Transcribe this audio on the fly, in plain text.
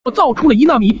我造出了1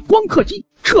纳米光刻机，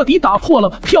彻底打破了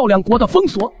漂亮国的封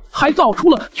锁，还造出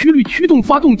了曲率驱动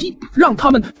发动机，让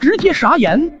他们直接傻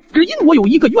眼。只因我有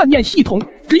一个怨念系统，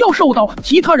只要受到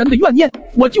其他人的怨念，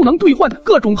我就能兑换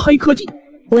各种黑科技。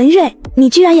文瑞，你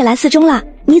居然也来4中了，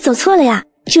你走错了呀，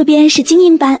这边是精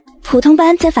英班，普通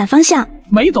班在反方向。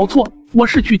没走错，我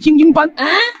是去精英班。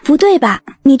不对吧？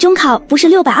你中考不是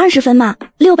620分吗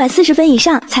？640分以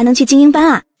上才能去精英班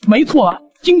啊。没错啊，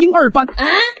精英2班。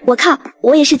我靠，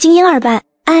我也是精英2班。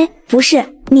哎，不是，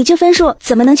你这分数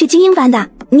怎么能去精英班的？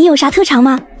你有啥特长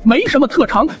吗？没什么特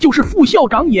长，就是副校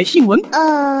长也姓文。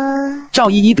赵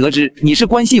依依得知你是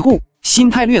关系户，心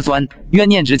态略酸，怨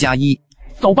念值+1。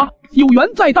走吧，有缘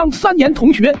再当3年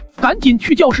同学，赶紧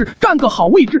去教室占个好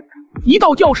位置。一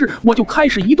到教室我就开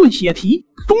始一顿写题。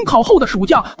中考后的暑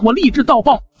假我励志到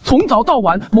爆，从早到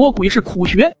晚魔鬼是苦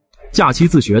学。假期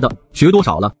自学的，学多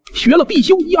少了？学了必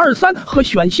修1、2、3和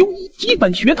选修1，基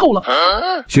本学透了。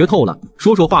学透了，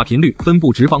说说画频率分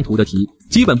布直方图的题，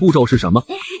基本步骤是什么？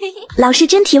老师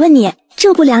真提问你，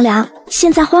这不凉凉，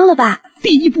现在慌了吧？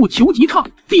第1步求极差，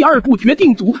第2步决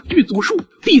定组句组数，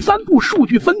第3步数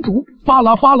据分组，巴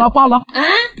拉巴拉巴拉。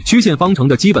曲线方程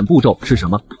的基本步骤是什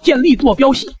么？建立坐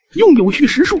标系，用有序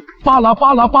实数，巴拉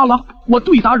巴拉巴拉。我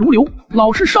对答如流，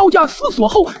老师稍加思索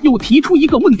后又提出一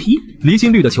个问题：离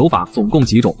心率的求法总共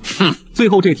几种？最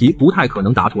后这题不太可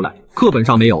能答出来，课本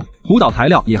上没有，辅导材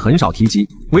料也很少提及，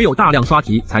唯有大量刷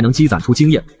题才能积攒出经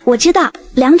验。我知道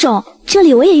2种，这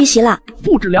里我也预习了。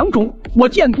不止2种，我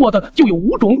见过的就有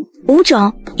5种。5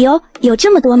种？有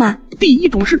这么多吗？第1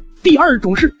种是，第2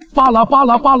种是，巴拉巴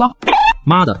拉巴拉。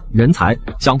妈的，人才！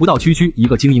想不到区一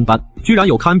个精英班，居然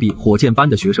有堪比火箭班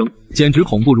的学生，简直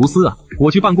恐怖如斯啊！我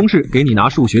去办公室给你拿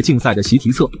数学竞赛的习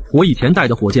题册。我以前带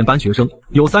的火箭班学生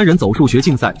有3人走数学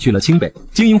竞赛去了清北，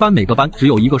精英班每个班只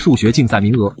有1个数学竞赛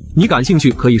名额，你感兴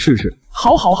趣可以试试。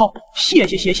好，谢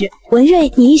谢。文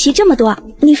瑞，你预习这么多，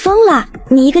你疯了？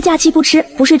你一个假期不吃，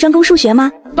不是专攻数学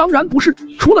吗？当然不是，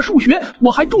除了数学，我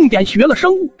还重点学了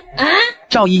生物。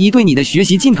赵依依对你的学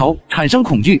习劲头产生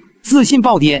恐惧，自信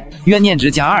暴跌，怨念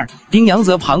值+2。丁阳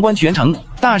则旁观全程，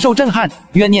大受震撼，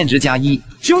怨念值+1。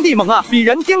兄弟猛啊！鄙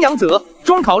人丁阳则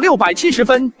中考670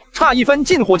分，差1分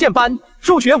进火箭班。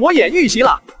数学我也预习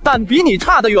了，但比你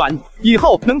差得远。以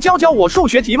后能教我数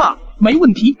学题吗？没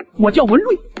问题，我叫文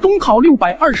瑞，中考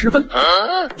620分。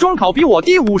中考比我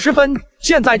低50分，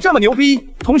现在这么牛逼。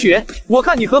同学，我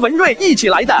看你和文瑞一起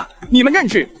来的，你们认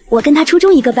识？我跟他初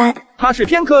中一个班。他是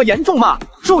偏科严重吗？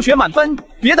数学满分，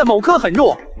别的某科很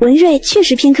弱。文瑞确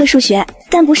实偏科数学，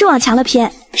但不是往强了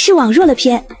偏，是往弱了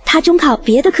偏。他中考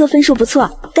别的科分数不错，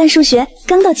但数学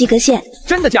刚到及格线。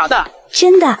真的假的？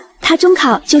真的，他中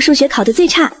考就数学考得最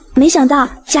差，没想到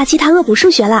假期他恶补数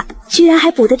学了，居然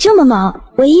还补得这么猛，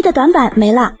唯一的短板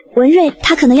没了。文瑞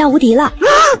他可能要无敌了。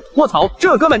我操，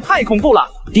这哥们太恐怖了。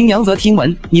丁阳则听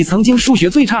闻你曾经数学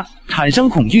最差，产生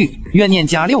恐惧，怨念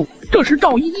+6。这时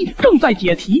赵依依正在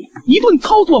解题，一顿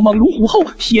操作猛如虎后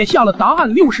写下了答案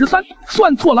63，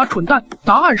算错了蠢蛋，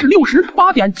答案是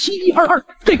68.7122。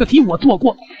这个题我做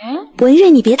过。文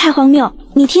瑞你别太荒谬，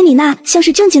你听你那像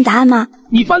是正经答案吗？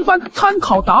你翻参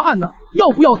考答案呢，要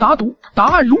不要打赌？答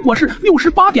案如果是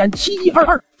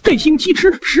68.7122，这星期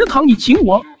吃食堂你请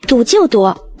我。赌就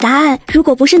赌，答案如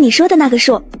果不是你说的那个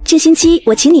数，这星期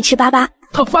我请你吃88。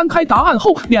他翻开答案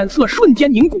后脸色瞬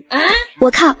间凝固。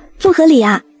我靠，不合理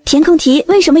啊！填空题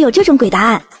为什么有这种鬼答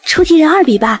案？出题人2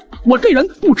比吧。我这人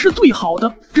不吃最好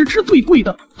的，只吃最贵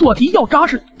的，做题要扎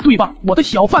实，对吧？我的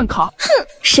小饭卡。哼，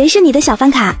谁是你的小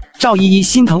饭卡？赵依依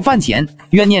心疼饭钱，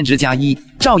怨念值+1。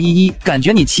赵依依感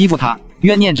觉你欺负她，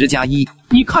怨念值+1。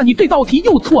你看你这道题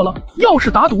又错了，要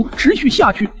是打赌持续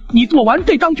下去，你做完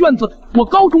这张卷子，我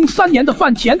高中3年的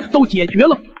饭钱都解决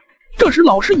了。这时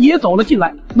老师也走了进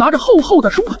来，拿着厚厚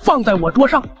的书放在我桌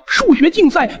上，数学竞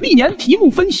赛历年题目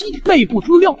分析内部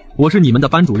资料。我是你们的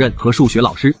班主任和数学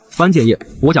老师。翻建页，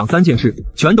我讲3件事，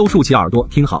全都竖起耳朵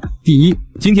听好。第1，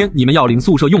今天你们要领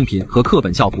宿舍用品和课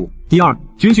本校谱。第2，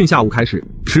军训下午开始，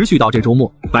持续到这周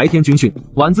末，白天军训，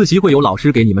晚自习会有老师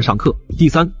给你们上课。第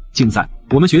3，竞赛，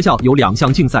我们学校有2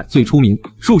项竞赛最出名，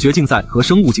数学竞赛和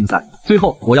生物竞赛。最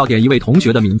后我要点一位同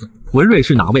学的名字，文瑞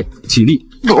是哪位？起立。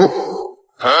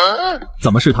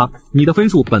怎么是他？你的分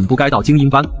数本不该到精英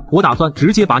班，我打算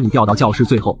直接把你调到教室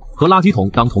最后，和垃圾桶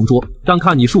当同桌。但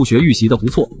看你数学预习的不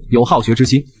错，有好学之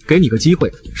心，给你个机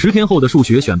会，10天后的数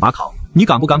学选拔考，你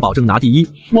敢不敢保证拿第1？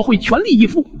我会全力以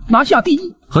赴拿下第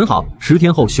1。很好，10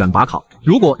天后选拔考。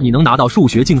如果你能拿到数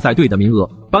学竞赛队的名额，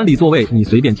班里座位你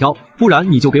随便挑，不然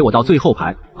你就给我到最后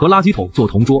排，和垃圾桶做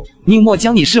同桌。宁默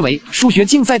将你视为数学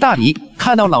竞赛大敌，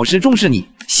看到老师重视你，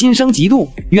心生嫉妒，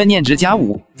怨念值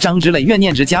+5。张之磊怨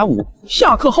念值+5。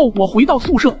下课后我回到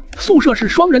宿舍，宿舍是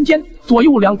双人间，左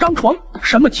右2张床，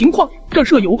什么情况？这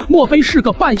舍友莫非是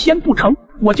个半仙不成？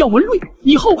我叫文瑞，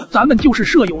以后咱们就是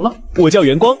舍友了。我叫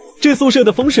元光，这宿舍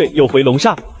的风水有回龙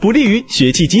煞，不利于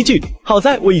学气积聚。好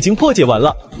在我已经破解完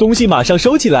了，东西马上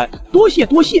收起来。多谢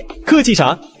多谢，客气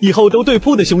啥？以后都对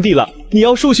铺的兄弟了。你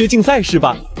要数学竞赛是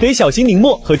吧？得小心宁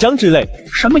默和张之磊。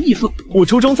什么意思？我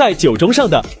初中在9中上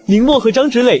的，宁默和张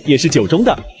之磊也是9中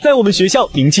的，在我们学校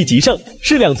名气极盛，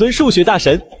是2尊数学大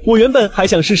神。我原本还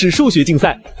想试试数学竞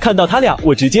赛，看到他俩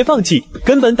我直接放弃，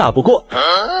根本打不过。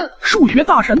数学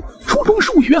大神，初中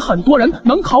数学很多人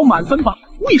能考满分吧？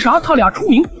为啥他俩出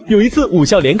名？有一次5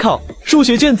校联考，数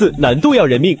学卷子难度要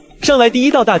人命，上来第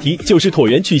1道大题就是椭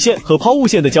圆曲线和抛物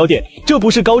线的交点，这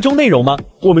不是高中内容吗？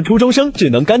我们初中生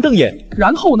只能干瞪眼。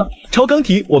然后呢？超纲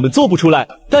题我们做不出来，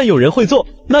但有人会做。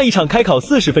那一场开考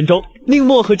40分钟，宁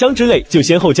默和张之磊就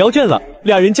先后交卷了，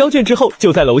俩人交卷之后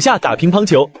就在楼下打乒乓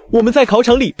球，我们在考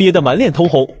场里憋得满脸通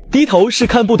红，低头是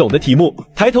看不懂的题目，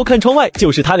抬头看窗外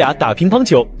就是他俩打乒乓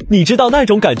球，你知道那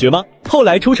种感觉吗？后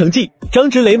来出成绩，张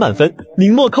之磊满分，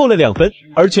宁默扣了2分，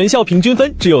而全校平均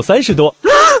分只有30多。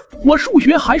我数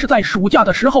学还是在暑假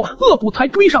的时候恶补才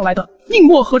追上来的。宁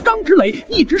默和张之磊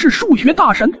一直是数学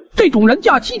大神，这种人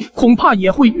假期恐怕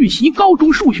也会预习高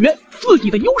中数学，自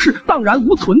己的优势荡然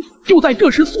无存。就在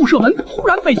这时，宿舍门忽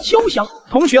然被敲响。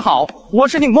同学好，我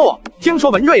是宁默，听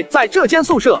说文瑞在这间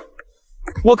宿舍，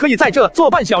我可以在这做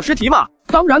半小时题吗？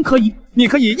当然可以，你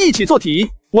可以一起做题，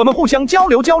我们互相交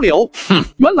流交流。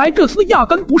原来这厮压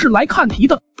根不是来看题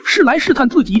的，是来试探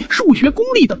自己数学功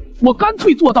力的。我干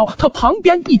脆坐到他旁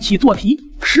边一起做题。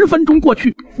10分钟过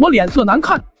去，我脸色难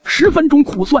看，10分钟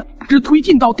苦算，只推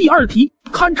进到第2题，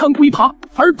堪称龟爬。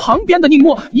而旁边的宁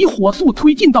默以火速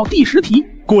推进到第10题。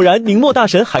果然宁默大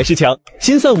神还是强，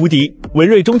心算无敌，文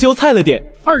瑞终究菜了点。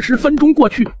20分钟过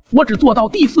去，我只做到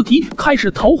第4题，开始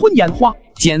头昏眼花。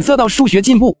检测到数学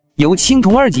进步，由青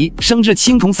铜2级升至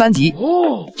青铜3级。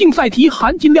竞赛题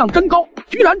含金量真高，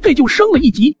居然这就升了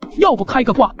1级。要不开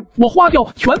个挂，我花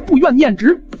掉全部怨念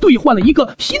值，兑换了一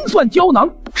个心算胶囊，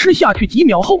吃下去几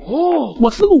秒后，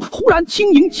我思路忽然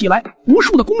轻盈起来，无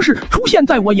数的公式出现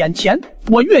在我眼前，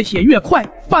我越写越快。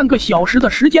半个小时的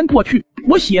时间过去，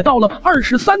我写到了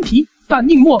23题，但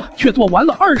宁默却做完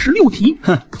了26题。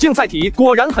竞赛题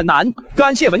果然很难，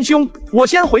感谢文兄，我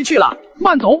先回去了。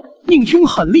慢走，宁兄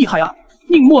很厉害啊。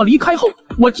宁默离开后，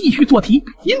我继续做题，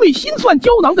因为心算胶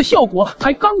囊的效果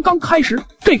才刚刚开始，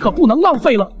这可不能浪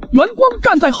费了。元光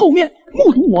站在后面，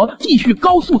目睹我继续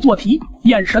高速做题，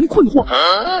眼神困惑。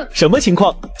什么情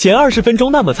况？前20分钟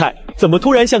那么菜，怎么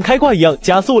突然像开挂一样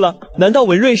加速了？难道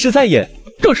文瑞是在演？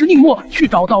这时宁默去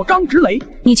找到张之磊，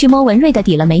你去摸文瑞的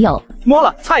底了没有？摸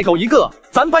了，菜狗一个。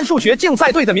咱班数学竞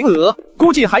赛队的名额，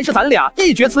估计还是咱俩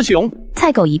一决雌雄。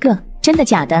菜狗一个，真的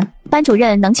假的？班主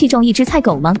任能器重一只菜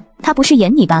狗吗？他不是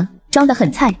演你吧？装得很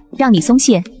菜，让你松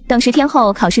懈，等10天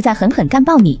后考试再狠狠干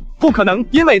爆你。不可能，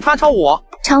因为他抄我。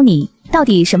抄你？到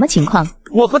底什么情况？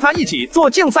我和他一起做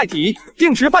竞赛题，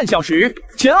定时半小时，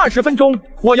前20分钟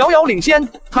我遥遥领先，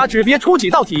他只憋出几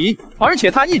道题，而且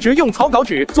他一直用草稿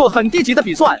纸做很低级的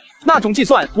笔算，那种计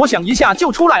算我想一下就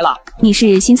出来了。你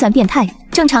是心算变态，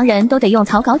正常人都得用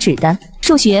草稿纸的，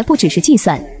数学不只是计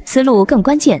算，思路更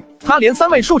关键。他连3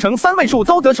位数乘3位数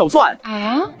都得手算，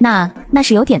那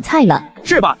是有点菜了，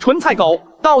是吧？纯菜狗。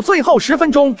到最后10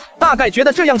分钟，大概觉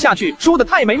得这样下去输得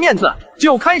太没面子，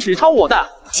就开始抄我的。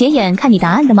斜眼看你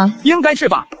答案的吗？应该是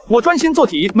吧，我专心做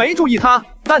题没注意他，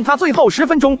但他最后10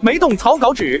分钟没动草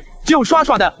稿纸，就刷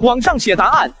刷的往上写答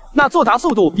案，那作答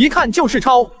速度一看就是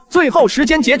抄。最后时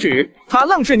间截止，他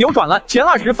愣是扭转了前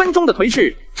20分钟的颓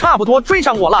势，差不多追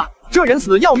上我了。这人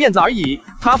死要面子而已，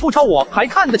他不抄我还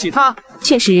看得起他。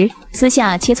确实，私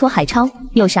下切磋海抄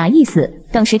有啥意思？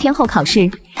等10天后考试，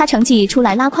他成绩出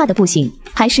来拉胯的不行，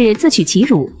还是自取其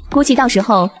辱。估计到时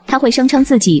候他会声称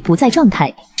自己不在状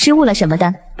态，失误了什么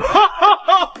的。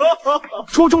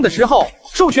初中的时候，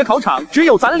数学考场只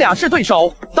有咱俩是对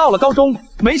手，到了高中，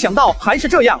没想到还是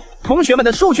这样。同学们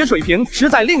的数学水平实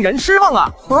在令人失望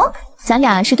啊！咱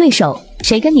俩是对手，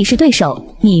谁跟你是对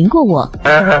手？你赢过我。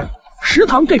食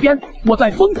堂这边，我在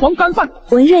疯狂干饭。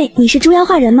文瑞，你是猪腰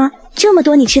化人吗？这么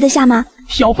多你吃得下吗？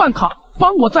小饭卡，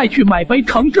帮我再去买杯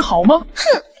橙汁好吗？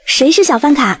哼，谁是小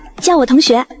饭卡？叫我同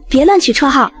学，别乱取绰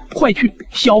号。快去，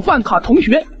小饭卡同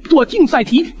学，做竞赛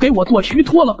题给我做虚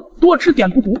脱了，多吃点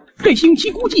不补。这星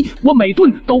期估计我每顿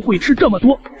都会吃这么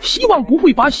多，希望不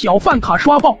会把小饭卡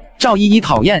刷爆。赵依依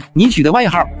讨厌你取的外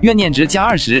号，怨念值加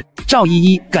20。赵依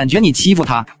依感觉你欺负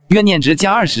她，怨念值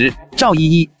加20。赵依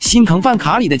依心疼饭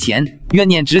卡里的钱，怨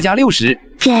念值加60。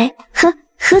给，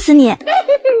喝死你！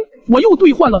我又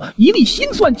兑换了1粒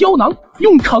心酸胶囊，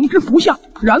用橙汁服下，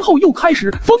然后又开始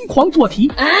疯狂做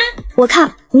题。我靠，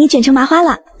你卷成麻花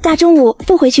了！大中午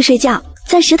不回去睡觉，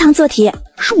在食堂做题。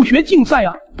数学竞赛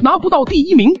啊，拿不到第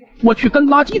1名，我去跟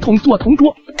垃圾桶做同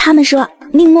桌。他们说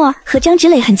宁墨和张芷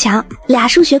磊很强，俩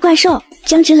数学怪兽。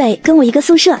张芷磊跟我一个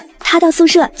宿舍，他到宿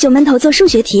舍就闷头做数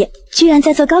学题，居然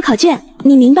在做高考卷，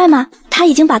你明白吗？他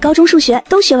已经把高中数学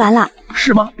都学完了。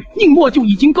是吗？宁墨就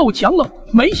已经够强了，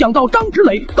没想到张芷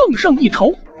磊更胜一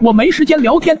筹。我没时间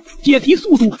聊天，解题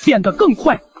速度变得更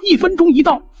快，1分钟一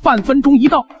道，半分钟一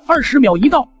道，20秒一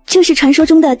道。这是传说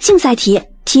中的竞赛题，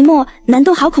题目难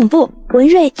度好恐怖，文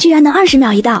瑞居然能20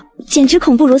秒一道，简直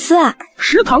恐怖如斯啊！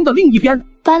食堂的另一边，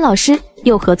班老师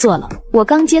又合作了，我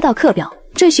刚接到课表，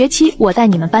这学期我带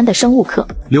你们班的生物课。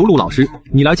刘璐老师，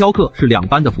你来教课是2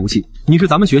班的福气，你是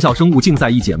咱们学校生物竞赛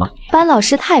一姐吗？班老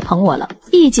师太捧我了，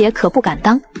一姐可不敢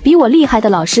当，比我厉害的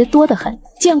老师多得很。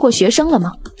见过学生了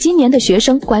吗？今年的学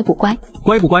生乖不乖？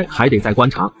乖不乖还得再观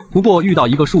察。不过遇到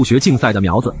一个数学竞赛的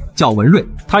苗子，叫文瑞，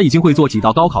他已经会做几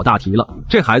道高考大题了，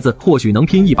这孩子或许能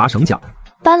拼一把省奖。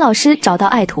班老师找到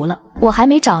爱徒了，我还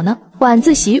没找呢。晚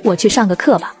自习我去上个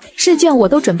课吧，试卷我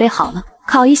都准备好了，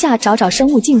考一下找找生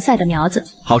物竞赛的苗子。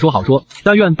好说好说，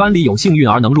但愿班里有幸运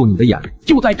儿能入你的眼。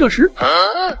就在这时，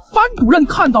班主任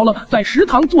看到了在食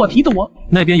堂做题的我。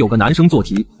那边有个男生做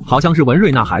题，好像是文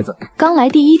瑞那孩子。刚来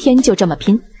第1天就这么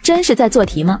拼，真是在做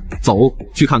题吗？走，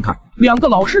去看看。2个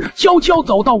老师悄悄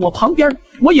走到我旁边，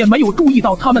我也没有注意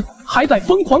到他们，还在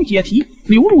疯狂解题。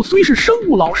刘璐虽是生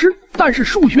物老师，但是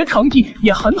数学成绩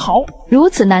也很好。如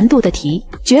此难度的题，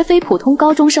绝非普通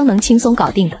高中生能轻松搞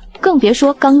定的，更别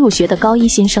说刚入学的高1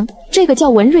新生。这个叫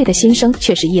文瑞的新生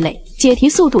却是异类，解题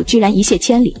速度居然一泻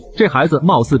千里。这孩子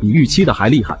貌似比预期的还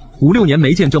厉害，5、6年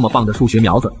没见这么棒的数学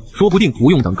苗子，说不定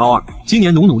不用等高2，今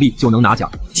年努力就能拿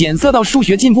奖。检测到数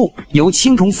学进步，由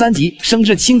青铜3级升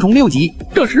至青铜6级。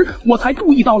这时我才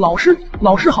注意到老师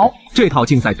好。这套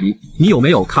竞赛题你有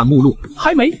没有看目录？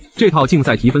还没。这套竞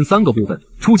赛题分3个部分：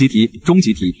初级题、中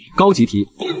级题、高级题。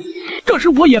这时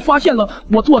我也发现了，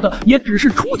我做的也只是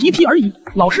初级题而已。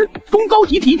老师，中高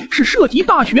级题是涉及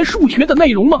大学数学的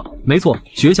内容吗？没错，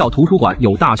学校图书馆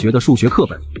有大学的数学课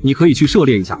本，你可以去涉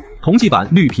猎一下。铜级版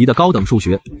绿皮的高等数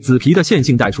学，紫皮的线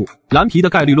性代数，蓝皮的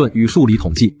概率论与数理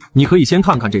统计，你可以先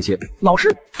看看这些。老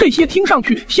师，这些听上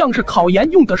去像是考研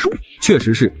用的书。确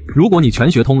实是，如果你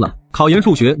全学通了，考研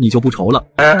数学你就不愁了。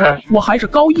我还是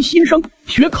高1新生，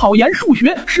学考研数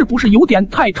学是不是有点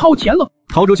太超前了？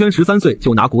陶哲轩13岁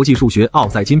就拿国际数学奥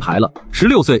赛金牌了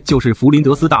，16岁就是弗林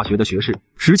德斯大学的学士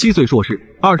，17岁硕士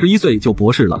，21岁就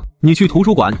博士了。你去图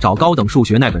书馆找高等数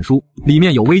学那本书，里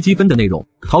面有微积分的内容。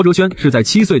陶哲轩是在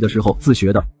7岁的时候自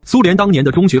学的，苏联当年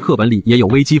的中学课本里也有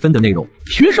微积分的内容。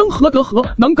学生何德何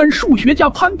能跟数学家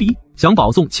攀比？想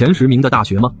保送前10名的大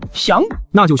学吗？想。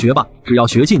那就学吧，只要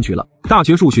学进去了，大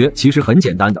学数学其实很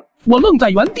简单的。我愣在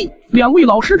原地，2位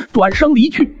老师转身离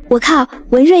去。我靠，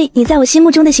文瑞，你在我心目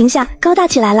中的形象高大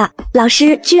起来了，老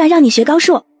师居然让你学高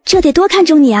数，这得多看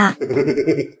重你啊！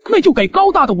那就给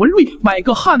高大的文瑞买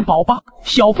个汉堡吧。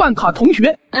小饭卡同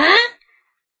学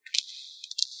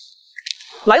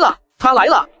来了，他来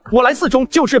了！我来4中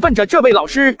就是奔着这位老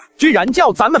师，居然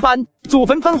叫咱们班祖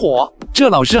坟烽火。这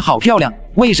老师好漂亮，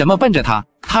为什么奔着他？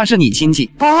他是你亲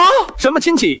戚啊？什么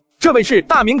亲戚？这位是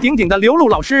大名鼎鼎的刘璐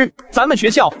老师，咱们学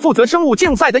校负责生物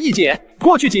竞赛的一姐。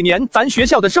过去几年，咱学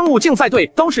校的生物竞赛队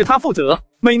都是她负责，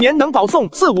每年能保送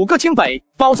4、5个清北，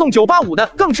保送985的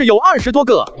更是有20多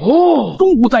个。哦，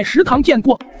中午在食堂见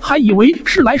过，还以为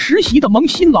是来实习的萌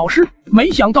新老师，没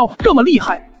想到这么厉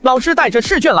害。老师带着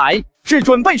试卷来，是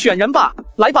准备选人吧？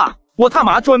来吧，我他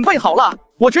妈准备好了，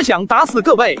我只想打死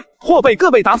各位，或被各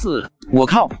位打死。我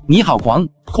靠，你好狂！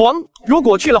狂！如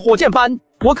果去了火箭班，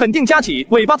我肯定夹起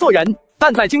尾巴做人，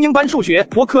但在精英班数学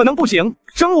我可能不行，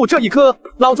生物这一科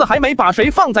老子还没把谁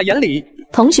放在眼里。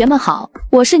同学们好，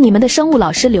我是你们的生物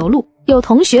老师刘璐，有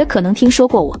同学可能听说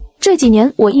过我，这几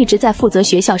年我一直在负责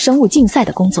学校生物竞赛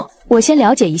的工作。我先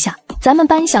了解一下，咱们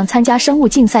班想参加生物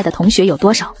竞赛的同学有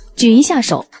多少？举一下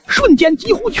手。瞬间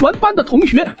几乎全班的同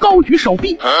学高举手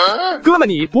臂。哥们，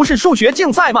你不是数学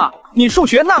竞赛吗？你数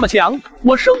学那么强，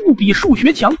我生物比数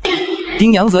学强。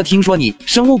丁阳则听说你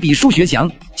生物比数学强，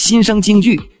心生惊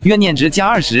惧，怨念值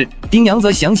加20。丁阳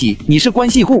则想起你是关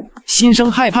系户，心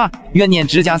生害怕，怨念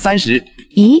值加30。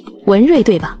咦，文瑞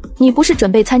对吧？你不是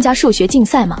准备参加数学竞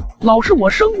赛吗？老师，我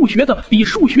生物学的比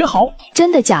数学好。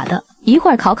真的假的？一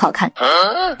会儿考考看。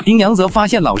丁阳则发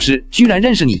现老师居然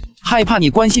认识你，害怕你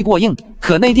关系过硬，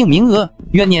可内定名额，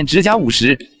怨念值加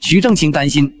50。徐正清担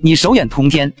心你手眼通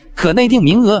天，可内定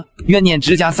名额，怨念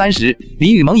值加30。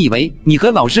李雨萌以为你和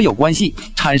老师有关系，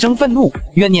产生愤怒，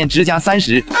怨念值加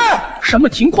30。什么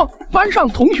情况？班上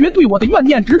同学对我的怨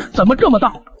念值怎么这么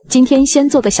大？今天先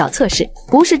做个小测试，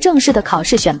不是正式的考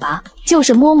试选拔，就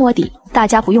是摸摸底，大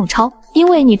家不用抄，因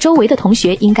为你周围的同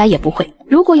学应该也不会。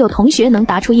如果有同学能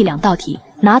答出1-2道题，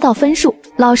拿到分数，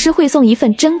老师会送一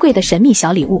份珍贵的神秘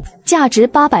小礼物，价值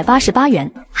888元。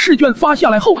试卷发下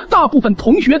来后，大部分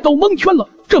同学都蒙圈了。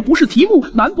这不是题目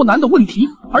难不难的问题，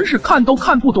而是看都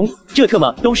看不懂。这特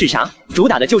么都是啥？主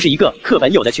打的就是一个课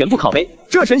本有的全部考呗。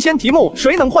这神仙题目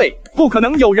谁能会？不可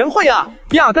能有人会啊！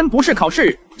压根不是考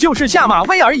试，就是下马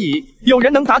威而已。有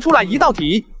人能答出来1道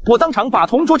题，我当场把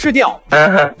同桌吃掉。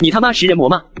你他妈食人魔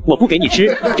吗？我不给你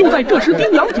吃！就在这时，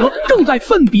丁阳泽正在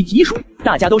奋笔疾书。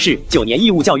大家都是9年义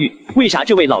务教育，为啥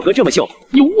这位老哥这么秀？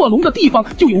有卧龙的地方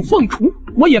就有凤雏，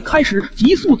我也开始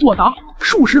急速作答。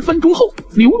数十分钟后，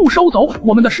刘露收走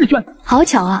我们的试卷。好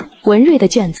巧啊，文瑞的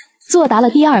卷子作答了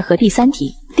第2和第3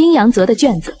题，丁阳泽的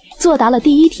卷子作答了第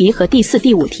1题和第4、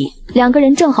第5题，两个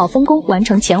人正好分工完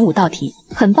成前5道题，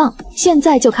很棒。现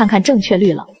在就看看正确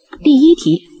率了。第1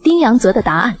题，丁阳泽的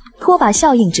答案：拖把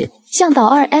效应指向导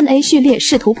RNA 序列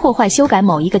试图破坏修改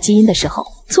某一个基因的时候，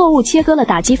错误切割了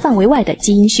打击范围外的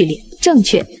基因序列。正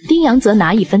确，丁阳泽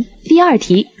拿1分。第2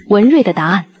题，文瑞的答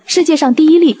案：世界上第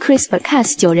1例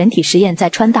CRISPR-Cas9 人体实验在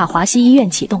川大华西医院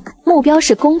启动，目标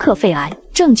是攻克肺癌。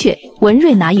正确，文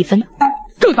瑞拿1分。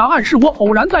这答案是我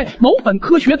偶然在某本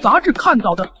科学杂志看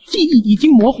到的，记忆已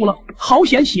经模糊了，好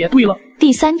险写对了。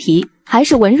第3题还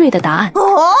是文瑞的答案。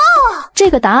这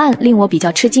个答案令我比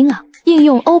较吃惊啊！应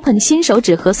用 Open 新手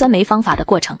指核酸酶方法的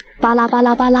过程，巴拉巴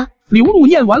拉巴拉。刘露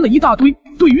念完了一大堆，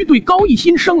对于对高一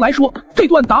新生来说，这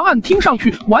段答案听上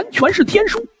去完全是天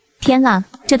书。天啊，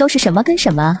这都是什么跟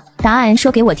什么？答案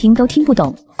说给我听都听不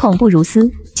懂，恐怖如斯，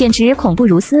简直恐怖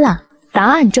如斯啊！答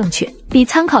案正确，比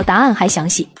参考答案还详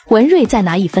细。文瑞再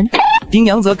拿1分。丁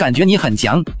阳则感觉你很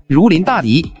强，如临大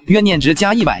敌，怨念值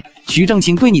加100。徐正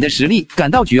清对你的实力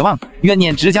感到绝望，怨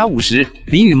念值加50。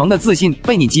李雨萌的自信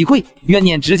被你击溃，怨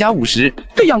念值加50。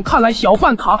这样看来，小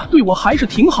饭卡对我还是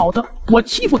挺好的。我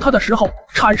欺负他的时候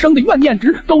产生的怨念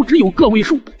值都只有个位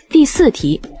数。第4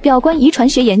题，表观遗传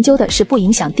学研究的是不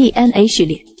影响 DNA 序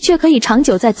列，却可以长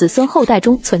久在子孙后代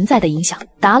中存在的影响，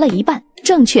答了一半。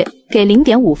正确，给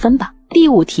0.5分吧。第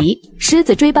5题，狮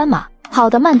子追斑马，跑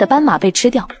得慢的斑马被吃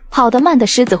掉，跑得慢的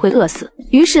狮子会饿死，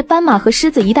于是斑马和狮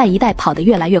子一代一代跑得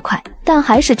越来越快，但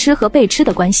还是吃和被吃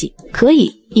的关系，可以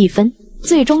1分。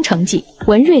最终成绩，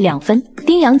文瑞2分，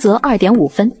丁阳泽2.5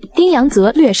分，丁阳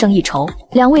泽略胜一筹。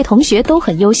两位同学都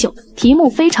很优秀，题目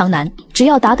非常难，只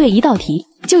要答对1道题，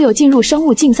就有进入生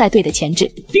物竞赛队的潜质。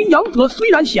丁阳泽虽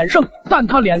然险胜，但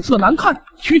他脸色难看，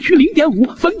区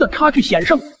0.5分的差距险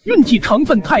胜，运气成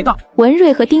分太大。文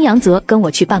瑞和丁阳泽跟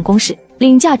我去办公室，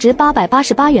领价值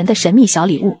888元的神秘小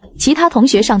礼物，其他同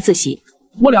学上自习。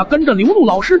我俩跟着刘露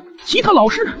老师，其他老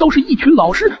师都是一群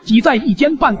老师挤在一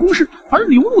间办公室，而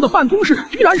刘露的办公室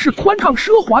居然是宽敞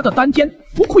奢华的单间，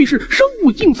不愧是生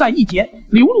物竞赛一姐。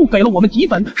刘露给了我们几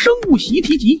本生物习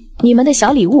题集，你们的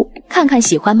小礼物看看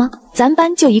喜欢吗？咱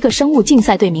班就一个生物竞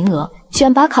赛队名额，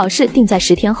选拔考试定在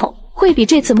10天后，会比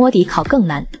这次摸底考更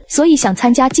难，所以想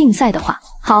参加竞赛的话，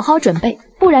好好准备，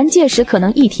不然届时可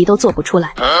能1题都做不出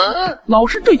来。老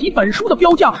师，这几本书的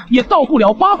标价也到不了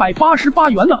888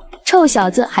元了。臭小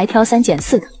子还挑3减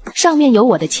4的，上面有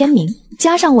我的签名，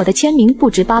加上我的签名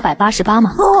不值888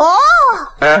吗？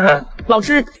老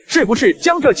师，是不是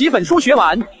将这几本书学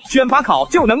完，选拔考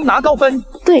就能拿高分？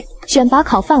对，选拔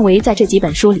考范围在这几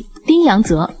本书里。丁阳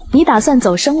泽，你打算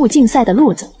走生物竞赛的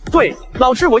路子？对，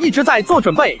老师，我一直在做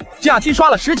准备，假期刷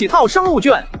了10几套生物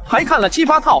卷，还看了7、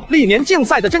8套历年竞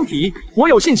赛的真题，我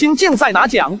有信心竞赛拿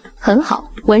奖。很好，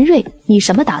文瑞，你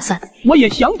什么打算？我也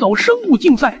想走生物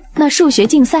竞赛。那数学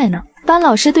竞赛呢？班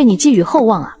老师对你寄予厚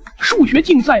望啊。数学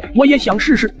竞赛我也想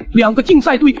试试，2个竞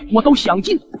赛队我都想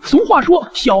进。俗话说，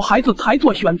小孩子才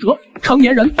做选择，成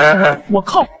年人，我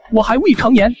靠，我还未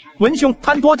成年。文兄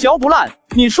贪多嚼不烂，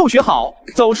你数学好，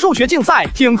走数学竞赛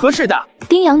挺合适的。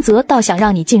丁阳泽倒想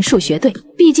让你进数学队，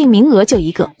毕竟名额就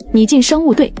1个，你进生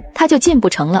物队他就进不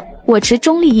成了。我持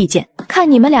中立意见，看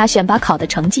你们俩选拔考的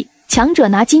成绩，强者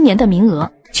拿今年的名额，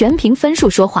全凭分数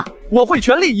说话。我会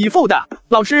全力以赴的。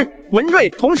老师，文瑞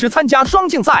同时参加双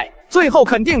竞赛，最后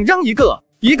肯定扔一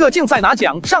个竞赛拿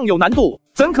奖尚有难度，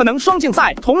怎可能双竞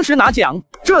赛同时拿奖？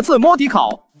这次摸底考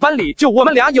班里就我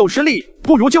们俩有实力，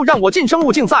不如就让我进生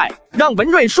物竞赛，让文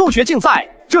瑞数学竞赛，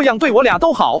这样对我俩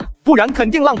都好，不然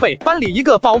肯定浪费班里一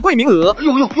个宝贵名额。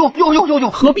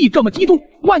何必这么激动？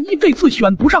万一这次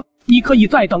选不上，你可以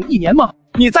再等1年吗？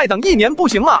你再等1年不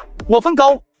行吗？我分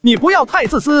高，你不要太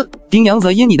自私。丁阳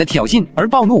则因你的挑衅而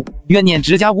暴怒，怨念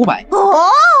值加500。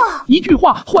一句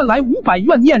话换来500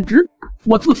怨念值，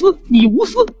我自私，你无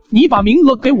私，你把名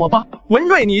额给我吧。文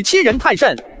瑞，你欺人太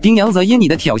甚。丁阳则因你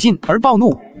的挑衅而暴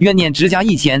怒，怨念值加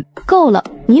1000。够了，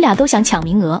你俩都想抢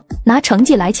名额，拿成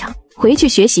绩来抢，回去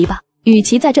学习吧。与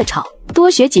其在这吵，多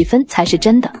学几分才是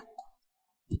真的。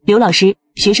刘老师，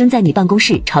学生在你办公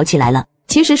室吵起来了。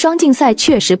其实双竞赛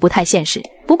确实不太现实，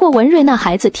不过文瑞那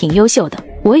孩子挺优秀的，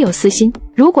我有私心，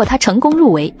如果他成功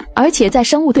入围，而且在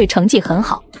生物队成绩很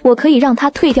好，我可以让他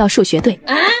退掉数学队。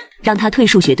让他退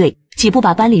数学队，岂不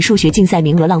把班里数学竞赛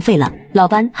名额浪费了？老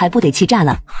班还不得气炸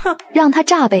了？哼，让他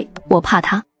炸呗，我怕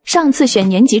他。上次选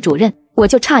年级主任，我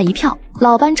就差1票，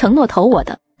老班承诺投我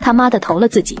的，他妈的投了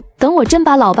自己。等我真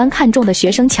把老班看中的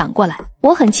学生抢过来，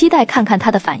我很期待看看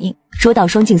他的反应。说到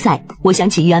双竞赛，我想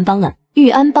起玉安帮了。玉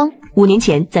安帮？5年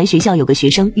前咱学校有个学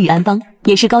生玉安帮，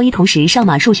也是高1同时上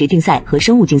马数学竞赛和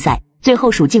生物竞赛，最后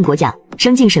属进国奖，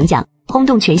升进省奖，轰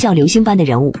动全校流星般的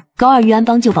人物。高2玉安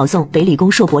帮就保送北理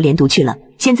工硕博连读去了，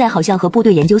现在好像和部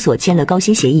队研究所签了高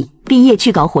薪协议，毕业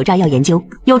去搞火炸药研究，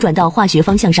又转到化学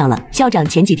方向上了。校长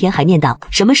前几天还念叨，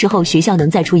什么时候学校能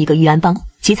再出一个玉安帮？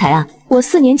奇才啊！我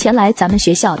4年前来咱们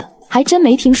学校的，还真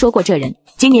没听说过这人。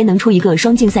今年能出一个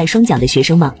双竞赛双奖的学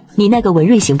生吗？你那个文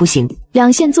瑞行不行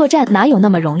？2线作战哪有那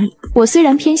么容易？我虽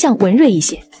然偏向文瑞一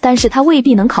些，但是他未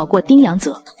必能考过丁阳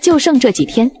泽。就剩这几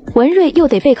天，文瑞又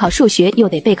得备考数学，又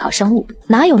得备考生物，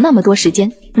哪有那么多时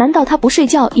间？难道他不睡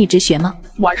觉一直学吗？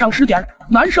晚上10点，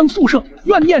男生宿舍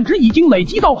怨念值已经累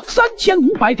积到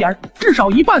3500点，至少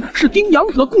一半是丁阳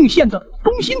泽贡献的。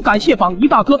衷心感谢榜一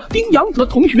大哥丁阳泽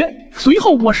同学。随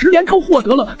后我10连抽获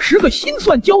得了10个心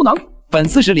算胶囊。本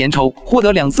40连抽获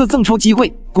得2次赠抽机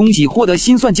会，恭喜获得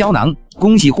心算胶囊，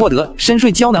恭喜获得深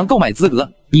睡胶囊购买资格，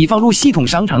已放入系统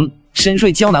商城。深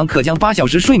睡胶囊可将8小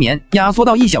时睡眠压缩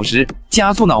到1小时，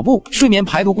加速脑部睡眠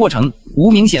排毒过程，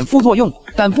无明显副作用，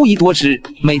但不宜多吃。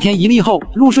每天1粒后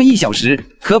入睡1小时，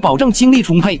可保证精力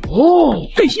充沛。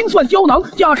这心算胶囊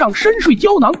加上深睡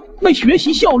胶囊，那学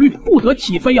习效率不得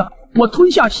起飞啊！我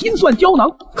吞下心算胶囊，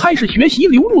开始学习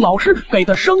刘璐老师给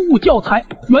的生物教材。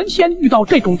原先遇到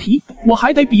这种题，我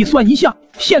还得笔算一下，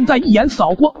现在一眼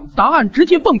扫过，答案直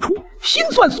接蹦出，心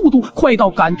算速度快到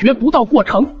感觉不到过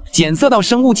程。检测到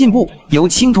生物进步，由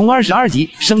青铜22级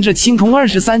升至青铜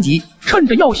23级。趁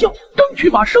着药效，争取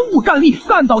把生物战力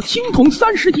干到青铜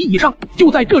30级以上。就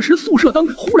在这时，宿舍灯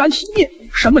忽然熄灭，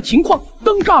什么情况？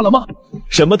灯炸了吗？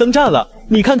什么灯炸了？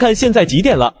你看看现在几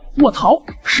点了？卧槽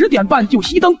，10点半就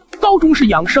熄灯，高中是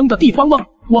养生的地方吗？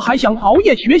我还想熬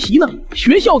夜学习呢。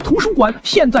学校图书馆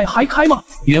现在还开吗？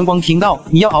元光听到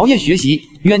你要熬夜学习，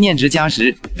怨念值加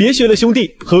10。别学了兄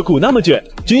弟，何苦那么卷？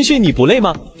军训你不累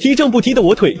吗？踢正不踢的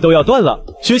我腿都要断了。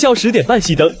学校10点半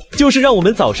熄灯，就是让我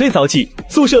们早睡早起。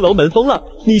宿舍楼门封了，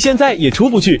你现在也出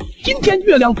不去。今天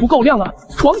月亮不够亮啊，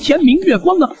床前明月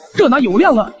光呢，这哪有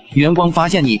亮啊？元光发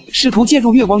现你试图借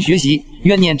助月光学习，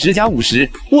怨念值加50。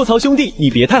卧槽兄弟，你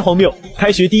别太荒谬！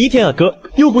开学第1天啊哥，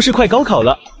又不是快高考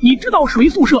了。你知道谁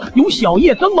宿舍有小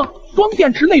夜灯吗？装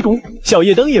电池那种。小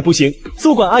夜灯也不行，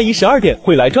宿管阿姨12点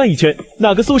会来转一圈，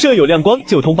哪个宿舍有亮光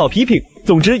就通报批评。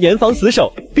总之严防死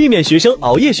守，避免学生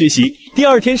熬夜学习，第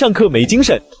2天上课没精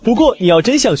神。不过你要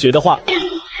真想学的话，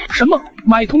什么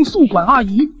买通宿管阿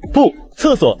姨？不，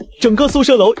厕所，整个宿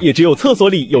舍楼也只有厕所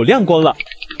里有亮光了。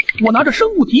我拿着生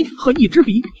物题和一支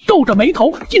笔，皱着眉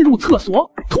头进入厕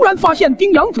所，突然发现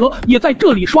丁阳泽也在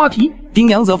这里刷题。丁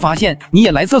阳泽发现你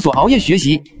也来厕所熬夜学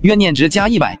习，怨念值加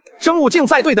100。生物竞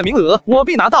赛队的名额我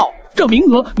必拿到。这名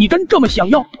额你真这么想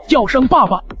要？叫声爸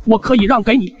爸，我可以让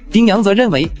给你。丁阳则认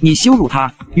为你羞辱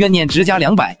他，怨念值加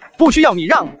200。不需要你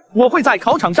让，我会在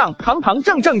考场上堂堂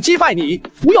正正击败你。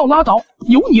不要拉倒，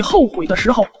有你后悔的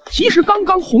时候。其实刚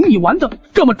刚哄你玩的，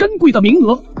这么珍贵的名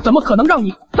额，怎么可能让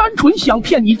你？单纯想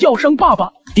骗你叫声爸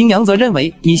爸。丁阳则认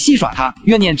为你戏耍他，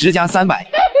怨念值加300。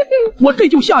我这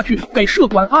就下去给社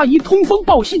管阿姨通风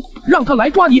报信，让她来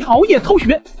抓你熬夜偷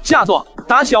学。下作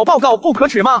打小报告不可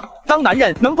耻吗？当男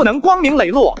人能不能光明磊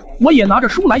落？我也拿着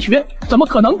书来学，怎么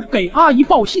可能给阿姨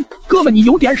报信？哥们，你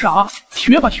有点傻啊！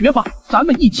学吧学吧，咱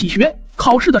们一起学。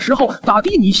考试的时候咋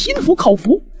地？你心服口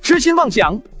服？痴心妄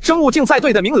想！生物竞赛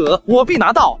队的名额我必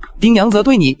拿到。丁阳则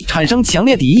对你产生强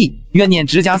烈敌意，怨念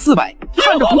值加400。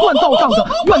看着不断到账的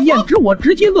怨念值，我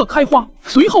直接乐开花。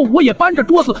随后我也搬着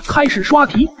桌子开始刷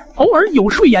题。偶尔有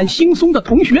睡眼惺忪的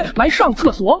同学来上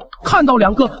厕所，看到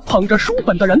2个捧着书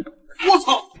本的人，我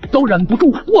操！都忍不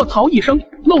住卧槽一声，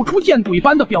露出见鬼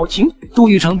般的表情。杜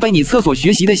玉成被你厕所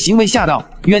学习的行为吓到，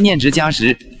怨念值加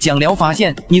10。蒋辽发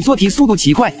现你做题速度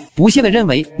奇快，不屑地认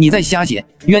为你在瞎写，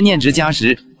怨念值加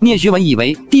10。聂学文以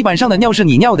为地板上的尿是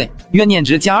你尿的，怨念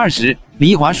值加20。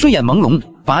黎华睡眼朦胧，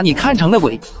把你看成了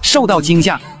鬼，受到惊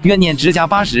吓，怨念值加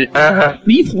80。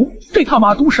离谱，这他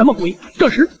妈读什么鬼？这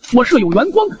时我舍友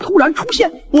元光突然出现，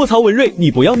卧槽，文瑞，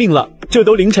你不要命了？这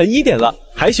都凌晨1点了，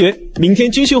还学？明天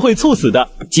军训会猝死的。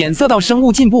检测到生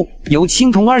物进步，由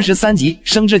青铜23级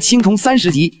升至青铜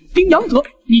30级。丁阳泽，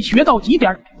你学到几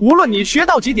点？无论你学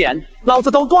到几点，老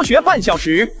子都多学半小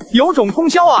时，有种通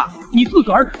宵啊！你自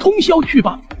个儿通宵去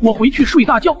吧，我回去睡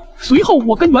大觉。随后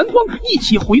我跟元光一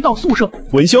起回到宿舍。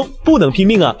文兄，不能拼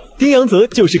命啊！丁阳泽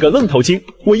就是个愣头青，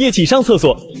我夜起上厕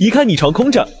所，一看你床空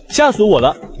着，吓死我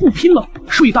了。不拼了，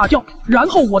睡大觉。然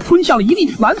后我吞下了一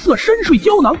粒蓝色深睡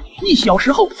胶囊。1小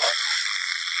时后，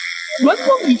元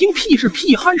光已经屁是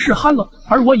屁憨是憨了，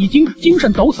而我已经精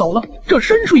神抖擞了。这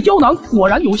深睡胶囊果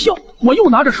然有效，我又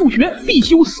拿着数学必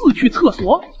修4去厕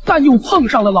所，但又碰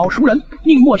上了老熟人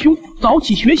宁墨兄，早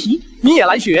起学习。你也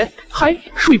来学？嗨，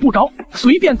睡不着，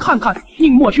随便看看。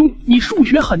宁墨兄，你数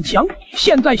学很强，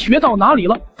现在学到哪里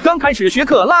了？刚开始学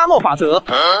克拉默法则。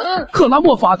克拉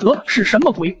默法则是什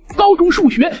么鬼？高中数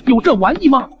学有这玩意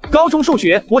吗？高中数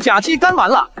学我假期干完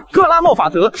了。克拉默法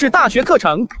则是大学课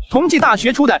程，同济大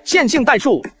学出的线性代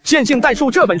数。线性代数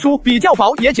这本书比较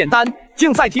薄也简单，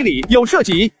竞赛题里有涉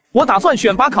及。我打算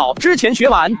选拔考之前学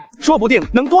完，说不定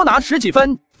能多拿10几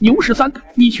分。牛13，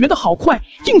你学得好快！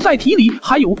竞赛题里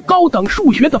还有高等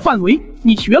数学的范围，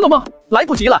你学了吗？来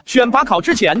不及了，选拔考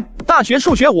之前，大学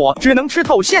数学我只能吃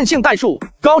透线性代数，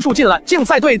高数进了竞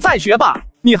赛队再学吧。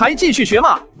你还继续学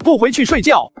吗？不回去睡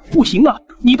觉？不行啊，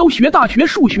你都学大学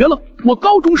数学了，我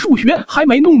高中数学还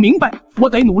没弄明白，我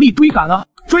得努力追赶啊！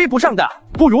追不上的，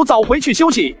不如早回去休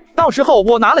息，到时候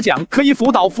我拿了奖可以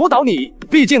辅导你，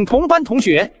毕竟同班同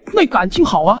学。那感情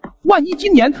好啊，万一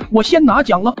今年我先拿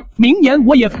奖了，明年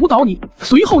我也辅导你。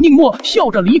随后宁墨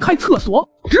笑着离开厕所，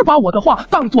只把我的话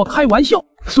当作开玩笑。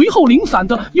随后零散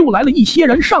的又来了一些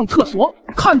人上厕所，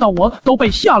看到我都被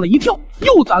吓了一跳，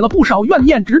又攒了不少怨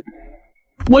念值。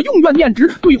我用怨念值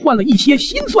兑换了一些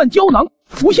心酸胶囊，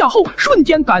服下后瞬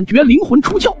间感觉灵魂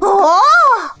出窍。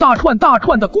大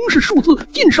串的公式数字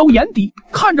尽收眼底，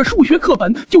看着数学课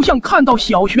本就像看到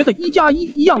小学的1+1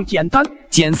一样简单。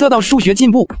检测到数学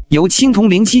进步，由青铜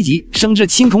07级升至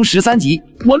青铜13级。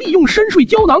我利用深睡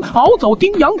胶囊熬走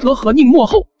丁阳泽和宁墨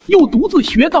后，又独自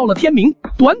学到了天明，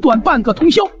短短半个通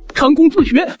宵，成功自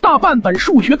学大半本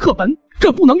数学课本。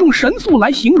这不能用神速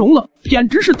来形容了，简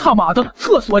直是他妈的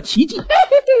厕所奇迹。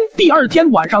第二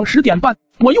天晚上10点半，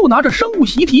我又拿着生物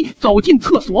习题走进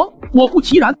厕所，果不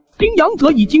其然，丁阳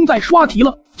泽已经在刷题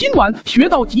了。今晚学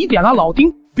到几点啊，老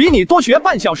丁？比你多学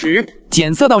半小时。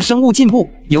检测到生物进步，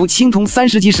由青铜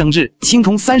30级升至青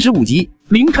铜35级。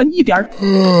凌晨1点，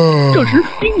这时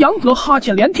丁阳泽哈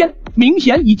欠连天，明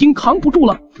显已经扛不住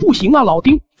了。不行啊，老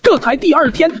丁，这才第2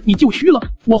天你就虚了，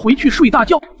我回去睡大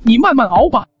觉，你慢慢熬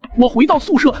吧。我回到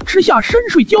宿舍，吃下深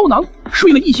睡胶囊，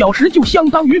睡了1小时，就相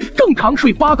当于正常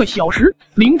睡8个小时。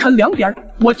凌晨2点，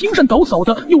我精神抖擞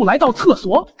的又来到厕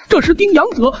所，这时丁阳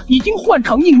泽已经换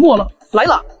成宁墨了。来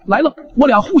了，我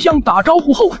俩互相打招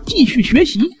呼后继续学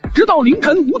习，直到凌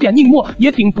晨5点，宁墨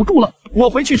也顶不住了。我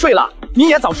回去睡了，你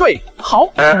也早睡。好。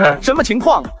什么情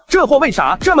况？这货为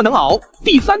啥这么能熬？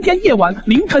第3天夜晚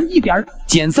凌晨1点，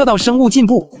检测到生物进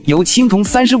步，由青铜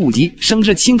35级升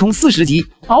至青铜40级。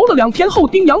熬了2天后，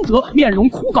丁阳泽面容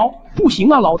枯槁。不行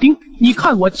啊，老丁，你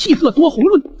看我气色多红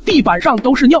润，地板上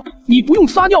都是尿，你不用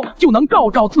撒尿就能照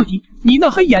自己，你那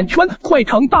黑眼圈快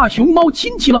成大熊猫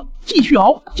亲戚了。继续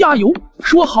熬，加油！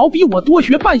说好比我多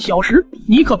学半小时，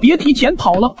你可别提前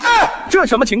跑了。这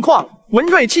什么情况？文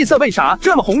瑞气色为啥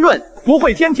这么红润？不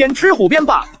会天天吃虎鞭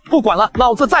吧？不管了，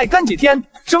老子再干几天，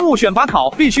生物选拔考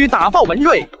必须打爆文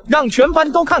瑞，让全班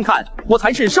都看看我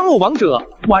才是生物王者。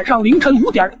晚上凌晨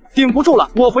5点，顶不住了，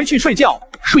我回去睡觉。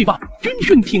睡吧，军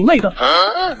训挺累的。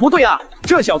不对啊，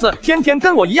这小子天天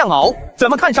跟我一样熬，怎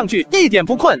么看上去一点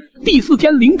不困？第4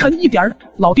天凌晨1点，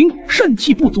老丁肾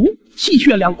气不足，气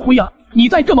血两亏啊！你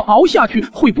再这么熬下去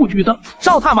会不举的。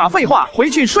少他妈废话，回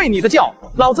去睡你的觉，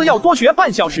老子要多学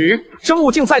半小时。生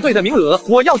物竞赛队的名额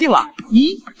我要定了。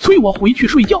咦，催我回去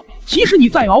睡觉？其实你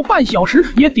再熬半小时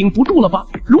也顶不住了吧？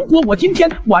如果我今天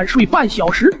晚睡半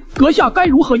小时，阁下该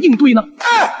如何应对呢？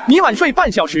你晚睡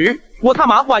半小时，我他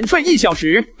妈晚睡1小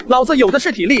时，老子有的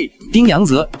是体力。丁阳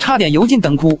泽差点油尽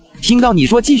灯枯，听到你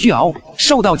说继续熬，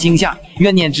受到惊吓，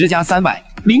怨念值加300。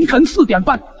凌晨4点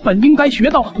半，本应该学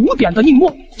到5点的宁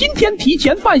墨，今天提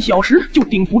前半小时就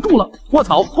顶不住了。卧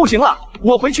槽，不行了，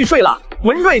我回去睡了。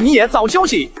文瑞你也早休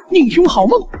息。宁兄好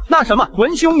梦。那什么，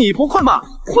文兄你不困吗？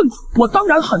困，我当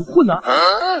然很困啊。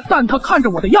但他看着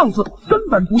我的样子，根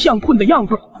本不像困的样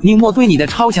子。宁墨对你的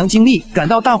超强精力感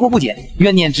到大惑不解，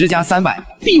怨念值加300。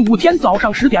第5天早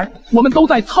上10点，我们都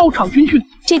在操场军训。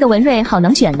这个文瑞好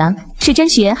能选呢，是真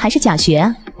学还是假学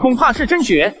啊？恐怕是真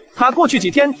学。他过去几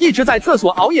天一直在厕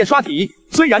所熬夜刷题，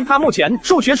虽然他目前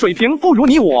数学水平不如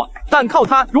你我，但靠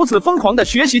他如此疯狂的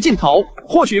学习劲头，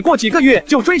或许过几个月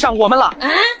就追上我们了。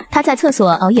他在厕所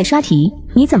熬夜刷题，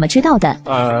你怎么知道的？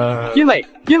因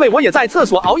为我也在厕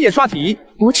所熬夜刷题。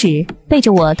无耻，背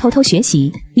着我偷偷学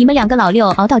习。你们2个老六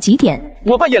熬到几点？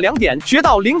我半夜2点学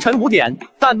到凌晨5点，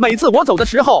但每次我走的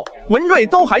时候，文瑞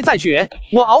都还在学，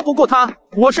我熬不过他，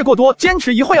我是过多坚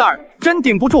持一会儿，真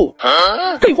顶不住。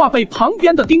这话被旁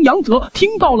边的丁阳泽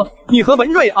听到了。你和文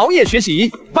瑞熬夜学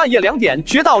习，半夜2点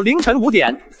学到凌晨5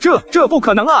点，这不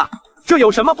可能啊！这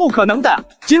有什么不可能的？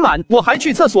今晚我还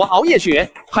去厕所熬夜学，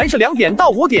还是2点到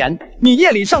5点。你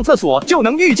夜里上厕所就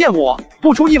能遇见我，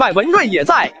不出意外文瑞也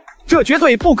在，这绝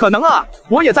对不可能啊！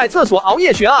我也在厕所熬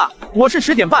夜学啊，我是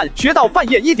10点半学到半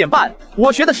夜1点半，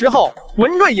我学的时候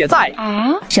文瑞也在。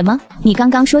什么？你刚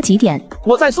刚说几点？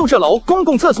我在宿舍楼公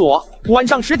共厕所，晚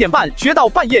上10点半学到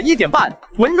半夜1点半，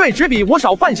文瑞只比我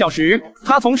少半小时，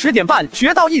他从10点半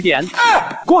学到1点。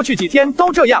过去几天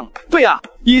都这样。对啊，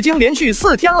已经连续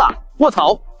4天了。我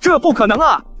操，这不可能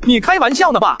啊！你开玩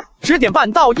笑呢吧？10点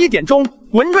半到1点钟，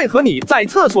文瑞和你在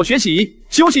厕所学习，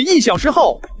休息1小时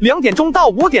后，2点钟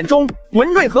到5点钟，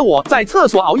文瑞和我在厕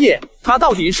所熬夜。他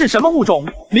到底是什么物种？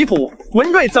离谱！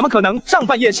文瑞怎么可能上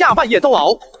半夜下半夜都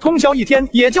熬？通宵1天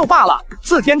也就罢了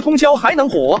，4天通宵还能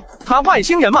活？他外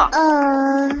星人吗？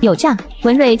有诈！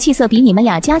文瑞气色比你们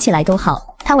俩加起来都好，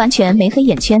他完全没黑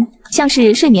眼圈，像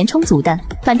是睡眠充足的，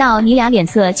反倒你俩脸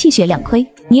色气血两亏。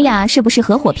你俩是不是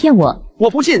合伙骗我？我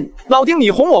不信，老丁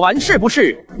你哄我玩是不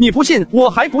是？你不信我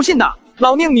还不信呢。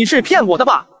老宁你是骗我的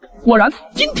吧？果然，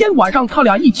今天晚上他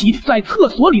俩一起在厕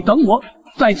所里等我。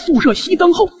在宿舍熄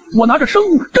灯后，我拿着生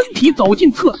物真体走进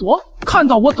厕所，看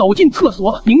到我走进厕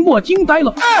所，宁墨惊呆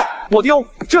了。我丢，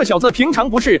这小子平常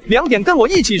不是2点跟我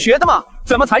一起学的吗？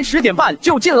怎么才10点半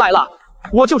就进来了？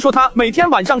我就说他每天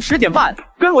晚上10点半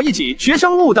跟我一起学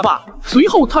生物的吧。随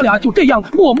后他俩就这样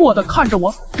默默地看着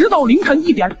我，直到凌晨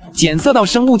1点。检测到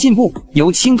生物进步，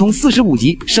由青铜45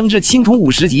级升至青铜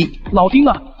50级。老丁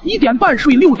啊，1点半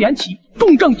睡6点起，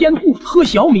重症监护喝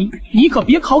小米，你可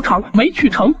别考场没去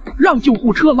成，让救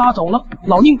护车拉走了。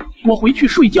老宁，我回去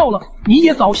睡觉了，你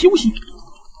也早休息。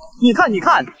你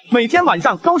看，每天晚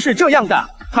上都是这样的，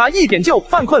他1点就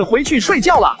犯困回去睡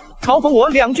觉了，嘲讽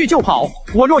我2句就跑。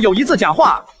我若有一字假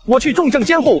话，我去重症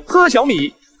监护喝小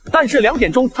米。但是2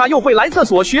点钟他又会来厕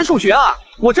所学数学啊，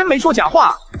我真没说假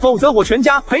话，否则我全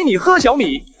家陪你喝小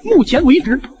米。目前为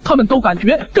止，他们都感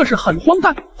觉这是很荒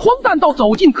诞到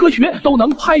走进科学都能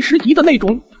拍10集的那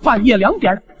种。半夜2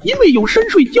点，因为有深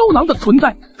睡胶囊的存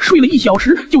在，睡了1小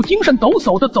时就精神抖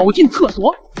擞地走进厕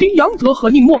所。丁阳泽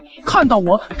和宁墨看到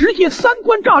我，直接3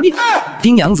观炸裂。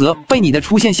丁阳泽被你的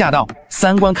出现吓到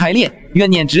，3观开裂，怨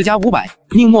念值加500。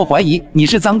宁墨怀疑你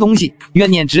是脏东西，怨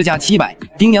念值加700。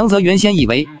丁阳泽原先以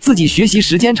为自己学习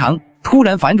时间长，突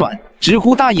然反转，直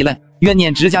呼大意了，怨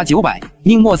念值加900。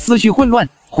宁墨思绪混乱，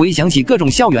回想起各种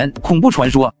校园恐怖传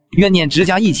说，怨念值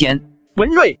加1000。文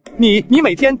瑞，你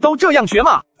每天都这样学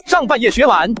吗？上半夜学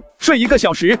完，睡1个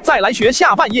小时再来学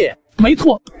下半夜。没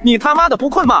错，你他妈的不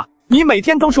困吗？你每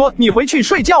天都说你回去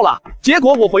睡觉了，结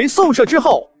果我回宿舍之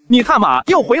后，你他妈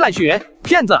又回来学，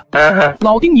骗子！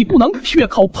老丁，你不能血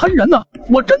口喷人啊！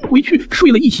我真回去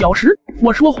睡了1小时，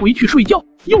我说回去睡觉，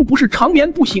又不是长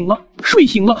眠不醒了，睡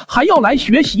醒了还要来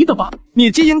学习的吧？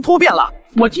你基因突变了，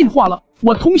我进化了，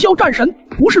我通宵战神，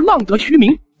不是浪得虚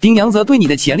名。丁阳泽对你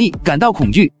的潜力感到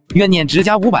恐惧，怨念值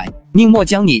加500。宁墨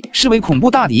将你视为恐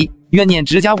怖大敌，怨念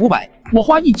值加500。我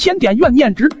花1000点怨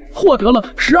念值，获得了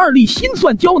12粒心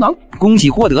算胶囊。恭喜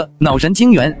获得脑神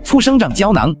经元促生长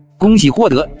胶囊，恭喜获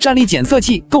得战力检测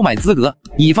器购买资格，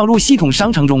已放入系统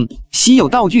商城中。稀有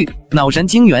道具：脑神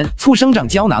经元促生长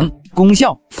胶囊。功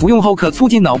效：服用后可促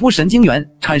进脑部神经元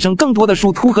产生更多的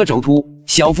树突和轴突，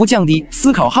小幅降低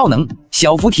思考耗能，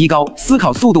小幅提高思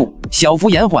考速度，小幅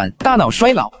延缓大脑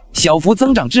衰老，小幅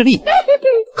增长智力。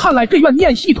看来这怨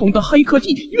念系统的黑科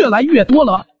技越来越多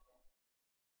了。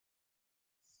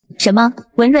什么？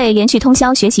文瑞连续通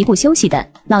宵学习不休息的？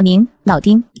老宁、老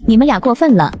丁，你们俩过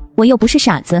分了！我又不是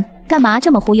傻子，干嘛这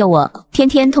么忽悠我？天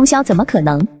天通宵怎么可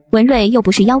能？文瑞又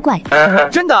不是妖怪。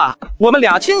真的啊，我们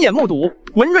俩亲眼目睹，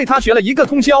文瑞他学了1个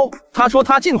通宵，他说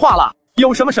他进化了，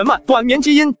有什么短眠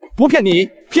基因，不骗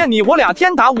你，我俩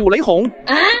天打5雷轰。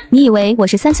你以为我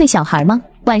是3岁小孩吗？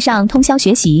晚上通宵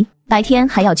学习，白天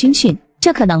还要军训，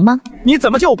这可能吗？你怎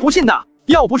么就不信呢？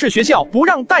要不是学校不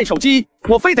让带手机，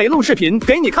我非得录视频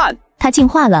给你看。他进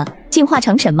化了，进化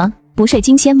成什么？不睡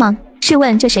金仙吗？试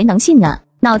问这谁能信啊？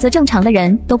脑子正常的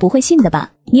人都不会信的吧？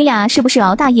你俩是不是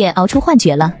熬大夜熬出幻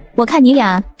觉了？我看你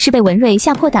俩是被文瑞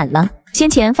吓破胆了。先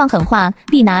前放狠话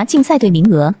必拿竞赛队名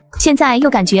额，现在又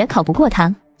感觉考不过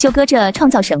他，就搁这创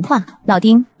造神话。老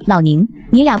丁、老宁，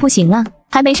你俩不行啊，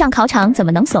还没上考场怎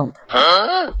么能怂？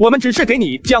我们只是给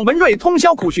你讲文瑞通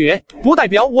宵苦学，不代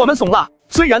表我们怂了。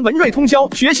虽然文瑞通宵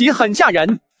学习很吓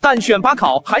人，但选拔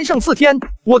考还剩4天，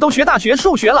我都学大学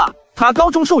数学了，他高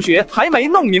中数学还没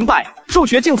弄明白，数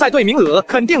学竞赛队名额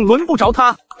肯定轮不着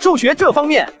他。数学这方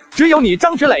面，只有你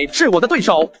张芷磊是我的对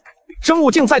手。生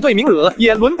物竞赛队名额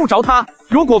也轮不着他，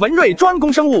如果文瑞专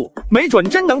攻生物，没准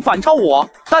真能反超我，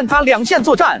但他2线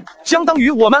作战，相当于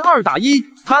我们2打1，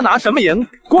他拿什么赢？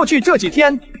过去这几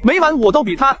天，每晚我都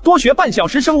比他多学半小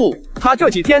时生物，他这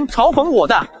几天嘲讽我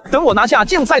的，等我拿下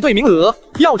竞赛队名额，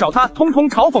要找他通通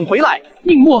嘲讽回来。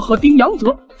宁墨和丁阳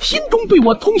泽心中对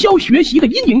我通宵学习的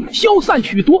阴影消散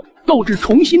许多，斗志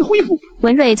重新恢复。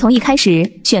文瑞从一开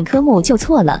始选科目就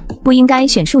错了，不应该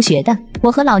选数学的。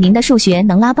我和老宁的数学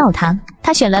能拉爆他，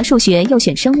他选了数学又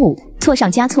选生物，错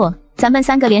上加错，咱们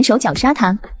3个联手绞杀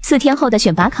他。4天后的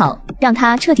选拔考，让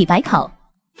他彻底白考。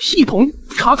系统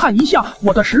查看一下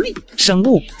我的实力，生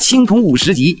物青铜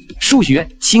50级，数学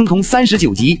青铜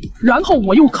39级。然后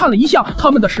我又看了一下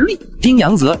他们的实力，丁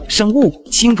阳泽生物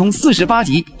青铜48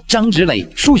级，张芷磊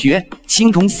数学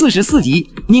青铜44级，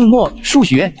宁墨数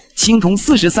学青铜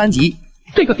43级。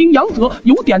这个丁阳泽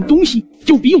有点东西，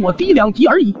就比我低2级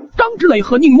而已。张芷磊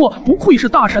和宁墨不愧是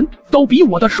大神，都比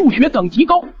我的数学等级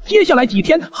高。接下来几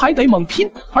天还得猛拼。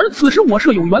而此时我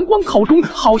舍友元光口中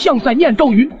好像在念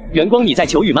咒语。元光，你在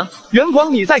求雨吗？元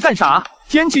光，你在干啥？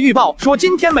天气预报说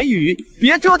今天没雨，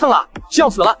别折腾了，笑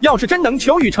死了！要是真能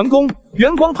求雨成功，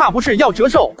元光怕不是要折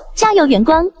寿。加油，元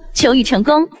光！求雨成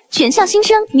功，全校新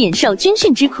生免受军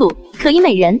训之苦，可以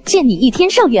每人见你1天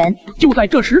寿元。就在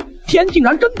这时，天竟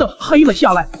然真的黑了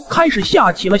下来，开始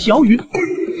下起了小雨。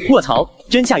卧槽，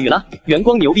真下雨了！元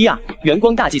光牛逼啊！元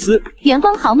光大祭司，元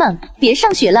光好猛！别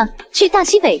上学了，去大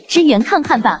西北支援抗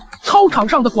旱吧。操场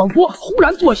上的广播忽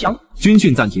然作响，军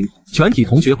训暂停，全体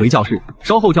同学回教室，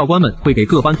稍后教官们会给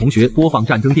各班同学播放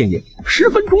战争电影。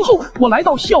10分钟后，我来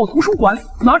到校图书馆，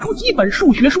拿出基本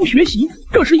数学书学习。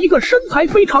这时，一个身材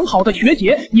非常好的学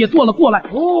姐也坐了过来。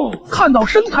看到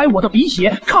身材，我的鼻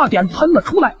血差点喷了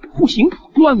出来。不行，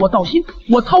乱我道心。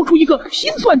我掏出一个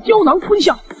心算胶囊吞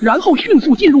下，然后迅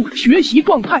速进入学习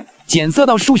状态。检测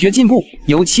到数学进步，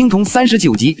由青铜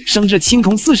39级升至青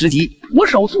铜40级。我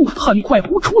手速很快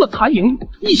呼出了残影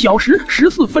，1小时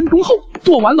14分钟后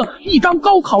做完了一张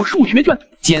高考数学卷。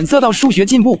检测到数学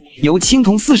进步，由青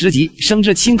铜40级升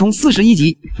至青铜41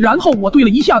级。然后我对了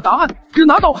一下答案，只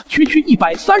拿到区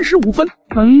135分。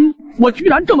我居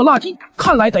然这么垃圾，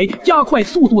看来得加快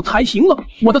速度才行了。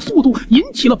我的速度引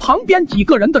起了旁边几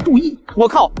个人的注意。我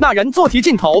靠，那人做题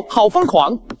劲头好疯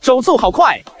狂，手速好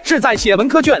快，是在写文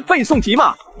科卷背诵题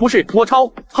吗？不是，我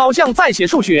抄，好像在写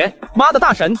数学。妈的，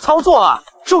大神操作啊！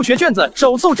数学卷子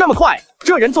手速这么快，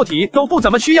这人做题都不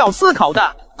怎么需要思考的，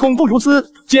恐怖如斯，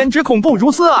简直恐怖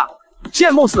如斯啊！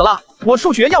羡慕死了，我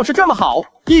数学要是这么好，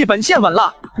一本线稳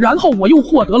了。然后我又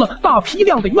获得了大批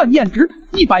量的怨念值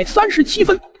，137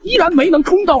分，依然没能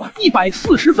冲到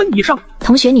140分以上。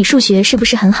同学，你数学是不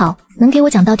是很好？能给我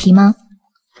讲道题吗？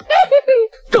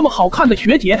这么好看的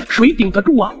学姐，谁顶得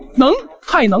住啊？能，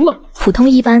太能了。普通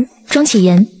一班，庄启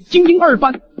言，精英2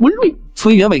班，文瑞。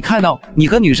崔元伟看到你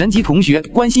和女神级同学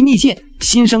关系密切，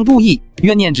心生妒意，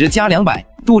怨念值加200。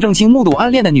杜正清目睹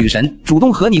暗恋的女神主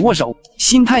动和你握手，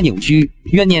心态扭曲，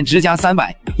怨念值加300。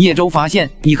叶舟发现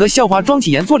你和校花庄启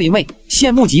言做邻位，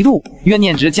羡慕嫉妒，怨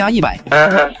念值加100。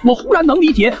我忽然能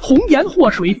理解红颜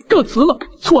祸水这词了，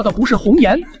错的不是红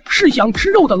颜，是想吃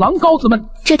肉的狼羔子们。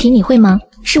这题你会吗？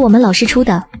是我们老师出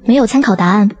的，没有参考答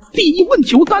案。第一问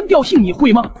求单调性你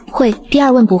会吗？会。第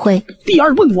二问不会。第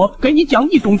二问我给你讲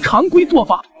一种常规做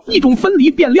法，一种分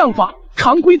离变量法。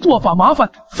常规做法麻烦，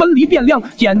分离变量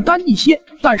简单一些，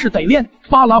但是得练。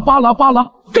巴拉巴拉巴拉，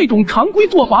这种常规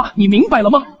做法你明白了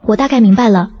吗？我大概明白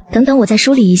了，等等我再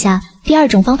梳理一下。第二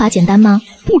种方法简单吗？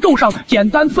步骤上简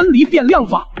单分离变量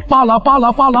法，巴拉巴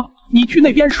拉巴拉。你去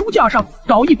那边书架上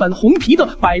找一本红皮的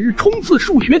100日冲刺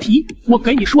数学题，我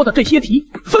给你说的这些题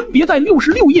分别在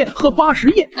66页和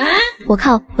80页。我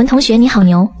靠，文同学你好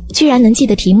牛，居然能记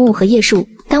得题目和页数，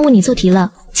耽误你做题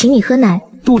了，请你喝奶。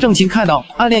杜正清看到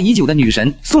暗恋已久的女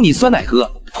神送你酸奶喝，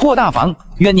破大防，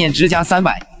怨念值加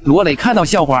300。罗磊看到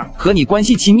校花和你关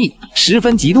系亲密，十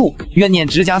分嫉妒，怨念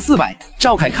值加400。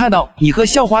赵凯看到你和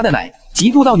校花的奶，极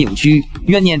度到扭曲，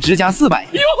怨念值加400。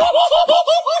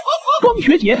庄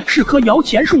学姐是棵摇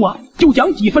钱树啊！就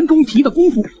讲几分钟题的功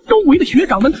夫，周围的学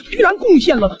长们居然贡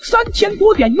献了3000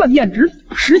多点怨念值。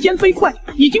时间飞快，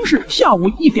已经是下午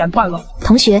1点半了。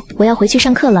同学，我要回去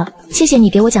上课了，谢谢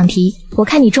你给我讲题。我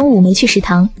看你中午没去食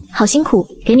堂，好辛苦，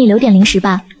给你留点零食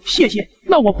吧。谢谢，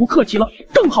那我不客气了，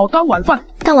正好当晚饭。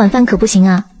当晚饭可不行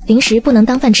啊，零食不能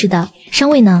当饭吃的，伤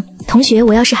胃呢。同学，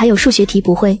我要是还有数学题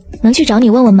不会，能去找你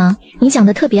问问吗？你讲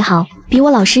的特别好，比我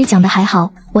老师讲的还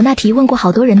好。我那题问过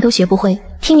好多人都学不会，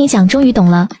听你讲终于懂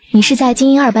了。你是在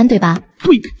精英2班对吧？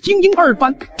对，精英2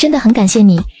班。真的很感谢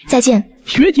你，再见。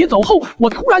学姐走后，我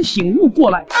突然醒悟过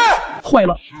来，坏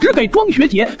了，只给庄学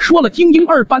姐说了精英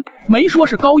2班，没说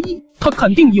是高1，她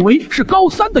肯定以为是高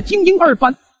3的精英2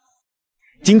班。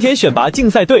今天选拔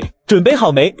竞赛队准备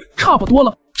好没？差不多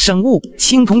了。生物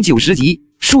青铜90级，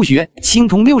数学青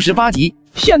铜68级。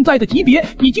现在的级别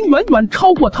已经远远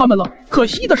超过他们了，可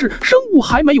惜的是生物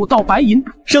还没有到白银。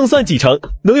胜算几成？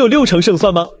能有6成胜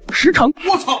算吗？10成。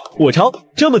我操！我超，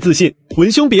这么自信，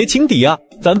文兄别轻敌啊！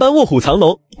咱班卧虎藏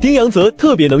龙，丁阳泽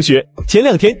特别能学。前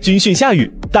2天军训下雨，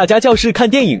大家教室看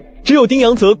电影，只有丁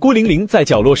阳泽孤零零在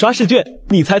角落刷试卷。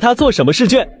你猜他做什么试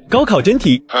卷？高考真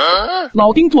题。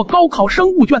老丁做高考生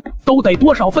物卷都得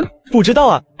多少分？不知道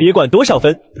啊，别管多少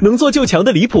分，能做就强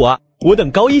的离谱啊！我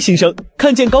等高1新生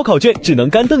看见高考卷只能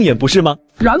干瞪眼，不是吗？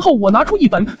然后我拿出一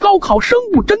本高考生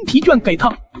物真题卷给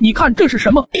他，你看这是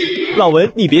什么？老文，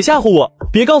你别吓唬我，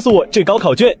别告诉我这高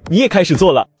考卷你也开始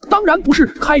做了。当然不是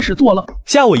开始做了，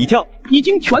吓我一跳，已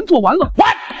经全做完了。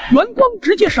元光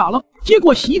直接傻了，接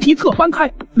过习题册翻开，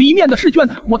里面的试卷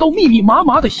我都密密麻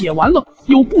麻的写完了，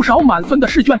有不少满分的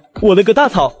试卷。我的个大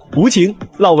草，无情！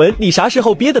老文，你啥时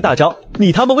候憋的大招？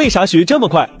你他妈为啥学这么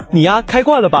快？你呀，开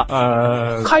挂了吧？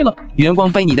开了。元光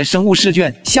被你的生物试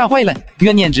卷吓坏了，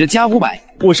怨念值加500。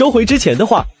我收回之前的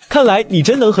话，看来你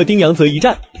真能和丁阳泽一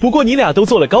战。不过你俩都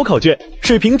做了高考卷，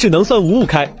水平只能算5-5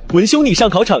开。文兄，你上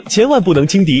考场千万不能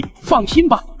轻敌。放心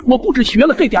吧，我不只学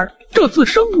了这点儿，这次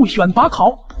生物选拔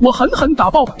考我狠狠打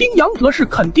爆丁阳泽是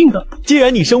肯定的。既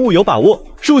然你生物有把握，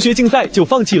数学竞赛就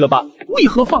放弃了吧？为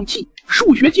何放弃？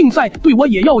数学竞赛对我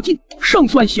也要紧，胜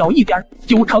算小一点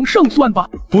，9成胜算吧。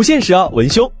不现实啊，文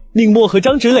兄。宁墨和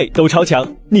张芷磊都超强，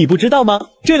你不知道吗？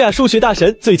这俩数学大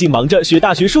神最近忙着学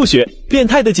大学数学，变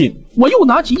态的紧。我又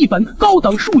拿起一本高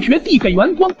等数学递给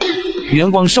元光，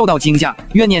元光受到惊吓，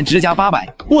怨念值加800。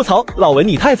卧槽，老文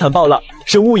你太残暴了，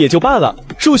生物也就罢了，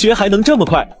数学还能这么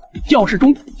快？教室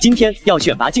中，今天要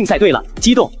选拔竞赛队了，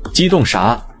激动！激动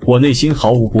啥？我内心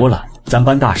毫无波澜。咱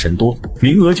班大神多，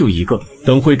名额就1个，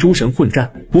等会诸神混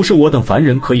战，不是我等凡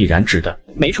人可以染指的。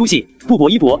没出息，不搏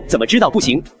一搏怎么知道不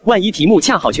行？万一题目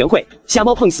恰好全会，瞎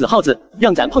猫碰死耗子，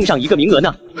让咱碰上1个名额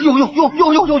呢？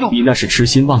哟！你那是痴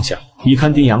心妄想。你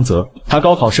看丁阳泽，他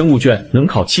高考生物卷能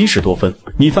考70多分，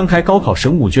你翻开高考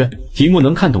生物卷，题目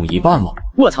能看懂1半吗？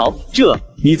卧槽，这……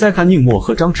你再看宁墨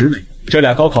和张芷磊，这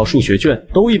俩高考数学卷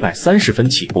都130分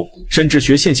起步，甚至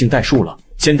学线性代数了。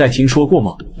现代听说过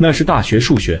吗？那是大学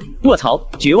数学。卧槽，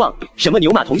绝望！什么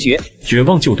牛马同学？绝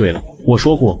望就对了。我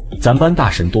说过，咱班大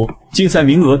神多，竞赛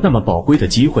名额那么宝贵的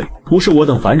机会，不是我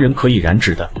等凡人可以染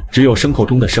指的。只有牲口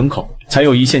中的牲口，才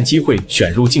有一线机会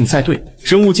选入竞赛队。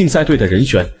生物竞赛队的人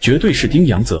选绝对是丁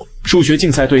阳泽，数学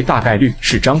竞赛队大概率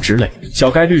是张芷磊，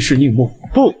小概率是宁墨。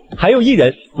不，还有一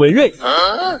人，文瑞。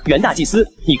袁大祭司，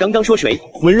你刚刚说谁？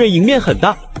文瑞赢面很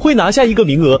大，会拿下1个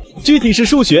名额，具体是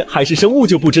数学还是生物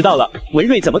就不知道了。文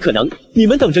瑞怎么可能？你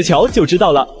们等着瞧就知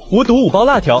道了。我赌5包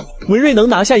辣条，文瑞能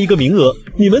拿下1个名额，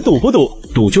你们赌不赌？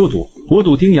赌就赌，我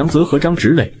赌丁阳泽和张芷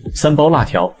磊3包辣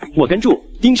条。我跟住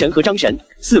丁神和张神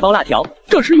4包辣条。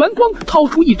这时元光掏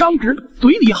出一张纸，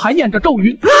嘴里还念着咒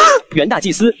语。袁大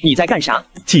祭司，你在干啥？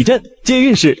起阵，借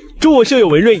运势，助我舍友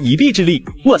文瑞一臂之力。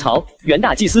卧槽，袁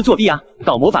大祭司作弊啊，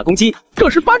搞魔法攻击。这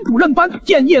时班主任班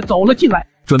建业走了进来。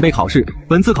准备考试，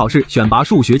本次考试选拔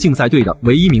数学竞赛队的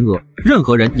唯一名额，任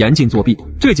何人严禁作弊。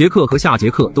这节课和下节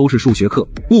课都是数学课，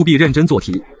务必认真做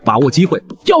题，把握机会。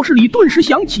教室里顿时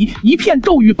响起一片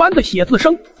咒语般的写字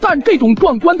声，但这种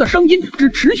壮观的声音只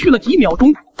持续了几秒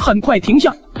钟，很快停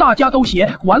下。大家都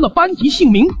写完了班级姓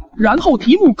名，然后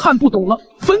题目看不懂了，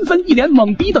纷纷一脸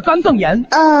懵逼的干瞪眼。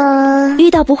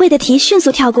遇到不会的题迅速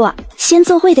跳过，先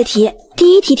做会的题。第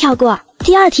1题跳过，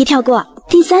第2题跳过，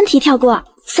第3题跳过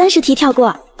，30题跳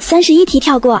过，31题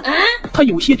跳过。他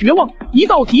有些绝望，一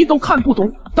道题都看不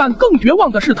懂。但更绝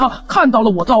望的是，他看到了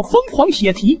我造疯狂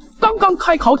写题。刚刚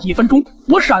开考几分钟，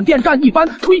我闪电战一般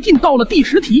推进到了第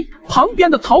10题，旁边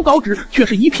的草稿纸却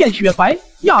是一片雪白，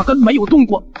压根没有动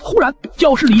过。忽然，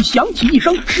教室里响起一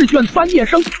声试卷翻页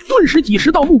声，顿时几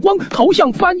10道目光投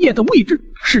向翻页的位置，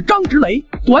是张芷磊。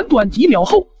短短几秒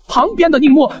后，旁边的宁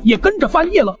墨也跟着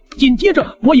翻页了，紧接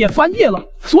着我也翻页了。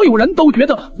所有人都觉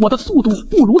得我的速度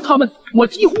不如他们，我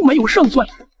几乎没有胜算。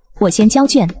我先交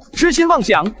卷，痴心妄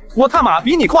想，我他妈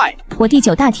比你快！我第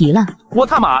9大题了，我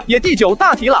他妈也第9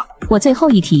大题了，我最后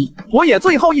一题，我也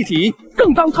最后一题。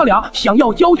正当他俩想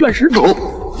要交卷时，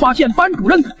发现班主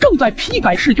任正在批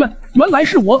改试卷，原来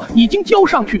是我已经交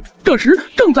上去。这时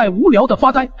正在无聊的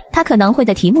发呆，他可能会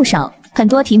的题目少，很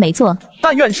多题没做，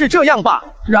但愿是这样吧。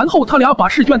然后他俩把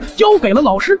试卷交给了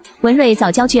老师。文瑞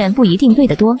早交卷不一定对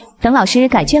得多，等老师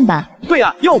改卷吧。对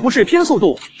啊，又不是拼速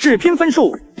度，是拼分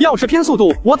数。要是拼速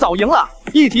度，我早赢了，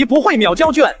一题不会秒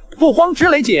交卷。不慌，直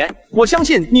雷姐，我相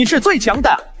信你是最强的。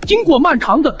经过漫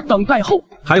长的等待后，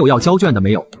还有要交卷的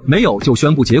没有？没有就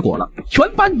宣布结果了。全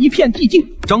班一片寂静。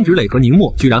张芷磊和宁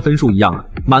墨居然分数一样啊！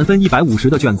满分150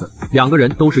的卷子，两个人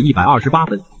都是128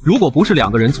分。如果不是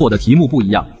两个人错的题目不一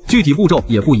样，具体步骤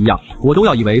也不一样，我都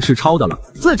要以为是抄的了。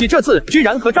自己这次居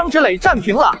然和张芷磊战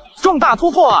平了，重大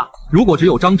突破啊！如果只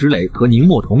有张芷磊和宁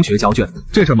墨同学交卷，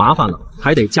这事麻烦了，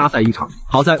还得加赛一场。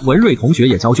好在文瑞同学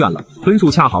也交卷了，分数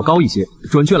恰好高一些，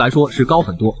准确来说是高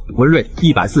很多。文瑞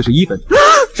141分。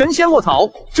神仙卧槽，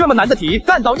这么难的题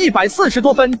干到140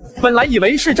多分，本来以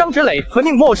为是张芷磊和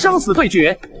宁墨生死对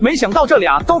决，没想到这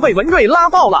俩都被文瑞拉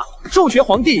爆了。数学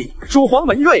皇帝主皇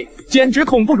文瑞，简直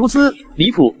恐怖如斯，离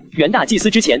谱！袁大祭司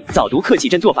之前早读克己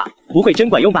真做法，不会真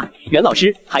管用吧？袁老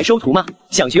师还收徒吗？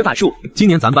想学法术？今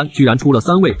年咱班居然出了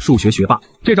3位数学学霸，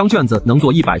这张卷子能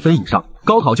做100分以上，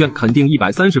高考卷肯定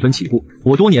130分起步。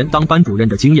我多年当班主任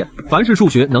的经验，凡是数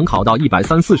学能考到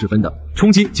130-140分的，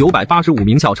冲击985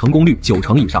名校成功率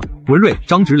90%以上。文瑞、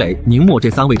张芷磊、宁墨这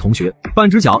3位同学，半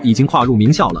只脚已经跨入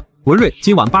名校了。文瑞，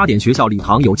今晚8点学校礼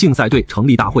堂有竞赛队成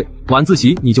立大会，晚自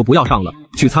习你就不要上了，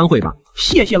去参会吧。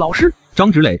谢谢老师。张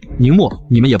芷磊、宁墨，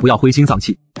你们也不要灰心丧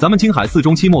气，咱们青海4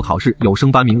中期末考试有升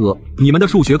班名额，你们的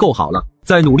数学够好了，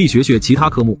再努力学其他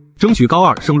科目，争取高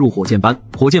2升入火箭班。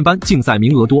火箭班竞赛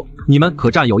名额多，你们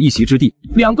可占有一席之地。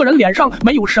两个人脸上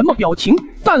没有什么表情，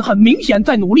但很明显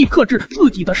在努力克制自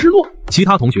己的失落。其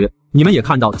他同学，你们也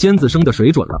看到尖子生的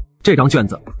水准了，这张卷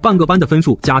子半个班的分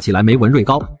数加起来没文瑞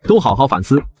高，都好好反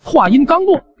思。话音刚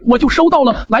落，我就收到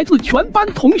了来自全班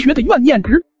同学的怨念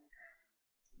值。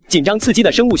紧张刺激的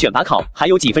生物选拔考还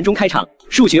有几分钟开场，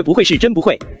数学不会是真不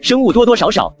会，生物多多少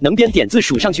少能编点字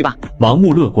数上去吧？盲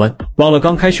目乐观，忘了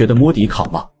刚开学的摸底考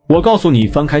吗？我告诉你，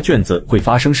翻开卷子会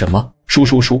发生什么？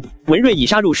输！文瑞已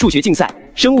杀入数学竞赛，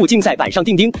生物竞赛板上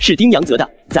钉钉是丁阳泽的，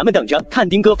咱们等着看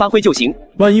丁哥发挥就行。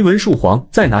万一文树皇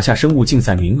再拿下生物竞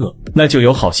赛名额，那就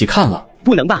有好戏看了。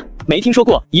不能吧？没听说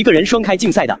过一个人双开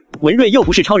竞赛的，文瑞又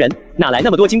不是超人，哪来那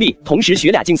么多精力同时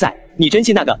学俩竞赛？你真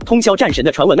信那个通宵战神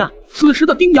的传闻啊？此时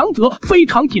的丁阳泽非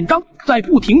常紧张，在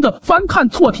不停地翻看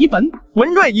错题本。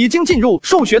文瑞已经进入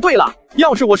数学队了，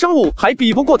要是我生物还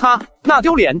比不过他，那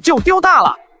丢脸就丢大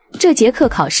了。这节课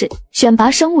考试选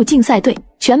拔生物竞赛队，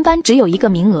全班只有1个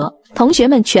名额，同学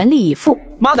们全力以赴。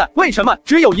妈的，为什么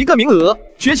只有1个名额？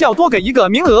学校多给1个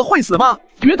名额会死吗？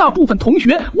绝大部分同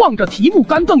学望着题目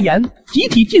干瞪眼，集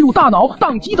体进入大脑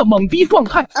宕机的懵逼状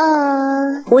态。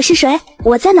我是谁？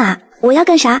我在哪？我要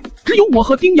干啥？只有我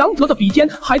和丁阳泽的笔尖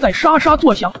还在沙沙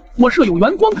作响，我舍友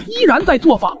袁光依然在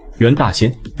做法。袁大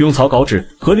仙用草稿纸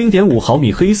和0.5毫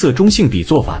米黑色中性笔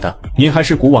做法的，您还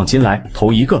是古往今来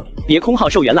头一个。别空号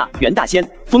授权了，袁大仙，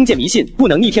封建迷信不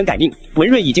能逆天改命。文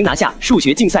瑞已经拿下数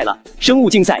学竞赛了，生物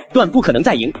竞赛断不可能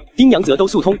再赢。丁阳泽都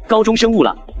速通高中生物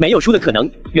了，没有输的可能。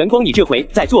袁光，你这回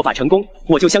再做法成功，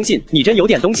我就相信你真有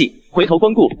点东西。回头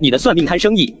光顾你的算命摊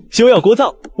生意。休要聒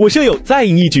噪，我舍友再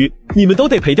赢一局，你们都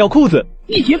得赔掉裤子。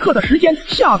1节课的时间，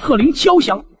下课铃敲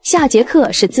响。下节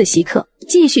课是自习课，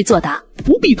继续作答。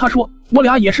不必他说，我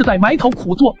俩也是在埋头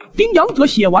苦做。丁阳泽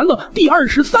写完了第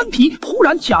23题，忽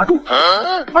然卡住。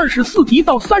24题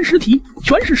到30题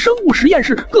全是生物实验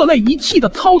室各类仪器的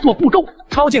操作步骤。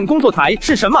超净工作台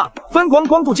是什么？分光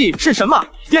光度计是什么？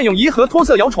电泳仪和脱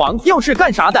色摇床又是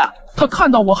干啥的？他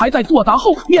看到我还在作答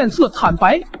后，面色惨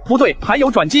白。不对，还有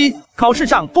转机，考试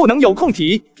上不能有空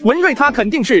题。文瑞他肯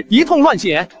定是一通乱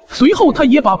写。随后他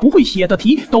也把不会写的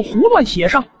题都胡乱写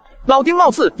上。老丁貌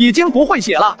似已经不会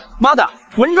写了。妈的，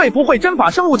文瑞不会真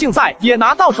把生物竞赛也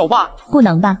拿到手吧？不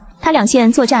能吧，他2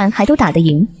线作战还都打得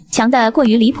赢，强的过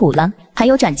于离谱了。还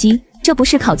有转机，这不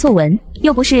是考作文，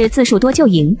又不是字数多就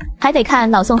赢，还得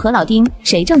看老宋和老丁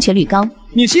谁正确率高。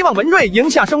你希望文瑞赢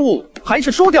下生物，还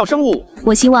是输掉生物？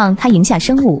我希望他赢下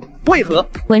生物。为何？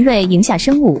文瑞赢下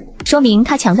生物，说明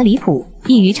他强的离谱，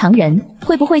异于常人，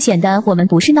会不会显得我们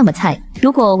不是那么菜？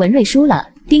如果文瑞输了，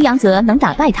丁阳泽能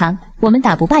打败他，我们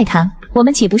打不败他，我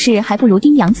们岂不是还不如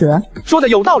丁阳泽？说的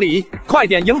有道理，快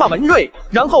点赢吧文瑞，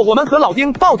然后我们和老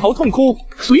丁抱头痛哭。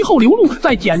随后刘露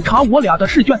再检查我俩的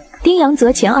试卷。丁阳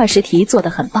泽前20题做得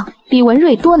很棒，比文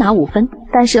瑞多拿5分，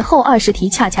但是后20题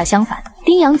恰恰相反，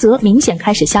丁阳泽明显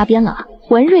开始瞎编了啊！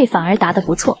文瑞反而答得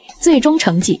不错，最终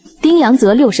成绩丁阳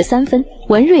泽63分，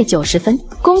文瑞90分，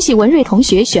恭喜文瑞同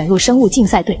学选入生物竞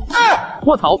赛队。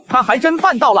我操，他还真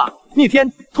办到了！逆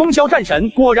天通宵战神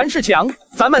果然是强，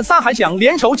咱们仨还想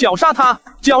联手绞杀他，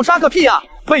绞杀个屁啊！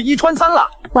被一穿3了。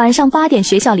晚上8点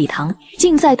学校礼堂，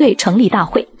竞赛队成立大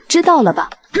会，知道了吧？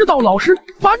知道老师，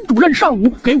班主任上午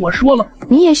给我说了。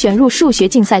你也选入数学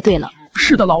竞赛队了？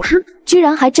是的，老师。居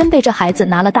然还真被这孩子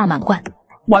拿了大满贯。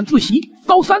晚自习，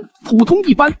高3，普通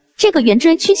一班。这个圆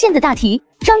锥曲线的大题，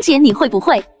张姐你会不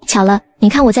会？巧了，你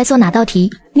看我在做哪道题？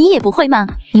你也不会吗？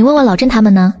你问问老郑他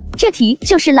们呢？这题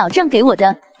就是老郑给我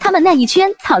的，他们那一圈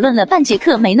讨论了半节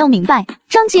课没弄明白。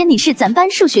张姐你是咱班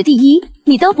数学第一，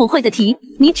你都不会的题，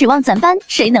你指望咱班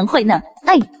谁能会呢？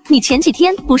哎，你前几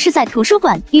天不是在图书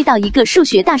馆遇到一个数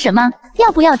学大神吗？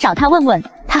要不要找他问问？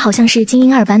他好像是精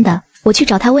英2班的，我去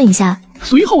找他问一下。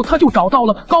随后他就找到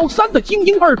了高3的精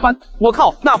英2班。我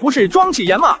靠，那不是庄启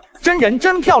言吗？真人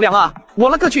真漂亮啊！我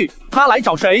勒个去，他来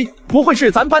找谁？不会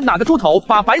是咱班哪个猪头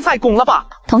把白菜拱了吧？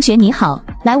同学你好，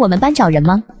来我们班找人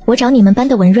吗？我找你们班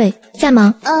的文瑞，在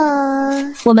吗？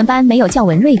我们班没有叫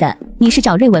文瑞的，你是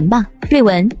找瑞文吧？瑞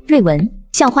文，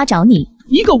校花找你。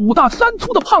一个5大3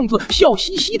粗的胖子笑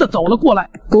嘻嘻的走了过来。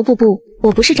不，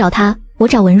我不是找他，我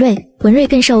找文瑞。文瑞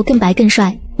更瘦更白更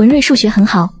帅，文瑞数学很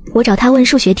好，我找他问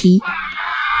数学题。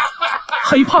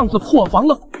黑胖子破防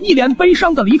了，一脸悲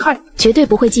伤的离开。绝对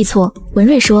不会记错，文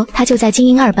瑞说他就在精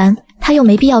英2班，他又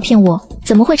没必要骗我，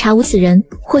怎么会查无此人？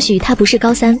或许他不是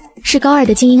高3，是高2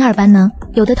的精英2班呢？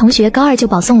有的同学高2就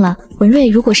保送了，文瑞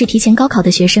如果是提前高考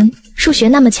的学生，数学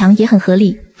那么强也很合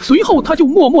理。随后他就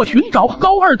默默寻找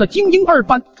高2的精英2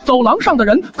班。走廊上的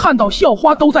人看到校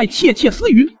花都在窃窃私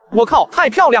语。我靠，太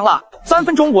漂亮了！3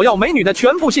分钟我要美女的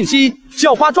全部信息。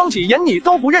校花庄启言你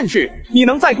都不认识，你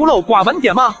能再孤陋寡闻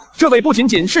点吗？这位不仅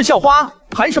仅是校花，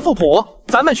还是富婆。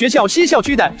咱们学校西校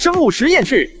区的生物实验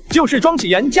室就是庄启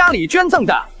言家里捐赠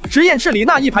的，实验室里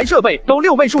那一排设备都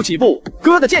6位数起步。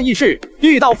哥的建议是，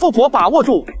遇到富婆把握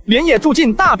住，连夜住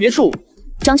进大别墅。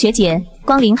庄学姐，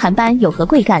光临寒班有何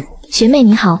贵干？学妹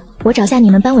你好，我找下你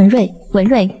们班文瑞。文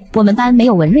瑞，我们班没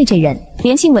有文瑞这人，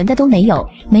连姓文的都没有。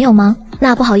没有吗？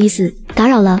那不好意思，打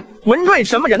扰了。文瑞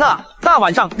什么人啊？大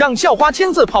晚上让校花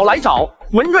亲自跑来找。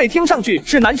文瑞听上去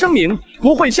是男生名，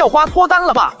不会校花脱单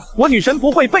了吧？我女神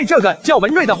不会被这个叫文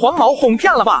瑞的黄毛哄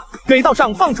骗了吧？给道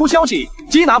上放出消息，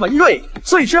缉拿文瑞，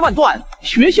碎尸万段。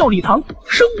学校礼堂，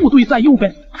生物队在右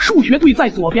边，数学队在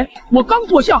左边。我刚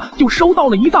坐下就收到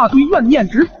了一大堆怨念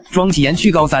值。庄启言去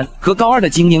高3和高2的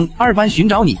精英2班寻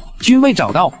找你，均未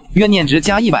找到，怨念值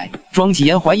加100。庄启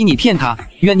言怀疑你骗他，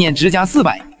怨念值加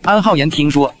400。安浩言听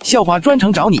说校花专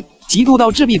程找你，嫉妒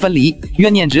到质壁分离，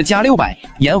怨念值加600。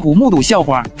严虎目睹校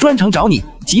花专程找你，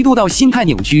嫉妒到心态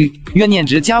扭曲，怨念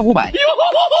值加500。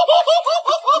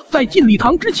在进礼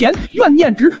堂之前，怨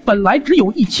念值本来只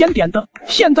有1000点的，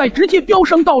现在直接飙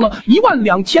升到了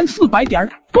12400点。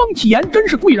庄启言真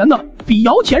是贵人呢，比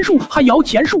摇钱树还摇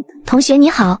钱树。同学你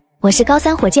好，我是高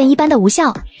3火箭1班的吴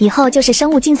笑，以后就是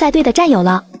生物竞赛队的战友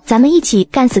了，咱们一起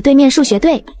干死对面数学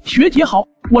队。学姐好，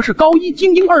我是高1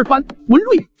精英2班文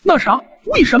瑞。那啥，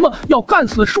为什么要干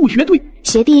死数学队？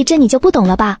学弟，这你就不懂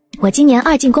了吧？我今年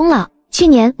2进宫了，去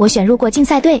年我选入过竞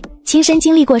赛队，亲身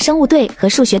经历过生物队和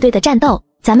数学队的战斗。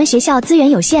咱们学校资源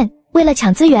有限，为了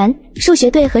抢资源，数学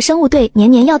队和生物队年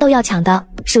年都要抢的，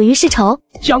属于世仇。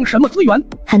抢什么资源？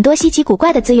很多稀奇古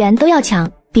怪的资源都要抢，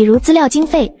比如资料经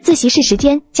费、自习室时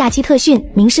间、假期特训、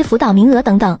名师辅导名额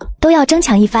等等，都要争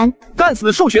抢一番。干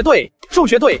死数学队！数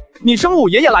学队，你生物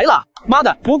爷爷来了！妈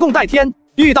的，不共戴天！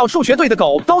遇到数学队的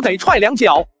狗都得踹2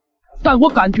脚。但我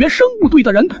感觉生物队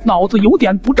的人脑子有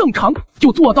点不正常，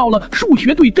就坐到了数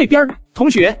学队这边。同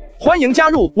学，欢迎加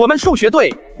入我们数学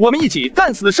队，我们一起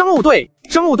干死生物队。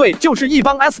生物队就是一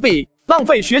帮 SB， 浪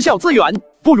费学校资源，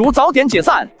不如早点解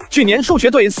散。去年数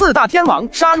学队4大天王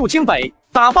杀入清北，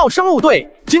打爆生物队，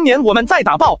今年我们再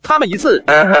打爆他们一次。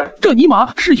这尼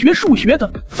玛是学数学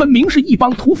的，分明是一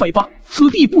帮土匪吧？此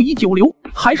地不宜久留，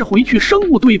还是回去生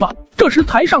物队吧。这时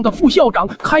台上的副校长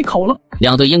开口了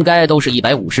：2队应该都是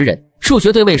150人，数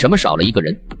学队为什么少了1个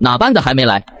人？哪班的还没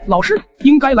来？老师，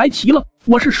应该来齐了，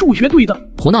我是数学队的。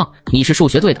胡闹，你是数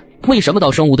学队的，为什么到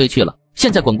生物队去了？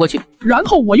现在滚过去。然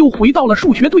后我又回到了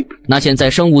数学队。那现在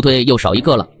生物队又少1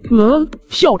个了。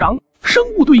校长，生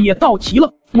物队也到齐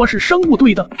了，我是生物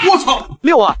队的。我操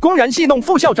！6啊，公然戏弄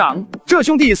副校长，这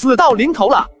兄弟死到临头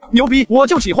了。牛逼，我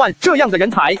就喜欢这样的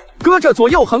人才，哥这左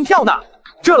右横跳呢。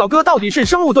这老哥到底是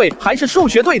生物队还是数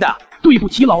学队的？对不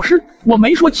起老师，我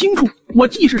没说清楚，我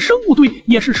既是生物队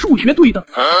也是数学队的。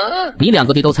你2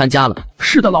个队都参加了？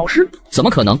是的老师。怎么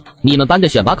可能？你们班的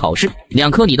选拔考试2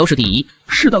科你都是第1。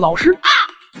是的老师。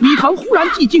礼堂忽然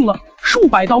寂静了，数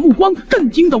百道目光震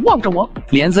惊地望着我。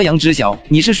连泽阳知晓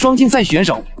你是双竞赛选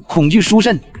手，恐惧殊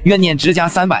甚，怨念值加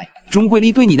300。钟慧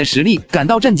丽对你的实力感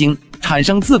到震惊，产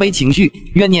生自卑情绪，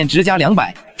怨念值加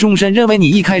200。终身认为你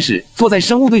一开始坐在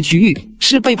生物队区域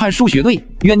是背叛数学队，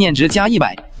怨念值加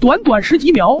100。短短10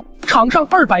几秒，场上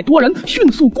200多人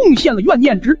迅速贡献了怨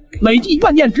念值，累计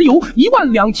怨念值由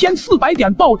12400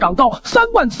点暴涨到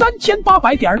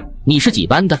33800点。你是几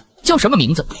班的？叫什么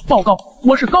名字？报告，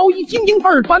我是高1精英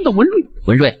2班的文瑞。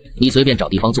文瑞，你随便找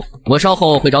地方坐，我稍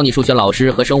后会找你数学老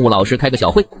师和生物老师开个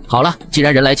小会。好了，既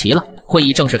然人来齐了，会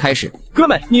议正式开始。哥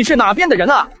们，你是哪边的人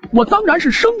啊？我当然是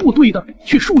生物队的，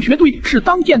去数学队是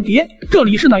当间谍。这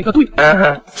里是哪个队？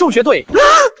数学队。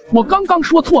我刚刚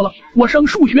说错了，我生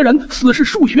数学人，死是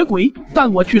数学鬼，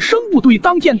但我去生物队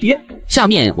当间谍。下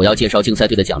面我要介绍竞赛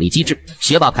队的奖励机制。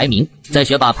学霸排名，在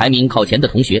学霸排名靠前的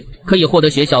同学可以获得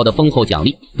学校的丰厚奖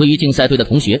励。对于竞赛队的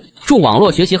同学，助网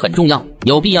络学习很重要，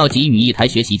有必要给予1台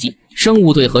学习机。生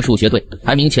物队和数学队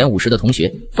排名前50的同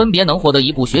学分别能获得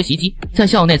1部学习机，在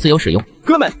校内自由使用。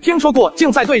哥们，听说过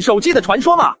竞赛队手机的传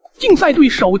说吗？竞赛队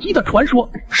手机的传说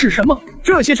是什么？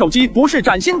这些手机不是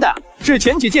崭新的，是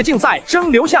前几届竞赛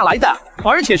生留下来的，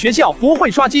而且学校不会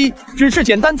刷机，只是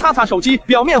简单擦擦手机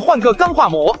表面换个钢化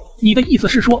膜。你的意思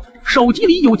是说，手机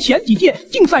里有前几届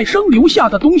竞赛生留下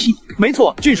的东西？没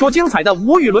错，据说精彩的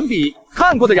无与伦比，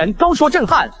看过的人都说震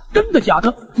撼。真的假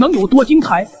的？能有多精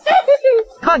彩？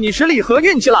看你实力和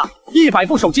运气了。100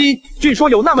部手机，据说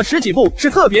有那么10几部是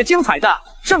特别精彩的，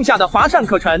剩下的乏善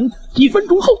可陈。几分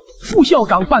钟后，副校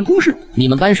长办公室。你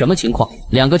们班什么情况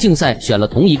？2个竞赛选了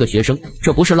同一个学生，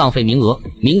这不是浪费名额？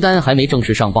名单还没正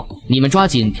式上报，你们抓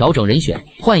紧调整人选，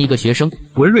换一个学生。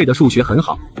文瑞的数学很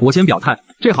好，我先表态，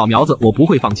这好苗子我不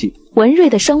会放弃。文瑞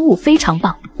的生物非常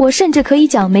棒，我甚至可以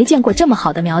讲没见过这么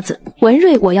好的苗子。文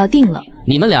瑞我要定了。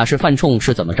你们俩是犯冲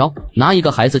是怎么着？拿一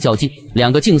个孩子较劲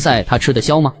，2个竞赛他吃得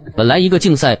消吗？本来一个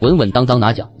竞赛稳稳当当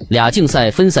拿奖，2竞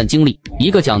赛分散精力，一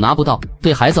个奖拿不到，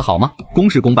对孩子好吗？公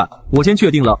事公办，我先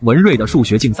确定了文瑞的数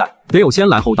学竞赛，得有先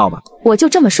来后到吧。我就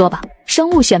这么说吧，生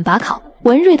物选拔考，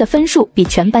文瑞的分数比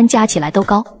全班加起来都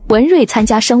高。文瑞参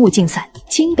加生物竞赛，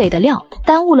清北的料，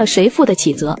耽误了谁负得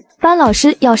起责？班老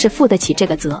师要是负得起这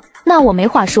个责，那我没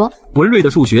话说。文瑞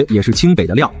的数学也是清北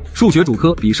的料，数学主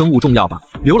科比生物重要吧？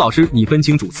刘老师，你分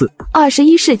清主次。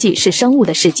21世纪是生物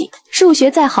的世纪，数学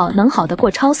再好能好得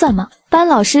过超算吗？班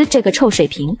老师这个臭水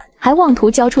平，还妄图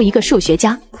教出一个数学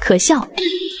家，可笑。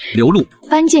刘露，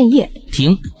班建业，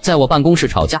停！在我办公室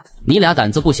吵架，你俩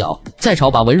胆子不小，再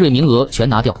吵把文瑞名额全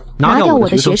拿掉。拿掉我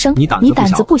的学生，你胆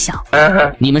子不小。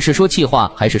你们是说气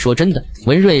话还是说真的？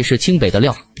文瑞是清北的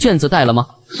料，卷子带了吗？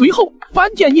随后，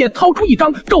班建业掏出一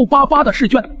张皱巴巴的试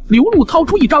卷，刘露掏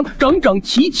出一张整整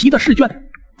齐齐的试卷。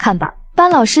看吧，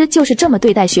班老师就是这么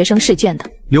对待学生试卷的。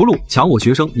刘露抢我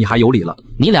学生，你还有理了？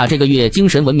你俩这个月精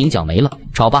神文明奖没了，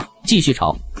吵吧，继续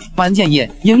吵。班建业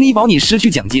因力保你失去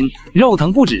奖金，肉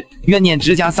疼不止，怨念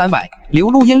值加300。刘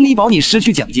露因力保你失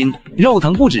去奖金，肉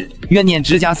疼不止，怨念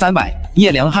值加300。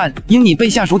叶良汉因你被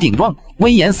下属顶撞，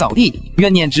威严扫地，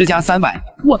怨念值加300。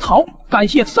我操！感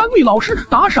谢3位老师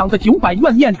打赏的900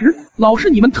怨念值。老师，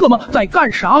你们特么在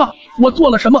干啥啊？我做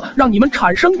了什么让你们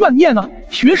产生怨念啊？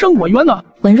学生我冤啊！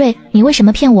文瑞，你为什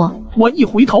么骗我？我一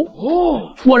回头，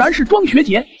果然是庄学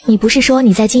姐。你不是说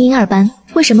你在精英2班？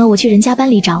为什么我去人家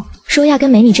班里找，说压根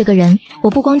没你这个人？我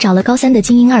不光找了高3的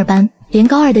精英2班，连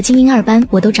高2的精英2班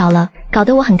我都找了，搞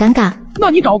得我很尴尬。那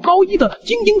你找高1的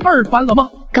精英2班了吗？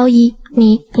高1，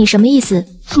你什么意思？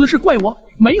此事怪我，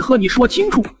没和你说清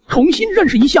楚，重新认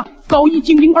识一下。高1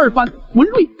精英2班文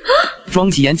瑞。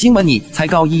庄启言惊闻你才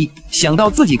高1，想到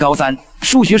自己高3，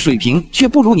数学水平却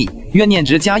不如你，怨念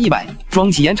值加100。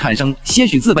庄启言产生些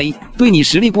许自卑，对你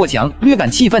实力过强略感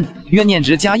气愤，怨念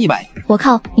值加100。我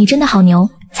靠，你真的好牛，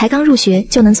才刚入学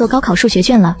就能做高考数学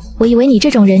卷了，我以为你这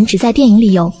种人只在电影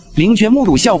里有。林泉目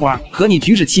睹校花和你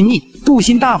举止亲密，妒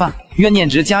心大发，怨念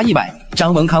值加100。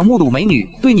张文康目睹美女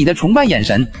对你的崇拜眼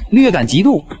神，略感嫉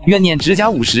妒，怨念值加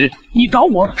50。你找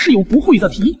我是有不会的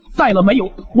题，带了没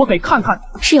有？我给看看。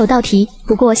是有道题，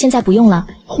不过现在不用了。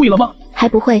会了吗？还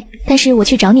不会，但是我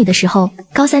去找你的时候，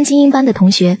高3精英班的同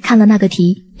学看了那个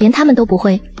题，连他们都不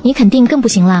会，你肯定更不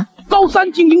行啦。高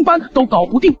3精英班都搞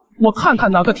不定，我看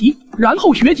看哪个题，然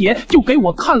后学姐就给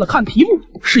我看了看题目，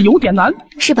是有点难，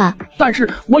是吧？但是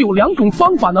我有2种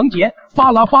方法能解，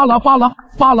巴拉巴拉巴拉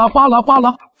巴拉巴拉巴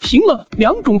拉。行了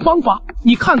，2种方法，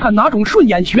你看看哪种顺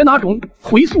眼学哪种。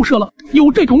回宿舍了，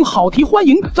有这种好题欢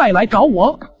迎再来找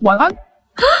我，晚安。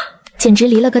简直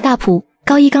离了个大谱，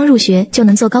高一刚入学就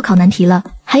能做高考难题了，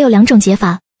还有2种解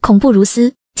法，恐怖如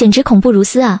斯，简直恐怖如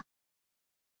斯啊！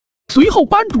随后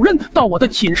班主任到我的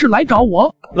寝室来找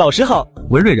我，老师好。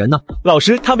文瑞人呢？老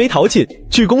师他没逃寝，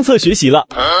去公厕学习了。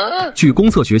去公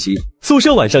厕学习？宿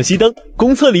舍晚上熄灯，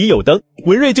公厕里有灯，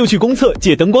文瑞就去公厕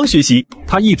借灯光学习。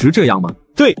他一直这样吗？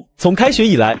对，从开学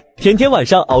以来，天天晚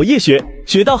上熬夜学，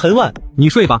学到很晚。你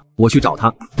睡吧，我去找他。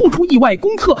不出意外，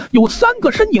公厕有3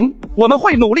个身影，我们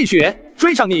会努力学，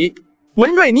追上你。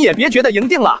文瑞，你也别觉得赢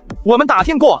定了，我们打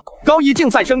听过，高一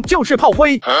竞赛生就是炮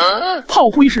灰。炮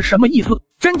灰是什么意思？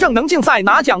真正能竞赛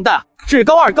拿奖的是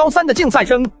高2、高3的竞赛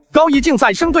生，高一竞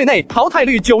赛生队内淘汰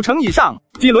率90%以上，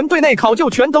几轮队内考就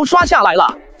全都刷下来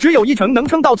了，只有1成能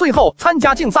撑到最后参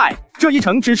加竞赛，这1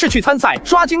成只是去参赛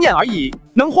刷经验而已，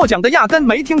能获奖的压根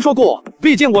没听说过。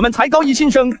毕竟我们才高一新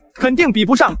生，肯定比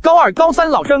不上高2、高3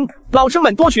老生，老生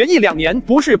们多学1-2年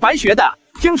不是白学的。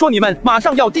听说你们马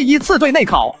上要第1次队内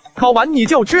考，考完你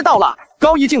就知道了。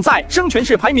高一竞赛生全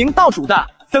是排名倒数的，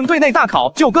等队内大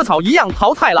考就割草一样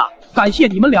淘汰了。感谢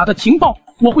你们俩的情报，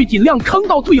我会尽量撑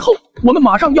到最后。我们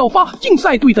马上要发竞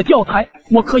赛队的教材，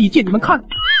我可以借你们看。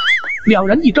2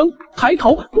人一怔，抬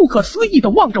头不可思议地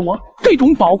望着我，这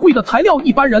种宝贵的材料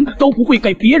一般人都不会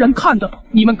给别人看的。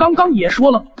你们刚刚也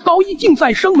说了，高一竞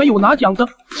赛生没有拿奖的，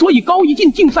所以高一进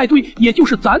竞赛队也就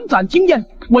是攒经验。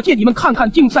我借你们看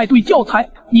看竞赛队教材，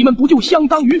你们不就相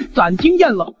当于攒经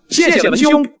验了？谢谢文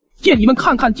兄。借你们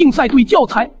看看竞赛队教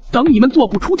材，等你们做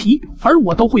不出题，而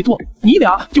我都会做，你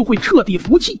俩就会彻底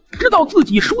服气，知道自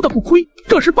己输的不亏。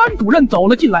这时班主任走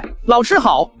了进来，老师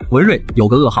好。文瑞，有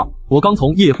个噩耗，我刚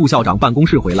从叶副校长办公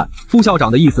室回来，副校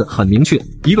长的意思很明确，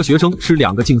一个学生吃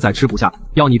2个竞赛吃不下，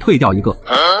要你退掉1个。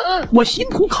我辛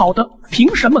苦考的，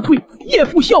凭什么退？叶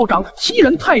副校长欺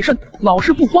人太甚，老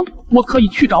师不慌，我可以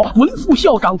去找文副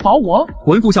校长保我。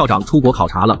文副校长出国考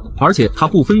察了，而且他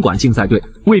不分管竞赛队，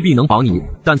未必能保你，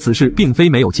但此事并非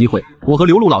没有机会。我和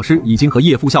刘璐老师已经和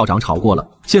叶副校长吵过了，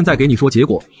现在给你说结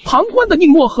果。旁观的宁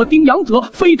默和丁阳则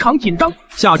非常紧张。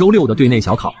下周6的队内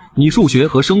小考，你数学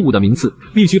和生物的名次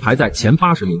必须排在前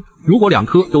80名，如果2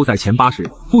科都在前80，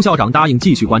副校长答应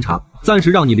继续观察，暂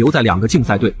时让你留在2个竞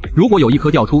赛队。如果有1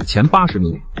科掉出前80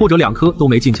名，或者2科都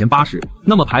没进前80，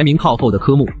那么排名靠后的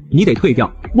科目你得退掉。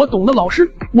我懂了，老师，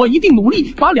我一定努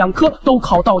力把2科都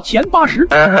考到前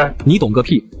80。你懂个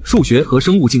屁！数学和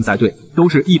生物竞赛队都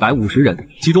是150人，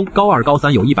其中高2、高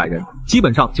3有100人，基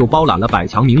本上就包揽了100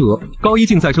强名额。高一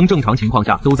竞赛生正常情况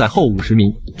下都在后50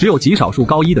名，只有极少数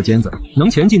高一的尖子能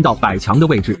前进到100强的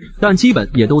位置，但基本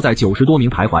也都在90多名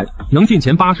徘徊，能进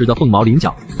前80的凤毛麟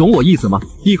角，懂我意思吗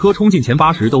？1科冲进前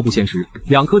80都不现实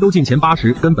，2科都进前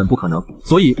80根本不可能。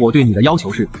所以我对你的要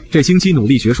求是，这星期努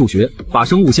力学数学，把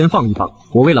生物先放一放。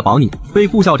我为了保你，被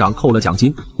副校长扣了奖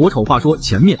金。我丑话说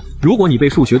前面，如果你被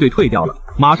数学队退掉了，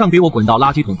马上给我滚到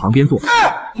垃圾桶旁边坐。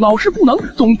老师不能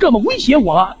总这么威胁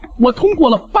我啊！我通过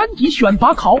了班级选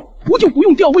拔考，不就不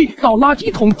用调位到垃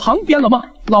圾桶旁边了吗？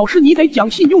老师你得讲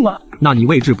信用啊！那你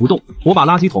位置不动，我把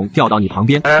垃圾桶调到你旁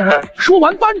边。说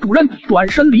完，班主任转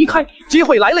身离开。机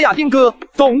会来了呀，丁哥，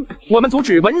懂？我们阻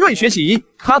止文瑞学习，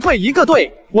他退1个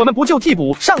队，我们不就替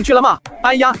补上去了吗？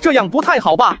哎呀，这样不太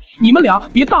好吧？你们俩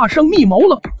别大声密谋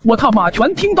了，我他妈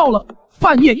全听到了。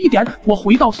半夜1点，我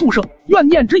回到宿舍，怨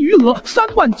念值余额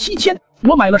37000。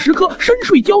我买了10颗深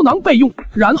睡胶囊备用，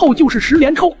然后就是10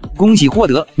连抽。恭喜获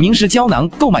得明石胶囊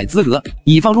购买资格，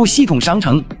已放入系统商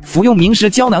城。服用明石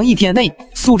胶囊1天内，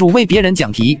宿主为别人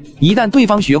讲题，一旦对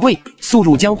方学会，宿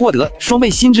主将获得双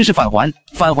倍新知识返还，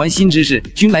返还新知识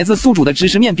均来自宿主的知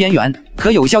识面边缘，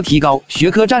可有效提高学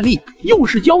科战力。又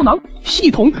是胶囊，系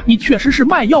统你确实是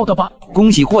卖药的吧？恭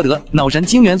喜获得脑神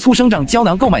经元促生长胶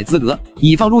囊购买资格，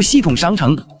已放入系统商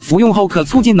城。服用后可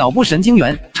促进脑部神经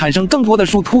元产生更多的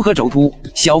树突和轴突，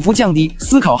小幅降低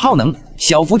思考耗能，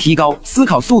小幅提高思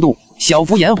考速度，小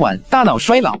幅延缓大脑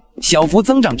衰老，小幅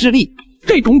增长智力。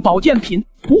这种保健品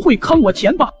不会坑我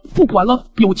钱吧？不管了，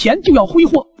有钱就要挥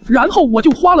霍。然后我就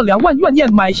花了2万怨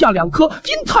念买下2颗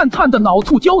金灿灿的脑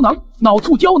促胶囊。脑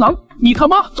促胶囊，你他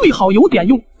妈最好有点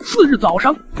用。4日早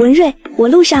上，文瑞，我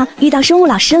路上遇到生物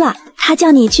老师了，他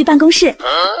叫你去办公室。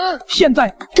现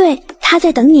在？对，他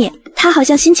在等你，他好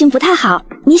像心情不太好，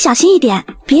你小心一点，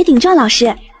别顶撞老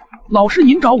师。老师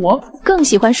您找我？更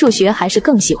喜欢数学还是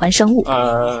更喜欢生物？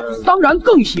当然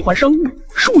更喜欢生物，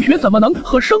数学怎么能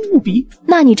和生物比？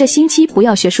那你这星期不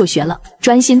要学数学了，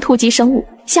专心突击生物。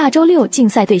下周6竞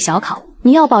赛队小考，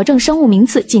你要保证生物名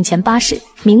次进前80，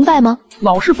明白吗？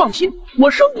老师放心，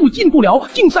我生物进不了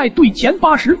竞赛队前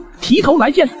80，提头来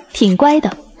见。挺乖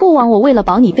的，不枉我为了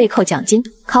保你被扣奖金，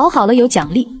考好了有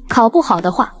奖励，考不好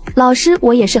的话，老师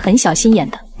我也是很小心眼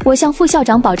的。我向副校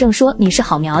长保证说你是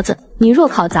好苗子，你若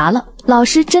考砸了，老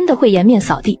师真的会颜面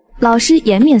扫地。老师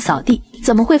颜面扫地，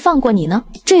怎么会放过你呢？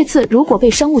这次如果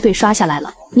被生物队刷下来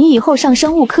了，你以后上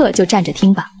生物课就站着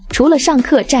听吧。除了上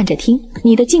课站着听，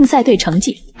你的竞赛队成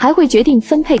绩还会决定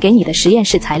分配给你的实验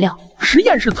室材料。实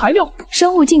验室材料？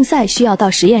生物竞赛需要到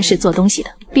实验室做东西的，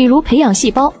比如培养细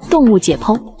胞、动物解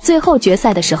剖，最后决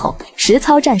赛的时候实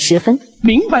操占10分。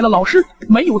明白了，老师，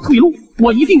没有退路，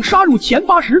我一定杀入前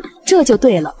80。这就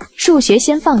对了，数学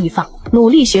先放一放，努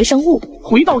力学生物。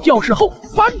回到教室后，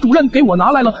班主任给我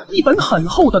拿来了一本很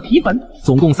厚的题本，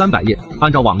总共300页。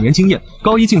按照往年经验，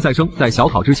高1竞赛生在小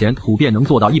考之前普遍能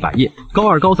做到100页，高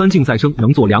2、高3竞赛生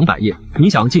能做200页。你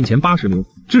想进前80名，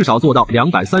至少做到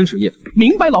230页。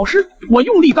明白，老师，我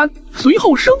用力干。随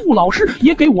后生物老师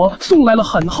也给我送来了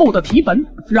很厚的题本，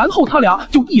然后他俩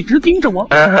就一直盯着我。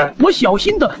我小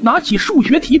心地拿起数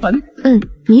学题本。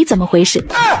你怎么回事？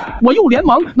我又连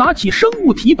忙拿起生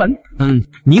物题本。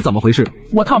你怎么回事？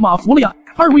我他妈服了呀！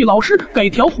二位老师给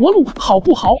条活路好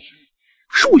不好？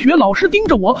数学老师盯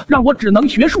着我，让我只能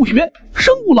学数学；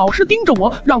生物老师盯着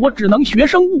我，让我只能学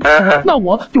生物。那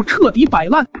我就彻底摆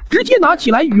烂，直接拿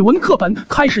起来语文课本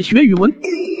开始学语文。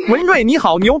文瑞你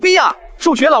好牛逼啊！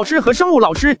数学老师和生物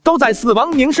老师都在死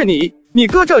亡凝视你，你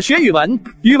搁这学语文，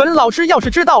语文老师要是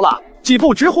知道了，岂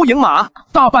不直呼赢马？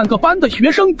大半个班的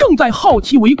学生正在好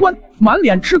奇围观，满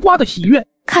脸吃瓜的喜悦。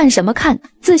看什么看？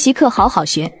自习课好好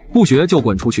学，不学就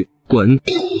滚出去，滚！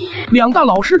两大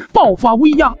老师爆发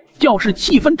威压，教室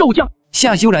气氛骤降。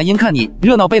夏修然因看你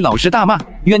热闹被老师大骂，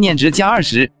怨念值加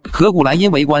20；何古兰因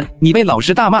围观你被老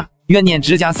师大骂，怨念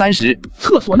值加30。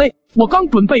厕所内，我刚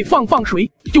准备放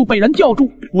水，就被人叫住。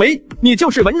喂，你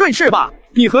就是文瑞是吧？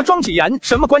你和庄启言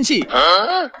什么关系？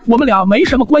我们俩没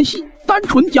什么关系，单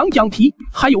纯讲题。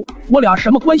还有，我俩什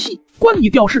么关系？关你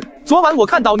吊事。昨晚我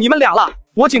看到你们俩了，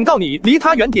我警告你离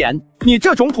他远点。你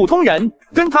这种普通人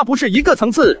跟他不是一个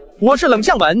层次。我是冷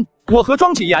向文，我和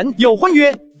庄启言有婚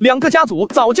约，2个家族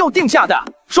早就定下的，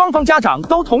双方家长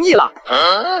都同意了。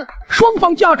双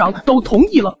方家长都同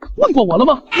意了？问过我了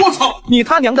吗？我操！你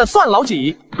他娘的算老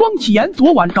几？庄启言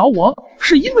昨晚找我，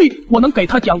是因为我能给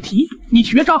他讲题。你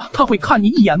学渣，他会看你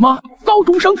一眼吗？高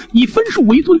中生以分数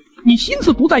为尊，你心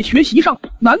思不在学习上，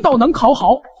难道能考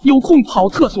好？有空跑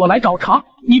厕所来找茬，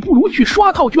你不如去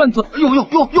刷套卷子。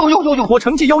我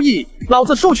成绩优异，老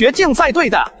子数学竞赛队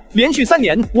的，连续3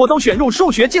年我都选入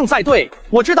数学竞赛队。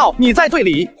我知道你在队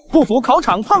里，不服考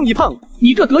场碰一碰。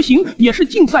你这德行也是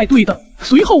竞赛队的。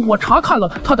随后我查看了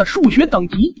他的数学等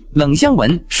级，冷向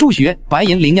文数学白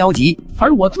银01级，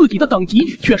而我自己的等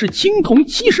级却是青铜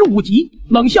75级。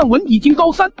冷向文已经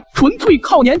高3，纯粹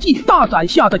靠年纪大攒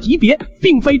下的级别，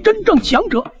并非真正强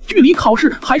者。距离考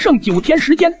试还剩9天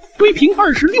时间，追平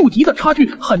26级的差距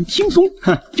很轻松。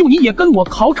就你也跟我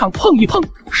考场碰一碰，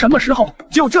什么时候？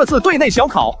就这次队内小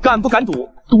考，敢不敢赌？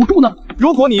赌住呢？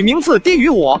如果你名次低于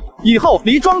我，以后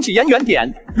离庄启言远点；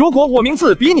如果我名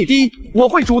次比你低，我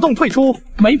会主动退出。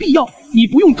没必要，你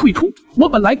不用退出，我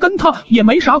本来跟他也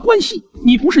没啥关系。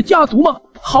你不是家族吗？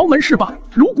豪门是吧？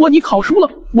如果你考输了，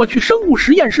我去生物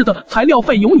实验室的材料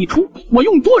费由你出，我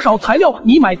用多少材料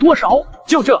你买多少，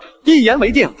就这，一言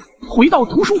为定。回到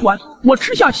图书馆，我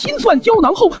吃下心算胶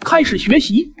囊后开始学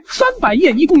习，300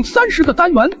页一共30个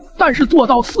单元，但是做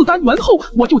到4单元后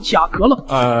我就卡壳了。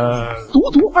足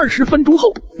20分钟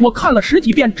后，我看了10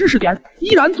几遍知识点，依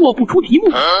然做不出题目。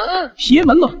邪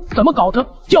门了，怎么搞的？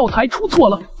教材出错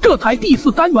了，这才第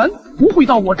4单元，不会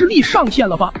到我智力上限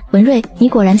了吧？文瑞，你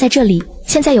果然在这里，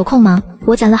现在有空吗？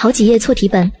我攒了好几页错题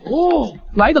本。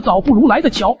来得早不如来得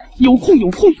巧，有空。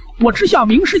我吃下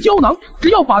名师胶囊，只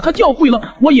要把它教会了，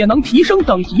我也能提升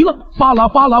等级了。巴拉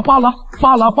巴拉巴拉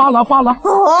巴拉巴拉巴拉。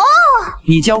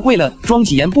你教会了庄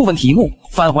启言部分题目，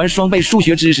返还双倍数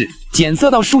学知识，检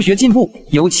测到数学进步，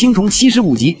由青铜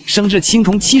75级升至青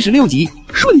铜76级。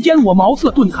瞬间我茅塞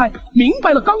顿开，明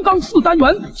白了刚刚4单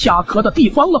元卡壳的地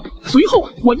方了。随后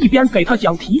我一边给他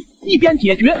讲题，一边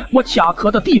解决我卡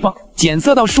壳的地方。检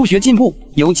测到数学进步，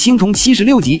由青铜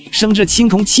76级升至青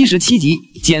铜77级。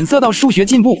检测到数学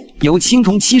进步，由青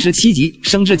铜77级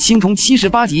升至青铜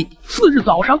78级。4日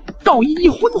早上，赵依依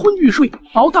昏昏欲睡，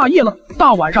熬大夜了，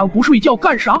大晚上不睡觉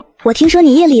干啥？我听说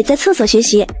你夜里在厕所学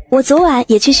习，我昨晚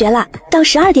也去学了，到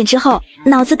12点之后，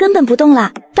脑子根本不动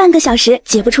了，半个小时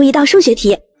解不出一道数学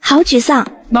题，好沮丧。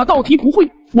哪道题不会？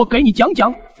我给你讲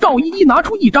讲。赵依依拿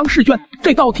出一张试卷，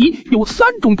这道题有3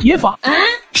种解法。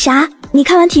啥？你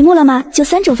看完题目了吗？就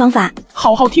3种方法？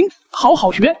好好听，好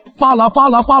好学。巴拉巴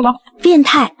拉巴拉。变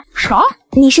态。啥？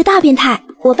你是大变态！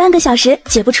我半个小时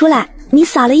解不出来，你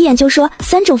扫了一眼就说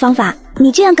3种方法，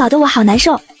你这样搞得我好难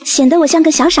受，显得我像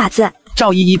个小傻子。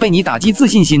赵依依被你打击自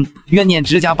信心，怨念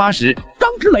值加80。张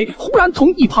之磊忽然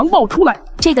从一旁冒出来，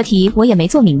这个题我也没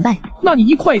做明白。那你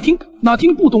一块听，哪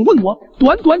听不懂问我。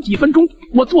短短几分钟，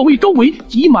我座位周围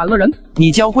挤满了人。你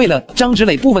教会了张之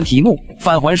磊部分题目，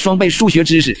返还双倍数学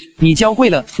知识。你教会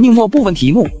了宁默部分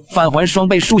题目，返还双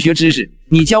倍数学知识。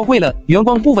你教会了元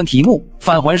光部分题目，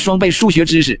返还双倍数学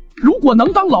知识。如果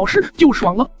能当老师就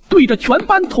爽了，对着全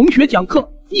班同学讲课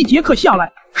，1节课下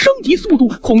来，升级速度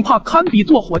恐怕堪比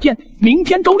坐火箭。明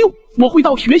天周6，我会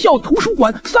到学校图书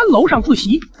馆3楼上自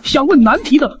习，想问难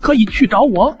题的可以去找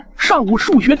我。上午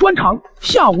数学专场，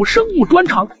下午生物专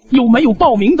场，有没有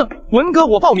报名的？文哥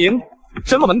我报名。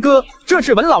什么文哥？这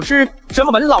是文老师。什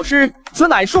么文老师？此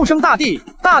乃数生大帝，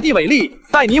大帝伟力，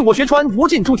待你我学川无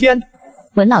尽诸天。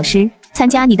文老师，参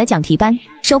加你的讲题班，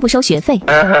收不收学费？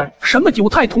什么韭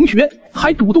菜同学，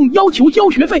还主动要求交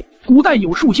学费？古代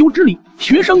有束修之礼，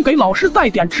学生给老师带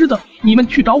点吃的，你们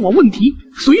去找我问题，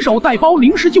随手带包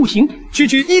零食就行。区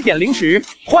1点零食，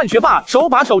换学霸手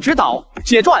把手指导。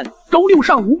写传。周6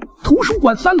上午，图书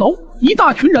馆3楼，一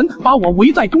大群人把我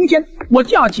围在中间，我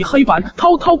架起黑板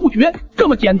滔滔不绝。这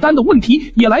么简单的问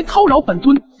题也来叨扰本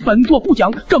尊，本座不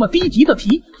讲这么低级的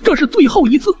题，这是最后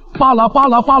一次。巴拉巴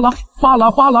拉巴拉巴拉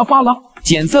巴拉巴拉。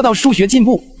检测到数学进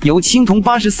步，由青铜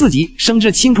84级升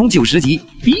至青铜90级。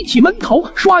比起闷头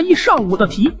刷一上午的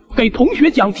题，给同学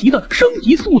讲题的升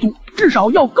级速度至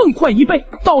少要更快1倍。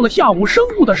到了下午生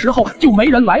物的时候就没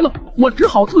人来了，我只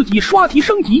好自己刷题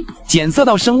升级。检测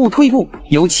到生物退步，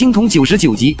由青铜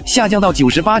99级下降到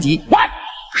98级。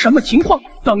什么情况？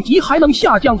等级还能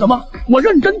下降的吗？我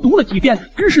认真读了几遍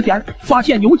知识点，发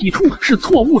现有几处是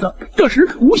错误的。这时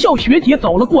无效学姐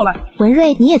走了过来。文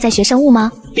瑞，你也在学生物吗？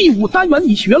第5单元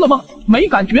你学了吗？没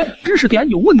感觉知识点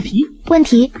有问题。问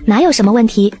题？哪有什么问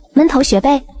题？闷头学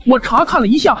呗。我查看了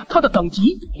一下他的等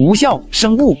级，无效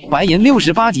生物白银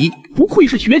68级。不愧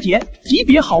是学姐，级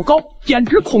别好高，简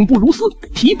直恐怖如斯。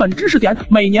题本知识点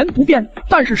每年不变，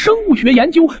但是生物学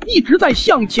研究一直在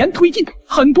向前推进，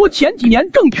很多前几年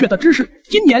正确的知识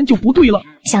今年就不对了。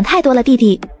想太多了弟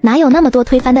弟，哪有那么多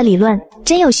推翻的理论？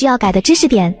真有需要改的知识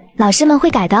点，老师们会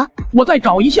改的。我再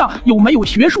找一下有没有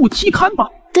学术期刊吧。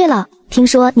对了，听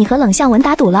说你和冷向文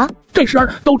打赌了？这事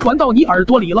儿都传到你耳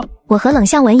朵里了。我和冷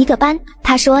向文一个班，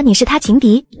他说你是他情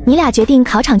敌，你俩决定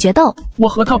考场决斗。我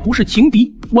和他不是情敌，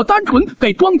我单纯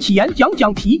给庄启言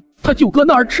讲题，他就搁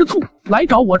那儿吃醋，来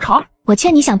找我茬。我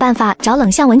劝你想办法找冷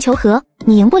向文求和，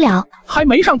你赢不了。还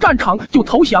没上战场就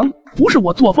投降，不是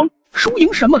我作风，输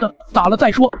赢什么的打了再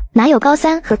说。哪有高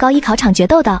3和高1考场决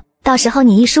斗的？到时候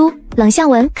你一输，冷向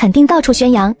文肯定到处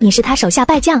宣扬你是他手下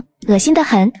败将，恶心得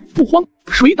很。不慌，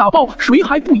谁打爆谁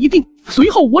还不一定。随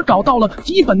后我找到了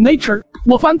基本 nature，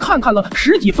 我翻看了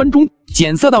10几分钟，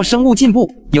检测到生物进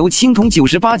步，由青铜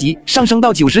98级上升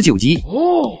到99级。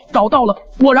找到了，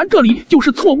果然这里就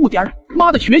是错误点。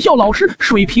妈的，学校老师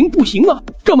水平不行啊，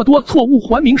这么多错误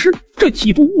还名师，这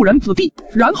岂不误人子弟？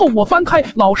然后我翻开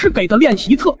老师给的练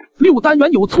习册，6单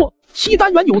元有错，7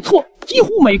单元有错，几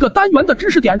乎每个单元的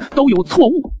知识点都有错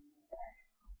误。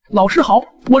老师好，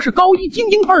我是高1精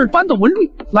英2班的文瑞，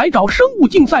来找生物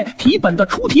竞赛题本的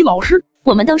出题老师。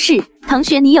我们都是同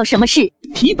学，你有什么事？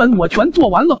题本我全做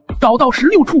完了，找到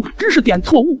16处知识点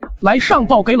错误，来上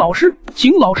报给老师，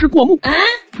请老师过目。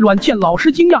阮倩老师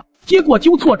惊讶，接过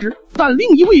纠错纸，但另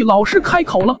一位老师开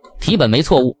口了：题本没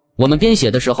错误，我们编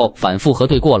写的时候反复核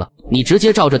对过了，你直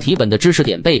接照着题本的知识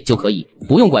点背就可以，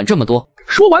不用管这么多。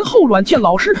说完后，阮倩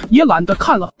老师也懒得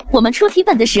看了。我们出题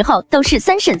本的时候都是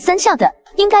3审3校的，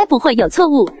应该不会有错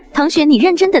误。同学，你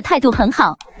认真的态度很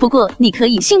好，不过你可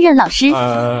以信任老师。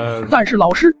但是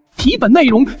老师，题本内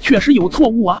容确实有错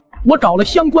误啊。我找了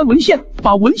相关文献，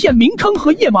把文献名称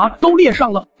和页码都列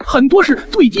上了，很多是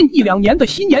最近1、2年的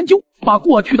新研究，把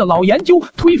过去的老研究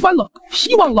推翻了，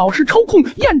希望老师抽空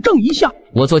验证一下。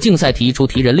我做竞赛题出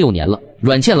题人6年了，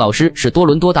阮倩老师是多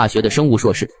伦多大学的生物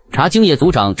硕士，查经业组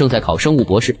长正在考生物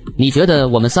博士。你觉得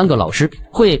我们3个老师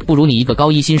会不如你一个高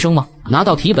1新生吗？拿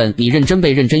到题本你认真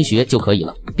背认真学就可以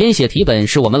了，编写题本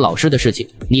是我们老师的事情，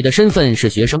你的身份是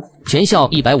学生，全校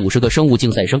150个生物竞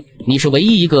赛生，你是唯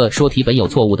一一个说题本有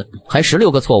错误的，还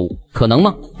16个错误，可能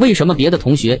吗？为什么别的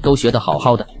同学都学得好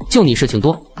好的，就你事情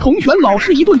多？同学老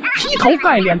师一顿劈头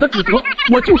盖脸的指责，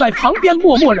我就在旁边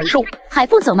默默忍受。还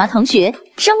不走吗？同学，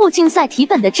生物竞赛题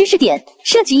本的知识点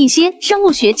涉及一些生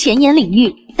物学前沿领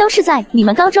域，都是在你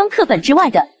们高中课本之外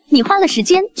的。你花了时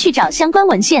间去找相关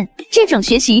文献，这种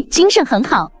学习精神很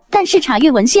好。但是查阅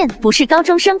文献不是高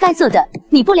中生该做的。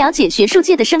你不了解学术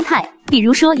界的生态，比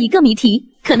如说一个谜题，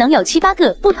可能有7、8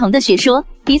个不同的学说，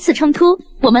彼此冲突。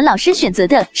我们老师选择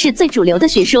的是最主流的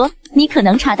学说，你可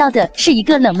能查到的是一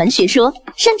个冷门学说，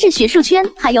甚至学术圈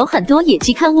还有很多野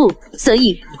鸡刊物。所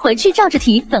以回去照着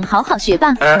题本好好学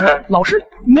吧。老师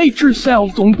 ，Nature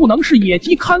Cell 总不能是野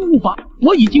鸡刊物吧？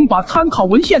我已经把参考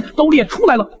文献都列出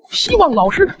来了，希望老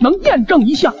师能验证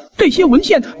一下。这些文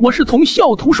献我是从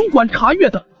校图书馆查阅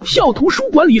的，校图书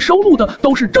馆里收录的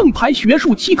都是正牌学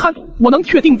术期刊，我能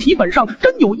确定题本上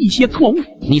真有一些错误。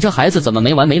你这孩子怎么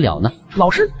没完没了呢？老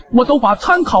师，我都把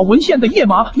参考文献的页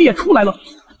码列出来了。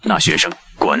那学生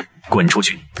滚出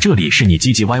去！这里是你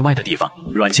唧唧歪歪的地方。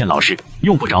软件老师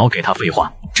用不着给他废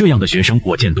话，这样的学生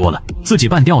我见多了，自己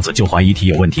半吊子就怀疑题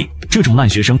有问题，这种烂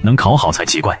学生能考好才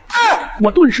奇怪。我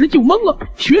顿时就懵了，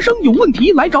学生有问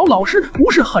题来找老师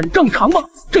不是很正常吗？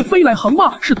这飞来横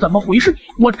骂是怎么回事？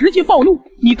我直接暴怒，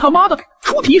你他妈的，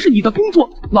出题是你的工作，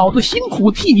老子辛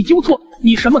苦替你纠错，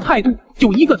你什么态度？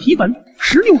就一个题本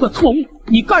，16个错误，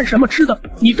你干什么吃的？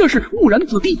你这是误人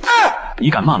子弟！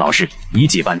你敢骂老师？你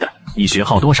几班的？你学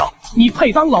号多少？你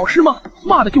配当老师吗？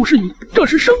骂的就是你！这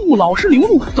时生物老师刘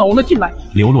露走了进来。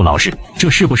刘露老师，这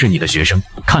是不是你的学生？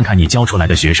看看你教出来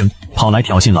的学生，跑来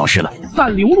挑衅老师了。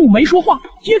但刘露没说话，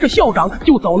接着校长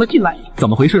就走了进来。怎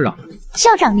么回事啊？校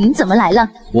长您怎么来了？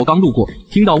我刚路过，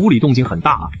听到屋里动静很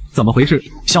大啊，怎么回事？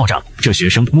校长，这学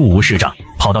生目无师长，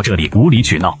跑到这里无理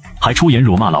取闹，还出言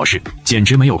辱骂老师，简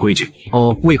直没有规矩。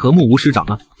哦，为何目无师长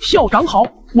啊？校长好，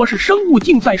我是生物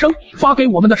竞赛生，发给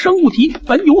我们的生物题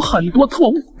本有很多错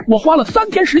误，我花了3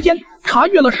天时间查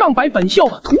阅了上百本校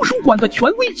图书馆的权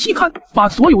威期刊，把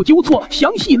所有纠错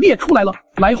详细列出来了，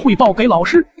来汇报给老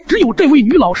师。只有这位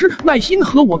女老师耐心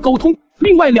和我沟通，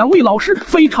另外2位老师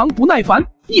非常不耐烦，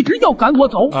一直要赶我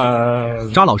走。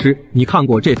扎老师，你看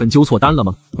过这份纠错单了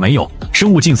吗？没有，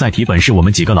生物竞赛题本是我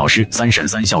们几个老师3审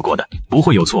3校过的，不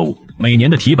会有错误。每年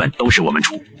的题本都是我们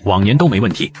出，往年都没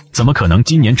问题，怎么可能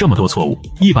今年这么多错误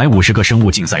？150个生物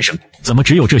竞赛生，怎么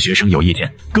只有这学生有意见？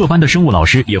各班的生物老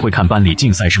师也会看班里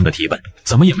竞赛生的题本，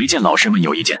怎么也没见老师们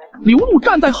有意见？刘露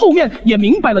站在后面也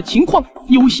明白了情况，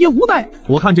有些无奈。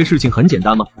我看这事情很简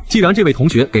单嘛，既然这位同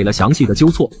学给了详细的纠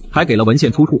错，还给了文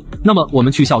献出处，那么我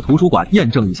们去校图书馆验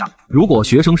证一下。如果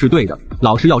学生是对的，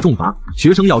老师要重罚，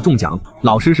学生要中奖；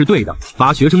老师是对的，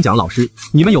罚学生奖老师。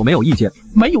你们有没有意见？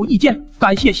没有意见，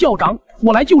感谢校长，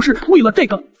我来就是为了这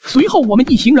个。随后我们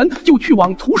一行人就去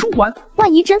往图书馆。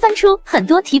万一真翻出很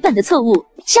多题本的错误，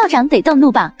校长得动怒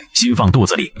吧？心放肚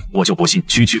子里，我就不信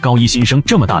区高1新生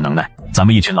这么大能耐。咱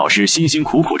们一群老师辛辛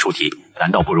苦苦出题，难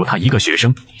道不如他一个学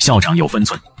生？校长有分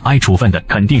寸，挨处分的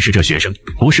肯定是这学生，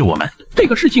不是我们。这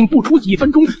个事情不出几分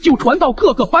钟就传到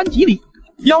各个班级里。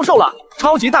妖兽了，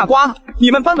超级大瓜！你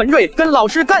们班文瑞跟老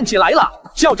师干起来了，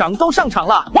校长都上场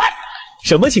了。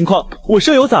什么情况？我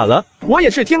舍友咋了？我也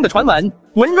是听的传闻，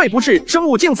文瑞不是生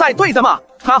物竞赛队的吗？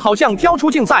他好像挑出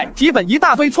竞赛题本一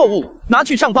大堆错误，拿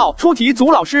去上报出题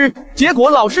组老师，结果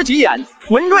老师急眼，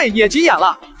文瑞也急眼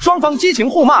了，双方激情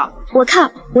互骂。我靠，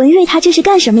文瑞他这是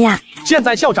干什么呀？现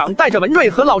在校长带着文瑞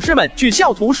和老师们去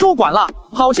校图书馆了，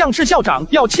好像是校长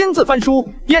要亲自翻书，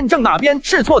验证哪边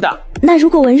是错的。那如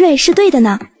果文瑞是对的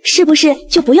呢？是不是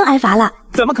就不用挨罚了？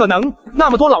怎么可能？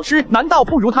那么多老师难道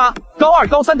不如他？高2、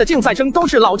高3的竞赛生都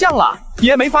是老将了，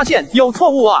也没发现有错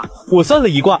误啊。我算了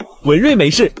一卦，文瑞没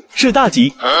事，是大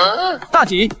吉。大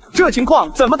吉？这情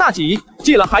况怎么大吉？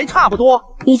记了还差不多。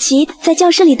与其在教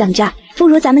室里等着，不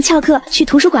如咱们翘课去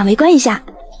图书馆围观一下。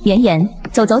妍妍，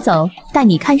走，带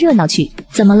你看热闹去。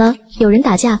怎么了？有人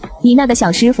打架？你那个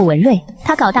小师傅文瑞，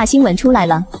他搞大新闻出来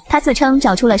了。他自称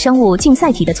找出了生物竞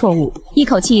赛题的错误，一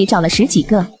口气找了10几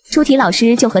个，出题老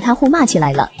师就和他互骂起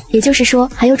来了。也就是说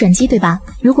还有转机对吧？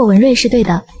如果文瑞是对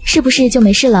的，是不是就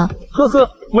没事了？呵呵，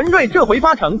文瑞这回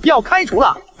8成要开除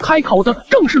了。开口的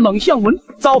正是冷向文。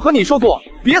早和你说过，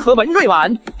别和文瑞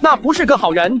玩，那不是个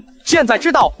好人。现在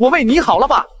知道我为你好了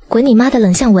吧？滚你妈的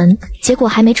冷向文！结果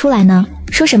还没出来呢，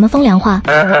说什么风凉话？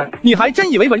你还真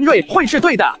以为文瑞会是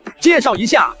对的？介绍一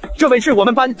下，这位是我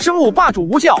们班生物霸主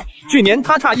吴笑，去年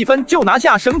他差1分就拿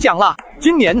下省奖了，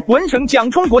今年文省奖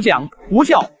冲国奖。吴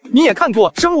笑，你也看过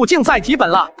生物竞赛题本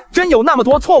了，真有那么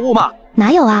多错误吗？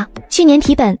哪有啊，去年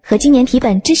题本和今年题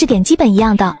本知识点基本一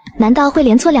样的，难道会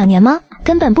连错2年吗？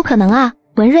根本不可能啊！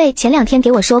文瑞前2天给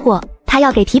我说过，他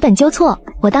要给题本纠错，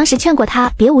我当时劝过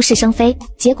他别无事生非，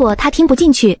结果他听不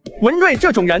进去。文瑞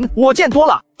这种人我见多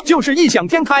了，就是异想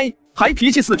天开，还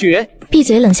脾气死绝。闭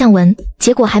嘴冷向文！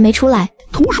结果还没出来。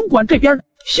图书馆这边，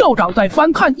校长在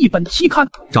翻看一本期刊，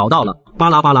找到了，巴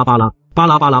拉巴拉巴拉巴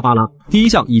拉巴拉巴拉，第一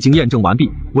项已经验证完毕，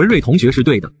文瑞同学是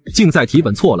对的，竞赛题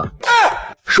本错了。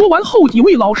说完后，几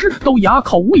位老师都哑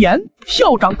口无言，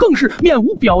校长更是面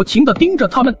无表情地盯着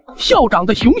他们。校长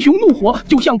的熊熊怒火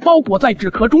就像包裹在纸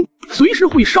壳中，随时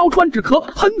会烧穿纸壳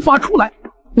喷发出来。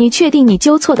你确定你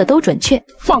纠错的都准确？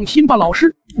放心吧，老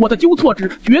师，我的纠错值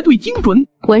绝对精准。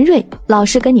文瑞，老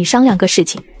师跟你商量个事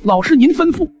情。老师您吩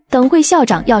咐。等会校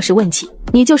长要是问起，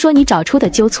你就说你找出的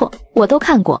纠错我都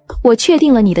看过，我确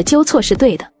定了你的纠错是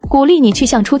对的，鼓励你去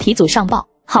向出题组上报，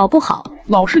好不好？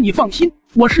老师你放心，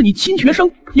我是你亲学生，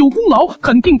有功劳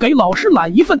肯定给老师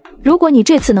揽一份。如果你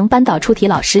这次能扳倒出题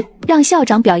老师，让校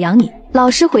长表扬你，老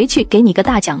师回去给你个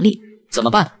大奖励。怎么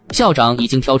办？校长已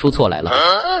经挑出错来了。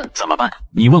怎么办？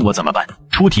你问我怎么办？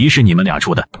出题是你们俩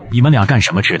出的，你们俩干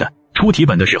什么吃的？出题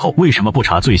本的时候为什么不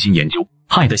查最新研究？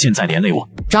害得现在连累我。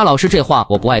扎老师这话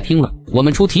我不爱听了。我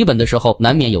们出题本的时候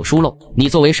难免有疏漏，你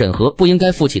作为审核不应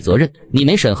该负起责任，你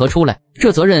没审核出来，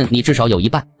这责任你至少有一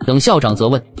半。等校长责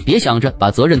问，别想着把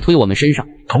责任推我们身上。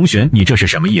同学，你这是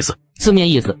什么意思？字面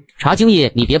意思，查经验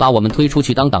你别把我们推出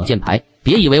去当挡箭牌，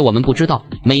别以为我们不知道，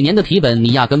每年的题本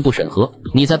你压根不审核，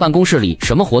你在办公室里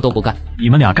什么活都不干。你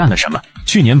们俩干了什么？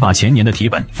去年把前年的题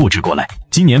本复制过来，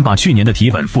今年把去年的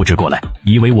题本复制过来，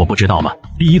以为我不知道吗？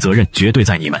第一责任绝对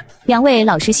在你们。两位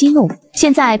老师息怒，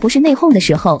现在不是内讧的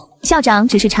时候，校长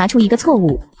只是查出一个错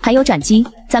误，还有转机，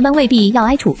咱们未必要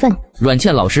挨处分。阮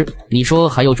倩老师，你说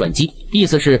还有转机，意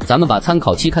思是咱们把参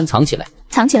考期刊藏起来？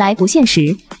藏起来不现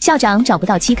实，校长找不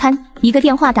到期刊，一个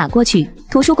电话打过去，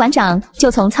图书馆长就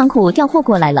从仓库调货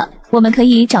过来了，我们可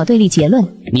以找对立结论。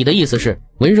你的意思是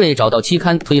文瑞找到期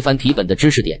刊推翻题本的知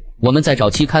识点，我们再找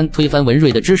期刊推翻文瑞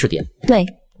的知识点？对。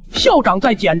校长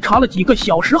在检查了几个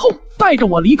小时后，带着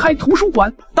我离开图书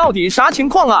馆。到底啥情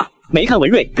况啊？没看文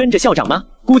瑞跟着校长吗？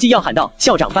估计要喊到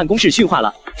校长办公室训话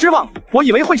了。失望，我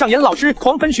以为会上演老师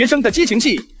狂喷学生的激情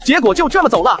戏，结果就这么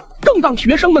走了。正当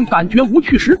学生们感觉无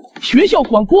趣时，学校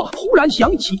广播忽然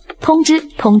响起：通知，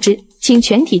请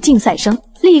全体竞赛生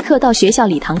立刻到学校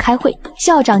礼堂开会，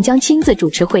校长将亲自主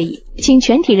持会议，请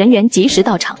全体人员及时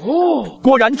到场。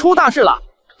果然出大事了。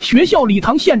学校礼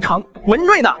堂现场，文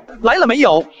瑞呢？来了没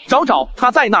有？找他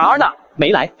在哪儿呢？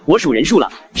没来，我数人数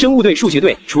了，生物队、数学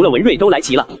队除了文瑞都来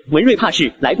齐了，文瑞怕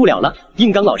是来不了了。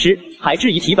硬刚老师还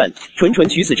质疑题本，纯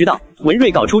取死之道。文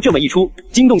瑞搞出这么一出，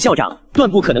惊动校长，断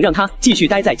不可能让他继续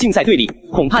待在竞赛队里，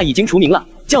恐怕已经除名了。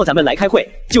叫咱们来开会，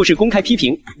就是公开批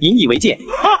评，引以为戒。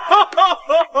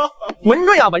文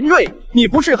瑞啊，文瑞，你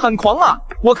不是很狂啊？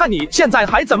我看你现在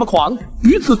还怎么狂？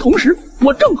与此同时，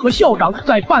我正和校长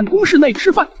在办公室内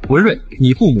吃饭。文瑞，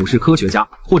你父母是科学家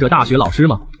或者大学老师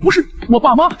吗？不是，我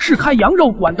爸妈是开羊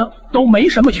肉馆的，都没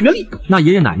什么学历。那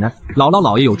爷爷奶奶、姥姥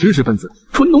姥爷有知识分子，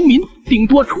纯农民，顶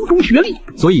多初中学历。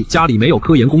所以家里没有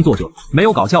科研工作者，没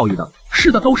有搞教育的。是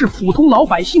的，都是普通老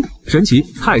百姓。神奇，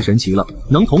太神奇了！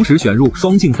能同时选入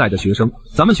双竞赛的学生，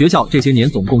咱们学校这些年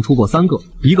总共出过3个，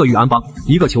一个玉安帮，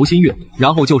一个裘新月，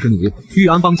然后就是你。玉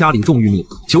安帮家里种玉米，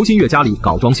裘新月家里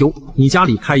搞装修，你家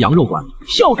里开羊肉馆。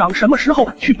校长什么时候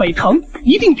去北城？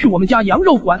一定去我们家羊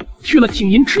肉馆，去了请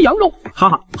您吃羊肉。哈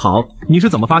哈，好，你是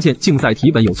怎么发现竞赛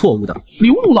题本有错误的？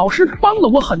刘璐老师帮了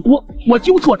我很多，我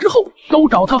纠错之后都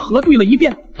找他核对了一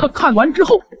遍，他看完之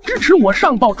后支持我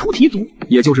上报出题组。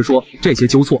也就是说，这些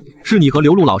纠错是你和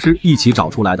刘璐老师一起找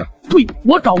出来的？对，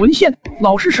我找文献，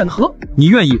老师审核。你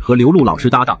愿意和刘璐老师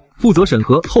搭档，负责审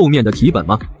核后面的题本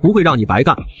吗？不会让你白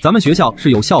干，咱们学校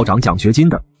是有校长奖学金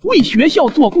的。为学校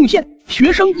做贡献，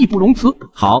学生义不容辞。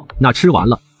好，那吃完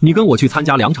了，你跟我去参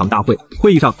加2场大会，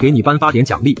会议上给你颁发点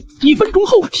奖励。几分钟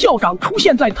后，校长出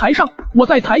现在台上，我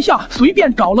在台下随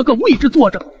便找了个位置坐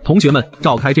着。同学们，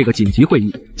召开这个紧急会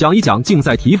议，讲一讲竞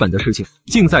赛题本的事情。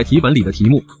竞赛题本里的题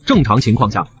目，正常情况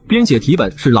下，编写题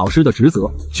本是老师的职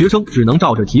责，学生只能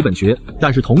照着题本学。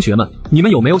但是同学们，你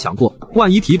们有没有想过，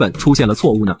万一题本出现了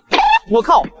错误呢？我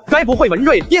靠，该不会文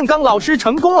瑞硬刚老师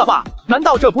成功了吧？难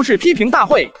道这不是批评大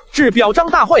会，是表彰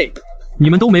大会？你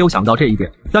们都没有想到这一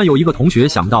点，但有一个同学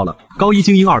想到了。高一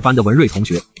精英2班的文瑞同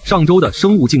学，上周的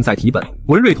生物竞赛题本，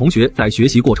文瑞同学在学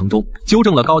习过程中纠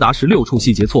正了高达16处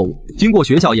细节错误，经过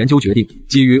学校研究决定，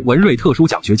给予文瑞特殊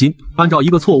奖学金，按照一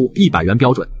个错误100元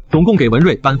标准，总共给文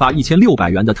瑞颁发1600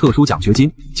元的特殊奖学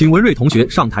金，请文瑞同学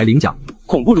上台领奖。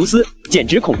恐怖如斯，简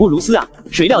直恐怖如斯啊！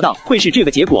谁料到会是这个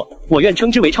结果？我愿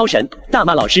称之为超神。大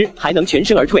骂老师还能全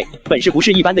身而退，本事不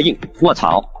是一般的硬。卧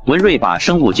槽，文瑞把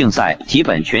生物竞赛题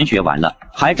本全学完了，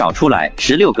还找出来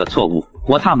16个错误。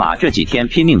我他妈这几天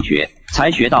拼命学，才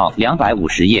学到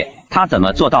250页，他怎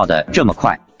么做到的这么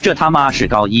快？这他妈是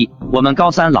高一，我们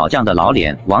高3老将的老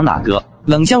脸往哪搁？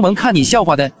冷香文看你笑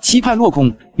话的期盼落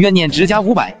空，怨念值加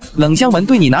500。冷香文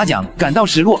对你拿奖感到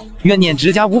失落，怨念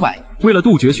值加500。为了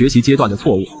杜绝学习阶段的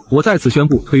错误，我在此宣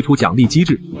布推出奖励机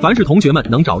制，凡是同学们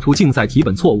能找出竞赛题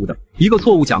本错误的，一个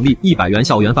错误奖励100元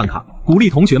校园饭卡，鼓励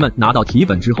同学们拿到题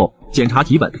本之后检查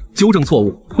题本，纠正错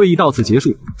误。会议到此结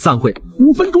束，散会。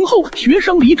5分钟后，学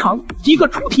生离场，几个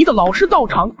出题的老师到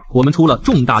场。我们出了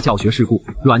重大教学事故，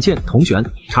阮倩、童璇、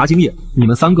查经业，你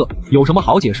们3个有什么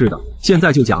好解释的？现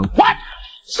在就讲。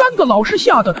3个老师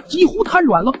吓得几乎瘫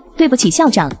软了。对不起校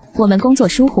长，我们工作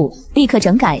疏忽，立刻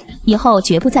整改，以后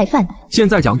绝不再犯。现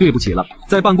在讲对不起了，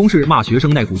在办公室骂学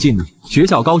生那股劲，你学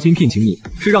校高薪聘请你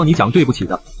是让你讲对不起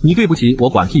的，你对不起我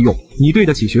管屁用？你对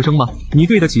得起学生吗？你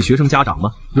对得起学生家长吗？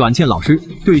阮倩老师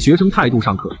对学生态度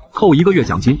上课扣1个月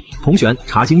奖金，童璇、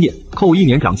查经业扣1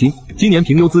年奖金，今年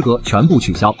评优资格全部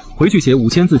取消，回去写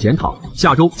5000字检讨，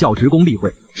下周叫职工例会，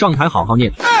上台好好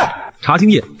念。查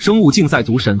经业生物竞赛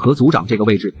组审核组长这个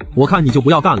位置，我看你就不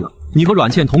要干了，你和阮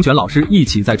倩、童璇老师一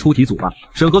起在出题组吧。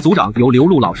审核组长由刘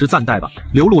璐老师暂代吧。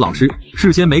刘璐老师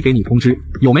事先没给你通知，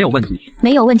有没有问题？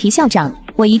没有问题，校长，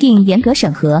我一定严格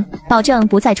审核，保证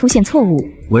不再出现错误。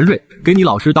文瑞，给你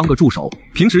老师当个助手，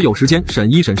平时有时间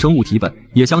审一审生物题本，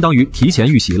也相当于提前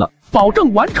预习了，保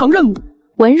证完成任务。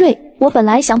文瑞，我本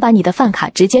来想把你的饭卡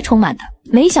直接充满的，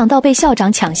没想到被校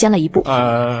长抢先了一步。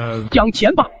讲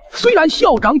钱吧，虽然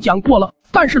校长讲过了，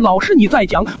但是老师你再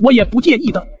讲，我也不介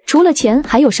意的。除了钱，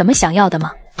还有什么想要的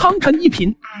吗？汤臣一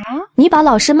品。你把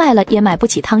老师卖了也买不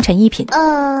起汤臣一品。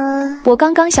我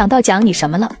刚刚想到讲你什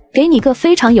么了，给你个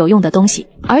非常有用的东西，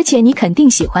而且你肯定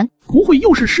喜欢。不会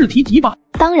又是试题集吧？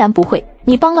当然不会，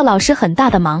你帮了老师很大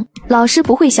的忙，老师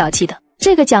不会小气的。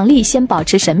这个奖励先保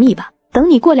持神秘吧，等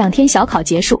你过2天小考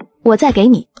结束，我再给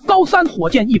你。高3火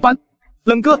箭一般。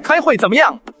冷哥开会怎么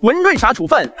样？文瑞啥处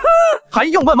分？还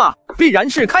用问吗？必然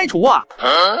是开除啊！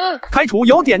开除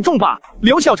有点重吧？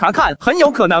留校察看很有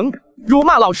可能。辱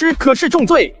骂老师可是重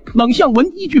罪。冷向文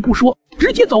一句不说，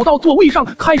直接走到座位上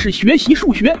开始学习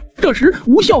数学。这时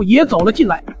吴校也走了进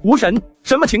来。吴神，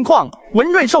什么情况？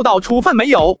文瑞受到处分没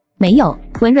有？没有，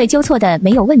文瑞纠错的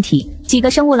没有问题，几个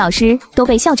生物老师都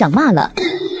被校长骂了。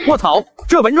卧槽，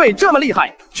这文瑞这么厉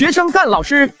害，学生干老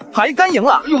师还干赢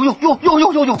了。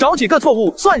找几个错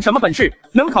误算什么本事？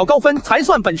能考高分才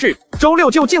算本事。周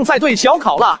6就竞赛队小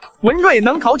考了，文瑞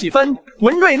能考几分？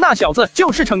文瑞那小子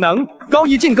就是逞能，高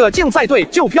1进个竞赛队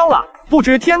就飘了，不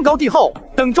知天高地厚。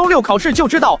等周6考试就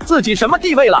知道自己什么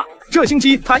地位了。这星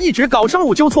期他一直搞生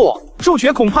物纠错，数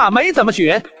学恐怕没怎么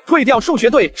学，退掉数学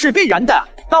队是必然的。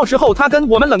到时候他跟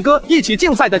我们冷哥一起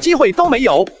竞赛的机会都没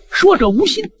有。说者无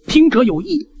心，听者有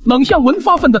意。冷向文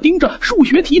发奋地盯着数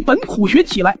学题本苦学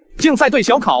起来。竞赛队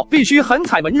小考必须狠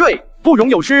踩文瑞，不容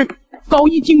有失。高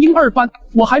1精英2班，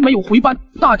我还没有回班，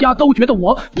大家都觉得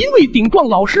我因为顶撞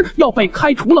老师要被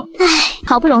开除了。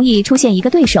好不容易出现一个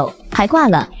对手，还挂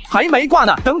了。还没挂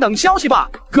呢，等等消息吧，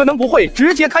可能不会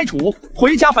直接开除，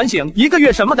回家反省1个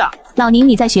月什么的。老宁，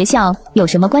你在学校有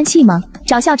什么关系吗？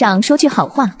找校长说句好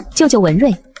话，救救文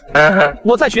瑞。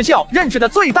我在学校认识的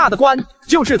最大的官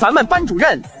就是咱们班主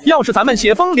任，要是咱们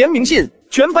写封联名信，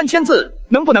全班签字，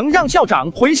能不能让校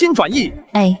长回心转意？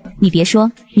哎，你别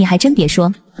说，你还真别说。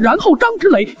然后张之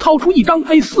磊掏出一张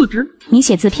A4 纸，你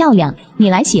写字漂亮，你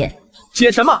来写。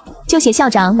写什么？就写校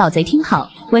长老贼听好，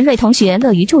文瑞同学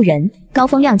乐于助人，高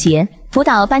风亮节，辅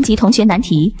导班级同学难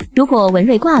题。如果文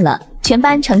瑞挂了，全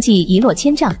班成绩一落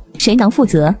千丈，谁能负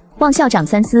责？望校长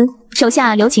三思，手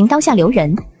下留情，刀下留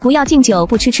人，不要敬酒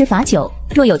不吃吃罚酒。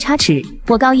若有差池，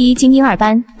我高1精英2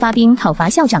班发兵讨伐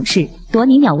校长室，夺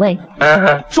你鸟位。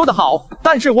说得好，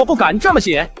但是我不敢这么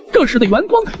写。这时的元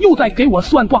光又在给我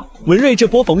算卦。文瑞这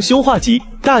波逢凶化吉，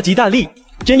大吉大利。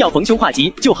真要逢凶化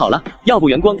吉就好了，要不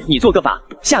元光你做个法，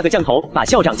下个降头把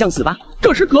校长降死吧。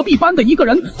这时隔壁班的一个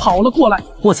人跑了过来。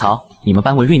卧槽，你们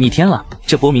班文瑞逆天了，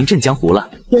这波名震江湖了。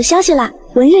有消息啦，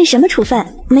文瑞什么处分？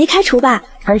没开除吧？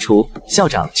开除，校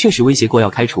长确实威胁过要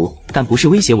开除，但不是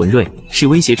威胁文瑞，是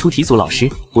威胁出题组老师。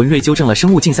文瑞纠正了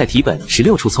生物竞赛题本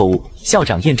16处错误，校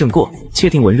长验证过，确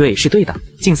定文瑞是对的。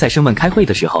竞赛生们开会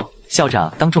的时候，校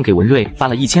长当众给文瑞发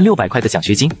了1600块的奖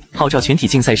学金，号召全体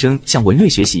竞赛生向文瑞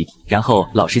学习。然后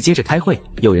老师接着开会，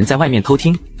有人在外面偷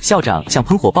听，校长像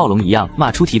喷火暴龙一样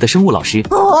骂出题的生物老师。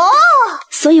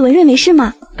所以文瑞没事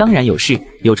吗？当然有事，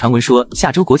有传闻说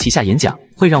下周国旗下演讲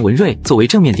会让文瑞作为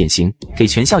正面典型，给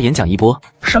全校演讲一波。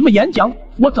什么演讲？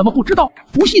我怎么不知道？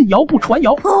不信谣不传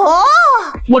谣。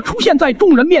我出现在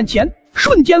众人面前，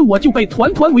瞬间我就被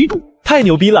团团围住。太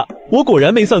牛逼了！我果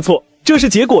然没算错，这是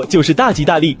结果就是大吉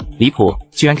大利。离谱，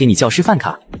居然给你教师饭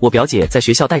卡！我表姐在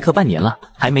学校代课半年了，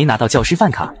还没拿到教师饭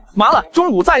卡。麻了，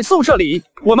中午在宿舍里，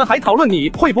我们还讨论你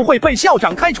会不会被校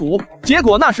长开除，结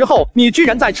果那时候你居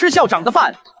然在吃校长的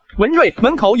饭。文瑞，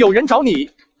门口有人找你。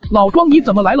老庄，你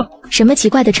怎么来了？什么奇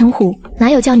怪的称呼？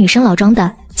哪有叫女生老庄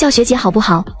的？叫学姐好不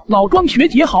好？老庄学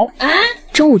姐好。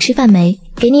中午吃饭没？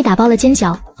给你打包了煎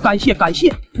饺。感谢感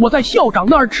谢，我在校长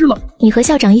那儿吃了。你和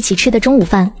校长一起吃的中午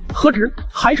饭？何止，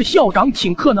还是校长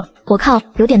请客呢。我靠，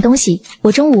有点东西。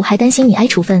我中午还担心你挨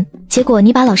处分，结果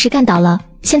你把老师干倒了。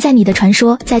现在你的传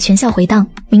说在全校回荡，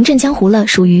名震江湖了。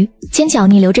属于煎饺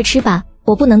你留着吃吧，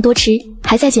我不能多吃，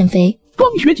还在减肥。庄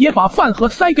学姐把饭盒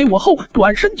塞给我后，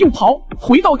转身就跑。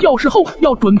回到教室后，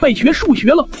要准备学数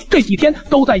学了。这几天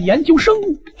都在研究生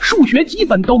物，数学基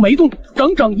本都没动。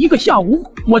整整一个下午，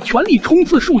我全力冲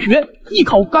刺数学，一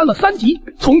口干了3级，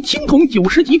从青铜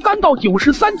90级干到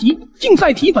93级。竞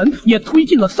赛题本也推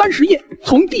进了30页，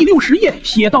从第60页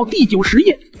写到第90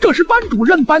页。这时班主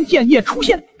任班建业出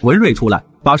现，文瑞出来，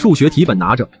把数学题本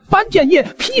拿着。班建业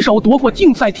劈手夺过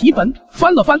竞赛题本，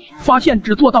翻了翻，发现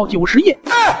只做到90页，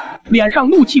脸上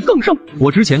怒气更盛。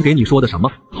我之前给你说的什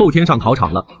么？后天上考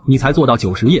场了，你才做到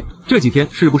90页。这几天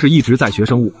是不是一直在学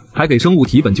生物，还给生物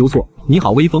题本纠错？你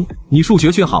好威风，你数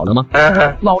学学好了吗？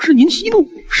老师您息怒，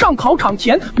上考场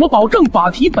前我保证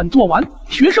把题本做完。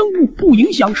学生物不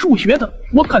影响数学的，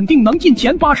我肯定能进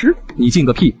前80。你进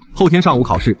个屁！后天上午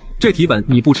考试，这题本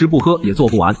你不吃不喝也做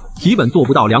不完，题本做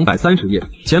不到230页，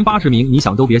前80名你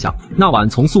想都别想。那晚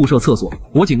从宿舍厕所，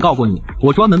我警告过你，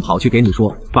我专门跑去给你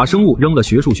说，把生物扔了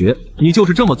学数学，你就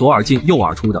是这么左耳进右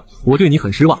耳出的，我对你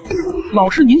很失望。老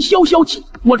师您消消气，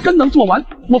我真能做完，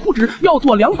我不只要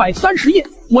做230页，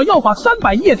我要把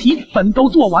300页题本都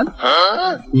做完。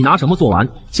你拿什么做完？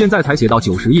现在才写到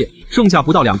90页，剩下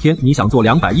不到2天，你想做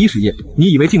210页？你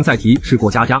以为竞赛题是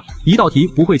过家家，一道题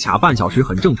不会卡半小时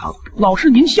很正常？老师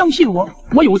您相信我，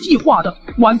我有计划的。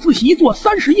晚自习做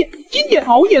30页，今夜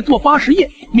熬夜做80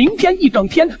页，明天一整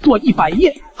天做100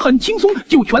页，很轻松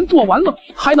就全做完了，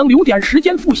还能留点时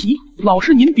间复习。老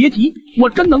师您别急，我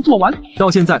真能做完。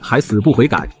到现在还死不悔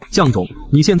改，向总，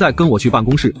你现在跟我去办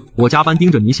公室，我加班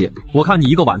盯着你写，我看你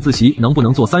一个晚自习能不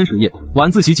能做30页，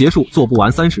晚自习结束做不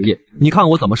完30页，你看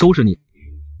我怎么收拾你。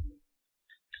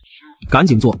赶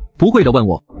紧做，不会的问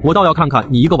我，我倒要看看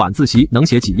你一个晚自习能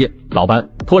写几页。老班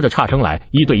拖着差生来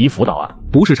1对1辅导啊？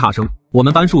不是差生，我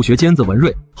们班数学尖子文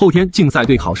瑞，后天竞赛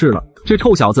队考试了，这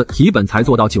臭小子题本才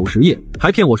做到90页，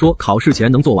还骗我说考试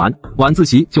前能做完，晚自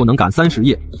习就能赶30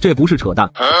页，这不是扯淡？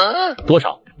多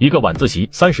少？一个晚自习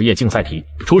30页竞赛题，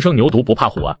初生牛犊不怕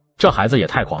虎啊！这孩子也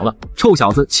太狂了！臭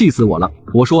小子气死我了！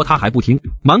我说他还不听，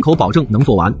满口保证能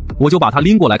做完，我就把他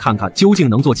拎过来看看究竟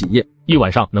能做几页。一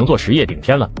晚上能做10页顶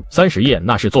天了，30页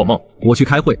那是做梦。我去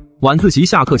开会，晚自习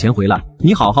下课前回来，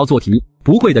你好好做题，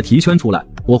不会的题圈出来，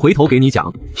我回头给你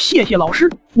讲。谢谢老师。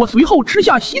我随后吃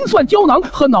下心蒜胶囊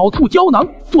和脑醋胶囊，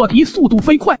做题速度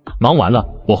飞快。忙完了，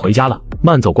我回家了，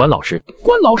慢走关老师。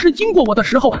关老师经过我的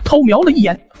时候偷瞄了一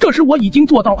眼，这时我已经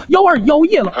做到121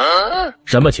页了。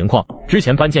什么情况？之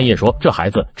前班建业说这孩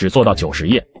子只做到90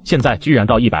页，现在居然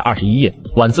到121页，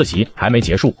晚自习还没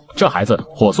结束，这孩子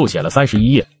火速写了31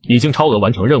页，已经超额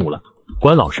完成任务了。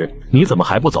关老师，你怎么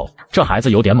还不走？这孩子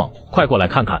有点猛，快过来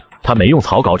看看，他没用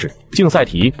草稿纸。竞赛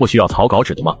题不需要草稿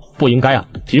纸的吗？不应该啊，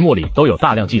题目里都有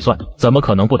大量计算，怎么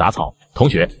可能不打草？同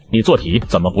学，你做题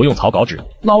怎么不用草稿纸？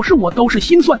老师，我都是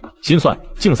心算。心算？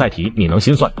竞赛题你能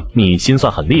心算？你心算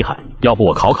很厉害，要不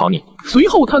我考你。随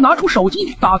后他拿出手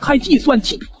机，打开计算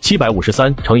器。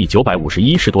753乘以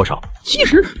951是多少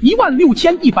？70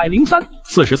 16103。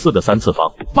44的3次方。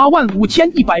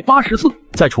85184。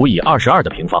再除以22的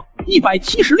平方。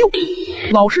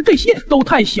176。老师，这些都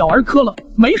太小儿科了，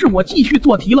没事，我继续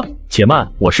做题了。且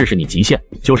慢，我试试你极限。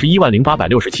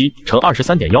910867乘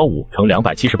23.15乘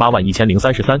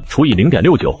2781033除以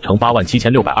0.69乘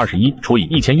87621除以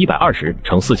1120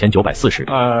乘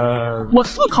4940。我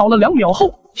思考了2秒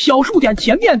后，小数点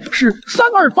前面是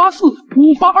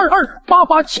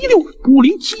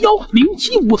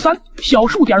32845822887650710753，小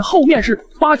数点后面是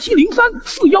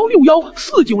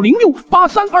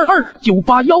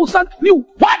87034614906832298136。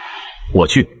我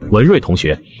去，文瑞同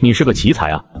学，你是个奇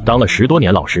才啊！当了10多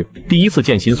年老师，第一次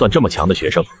见心算这么强的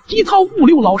学生。基操物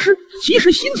六老师，其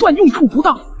实心算用处不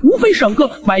大，无非省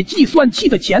个买计算器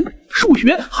的钱。数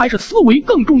学还是思维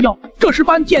更重要。这时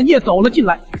班建业走了进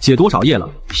来。写多少页了？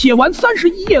写完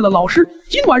31页了，老师。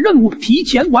今晚任务提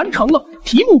前完成了，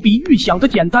题目比预想的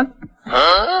简单。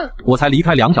我才离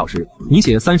开2小时，你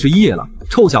写31页了，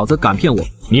臭小子敢骗我！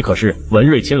你可是文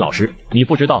瑞亲老师，你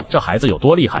不知道这孩子有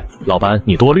多厉害。老班，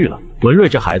你多虑了，文瑞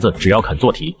这孩子只要肯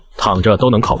做题，躺着都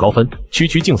能考高分，区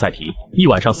区竞赛题，一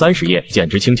晚上30页，简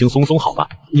直轻轻松松，好吧？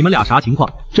你们俩啥情况？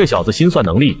这小子心算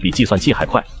能力比计算器还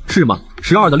快，是吗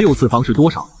？12的6次方是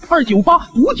多少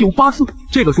？2985984，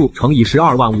这个数乘以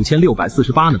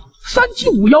125648呢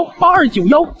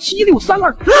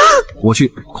？375182917632。我去，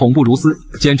恐怖如斯，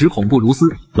简直恐怖如斯！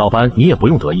老班，你也不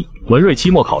用得意，文瑞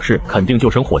期末考试肯定就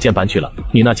升火箭班去了，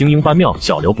你那精英班庙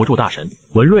小留不住大神。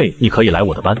文瑞，你可以来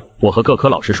我的班，我和各科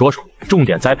老师说说，重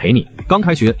点栽培你。刚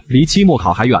开学，离期末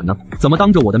考还远呢，怎么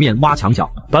当着我的面挖墙角？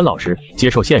班老师，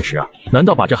接受现实啊！难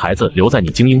道把这孩子留在你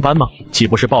精英班吗？岂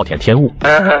不是暴殄天物？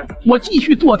我继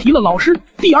续做题了，老师。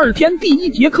第2天第1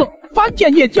节课，班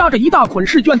建业夹着一大捆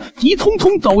试卷，急匆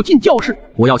匆走进教室。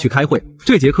我要去开会，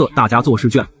这节课大家做试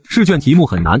卷，试卷题目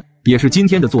很难，也是今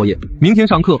天的作业。明天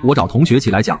上课我找同学起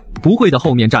来讲，不会的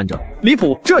后面站着。离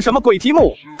谱，这什么鬼题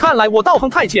目？看来我道行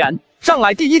太浅，上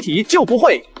来第1题就不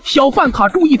会。小饭卡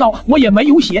注意到我也没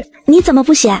有写。你怎么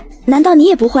不写？难道你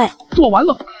也不会？做完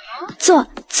了。做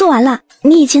完了。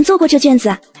你以前做过这卷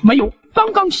子？没有，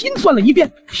刚刚心算了一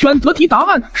遍。选择题答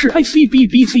案是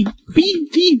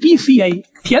ACBBC，BDBCA。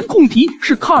填空题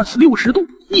是 cos 60度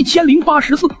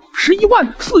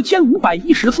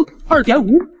，1084，114514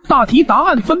 2.5。大题答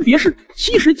案分别是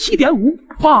 77.5、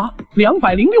8、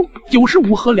206、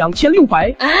95和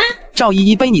2600。赵依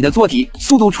依被你的做题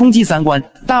速度冲击3观，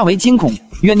大为惊恐，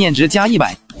怨念值加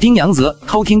100。丁阳泽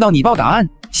偷听到你报答案，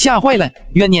吓坏了，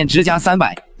怨念值加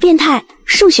300。变态，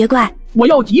数学怪！我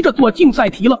要急着做竞赛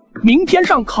题了，明天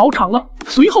上考场了。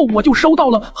随后我就收到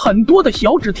了很多的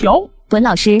小纸条。文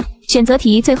老师，选择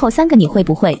题最后3个你会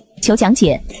不会？求讲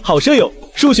解。好舍友，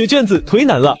数学卷子忒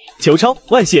难了，求抄，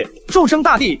万谢。祝生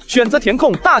大帝，选择填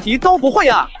空大题都不会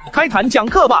啊！开坛讲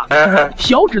课吧。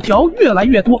小纸条越来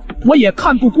越多，我也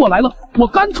看不过来了，我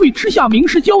干脆吃下名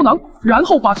师胶囊，然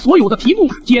后把所有的题目、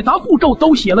解答步骤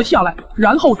都写了下来，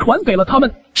然后传给了他们。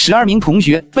12名同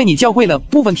学被你教会了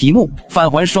部分题目，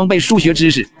返还双倍数学知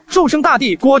识。祝生大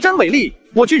帝果真伟力，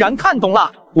我居然看懂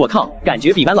了。我靠，感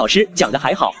觉比班老师讲的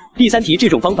还好。第3题这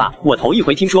种方法我头一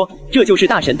回听说，这就是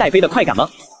大神带飞的快感吗？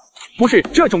不是，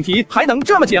这种题还能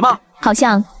这么解吗？好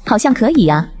像可以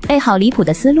啊。哎，好离谱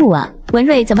的思路啊！文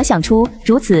瑞怎么想出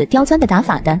如此刁钻的打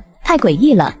法的？太诡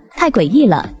异了，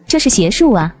这是邪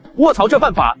术啊！卧槽，这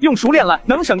办法用熟练了，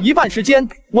能省1半时间。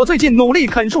我最近努力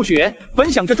啃数学，本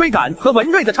想着追赶和文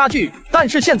瑞的差距，但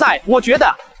是现在我觉得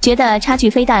差距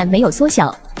非但没有缩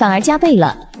小，反而加倍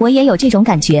了。我也有这种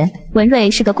感觉，文瑞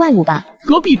是个怪物吧？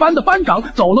隔壁班的班长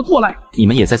走了过来。你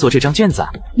们也在做这张卷子啊？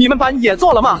你们班也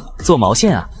做了吗？做毛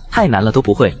线啊！太难了都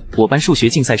不会。我班数学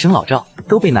竞赛生老赵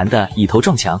都被难得以头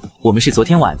撞墙。我们是昨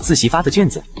天晚自习发的卷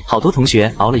子，好多同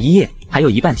学熬了1夜，还有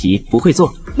1半题不会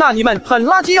做。那你们很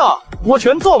垃圾哦！我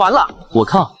全做完了。我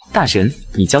靠，大神，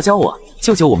你教我，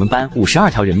救救我们班52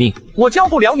条人命。我教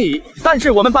不了你，但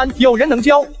是我们班有人能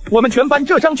教。我们全班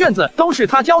这张卷子都是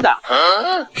他教的。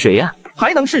谁呀？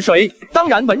还能是谁？当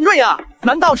然文瑞啊！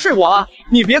难道是我啊？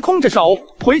你别空着手，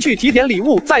回去提点礼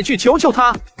物，再去求求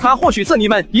他，他或许赐你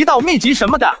们一道秘籍什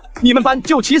么的，你们班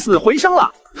就起死回生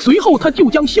了。随后他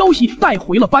就将消息带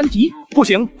回了班级。不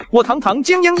行，我堂堂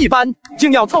精英1班，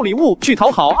竟要凑礼物去讨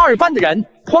好2班的人，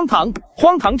荒唐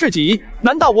至极！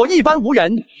难道我1班无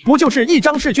人？不就是一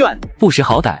张试卷？不识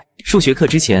好歹，数学课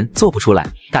之前做不出来，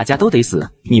大家都得死。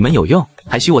你们有用，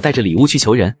还需我带着礼物去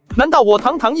求人？难道我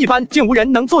堂堂1班竟无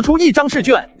人能做出1张试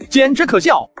卷？简直可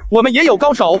笑！我们也有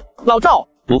高手，老赵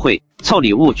不会凑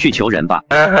礼物去求人吧？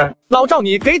老赵，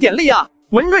你给点力啊！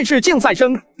文瑞是竞赛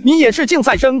生，你也是竞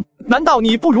赛生，难道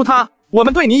你不如他？我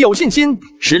们对你有信心。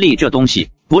实力这东西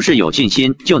不是有信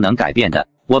心就能改变的。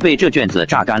我被这卷子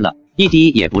榨干了，一滴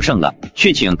也不剩了，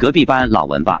去请隔壁班老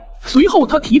文吧。随后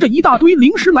他提着一大堆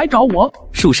零食来找我。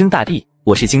数生大帝，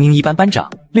我是精英1班班长，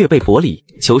略备薄礼，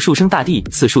求数生大帝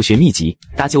赐数学秘籍，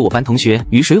搭救我班同学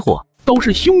于水火。都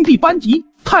是兄弟班级，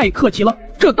太客气了，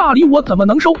这大礼我怎么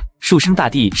能收？数生大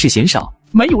帝是嫌少？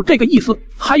没有这个意思，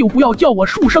还有不要叫我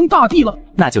数生大帝了。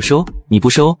那就收，你不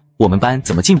收，我们班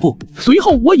怎么进步？随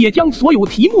后我也将所有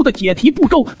题目的解题步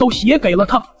骤都写给了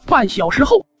他。半小时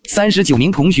后，39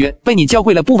名同学被你教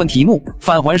会了部分题目，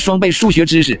返还双倍数学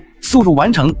知识，速度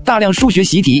完成大量数学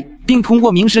习题，并通过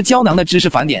名师胶囊的知识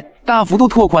返点，大幅度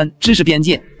拓宽知识边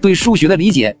界，对数学的理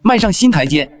解迈上新台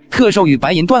阶。特授予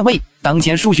白银段位，当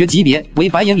前数学级别为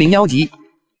白银01级。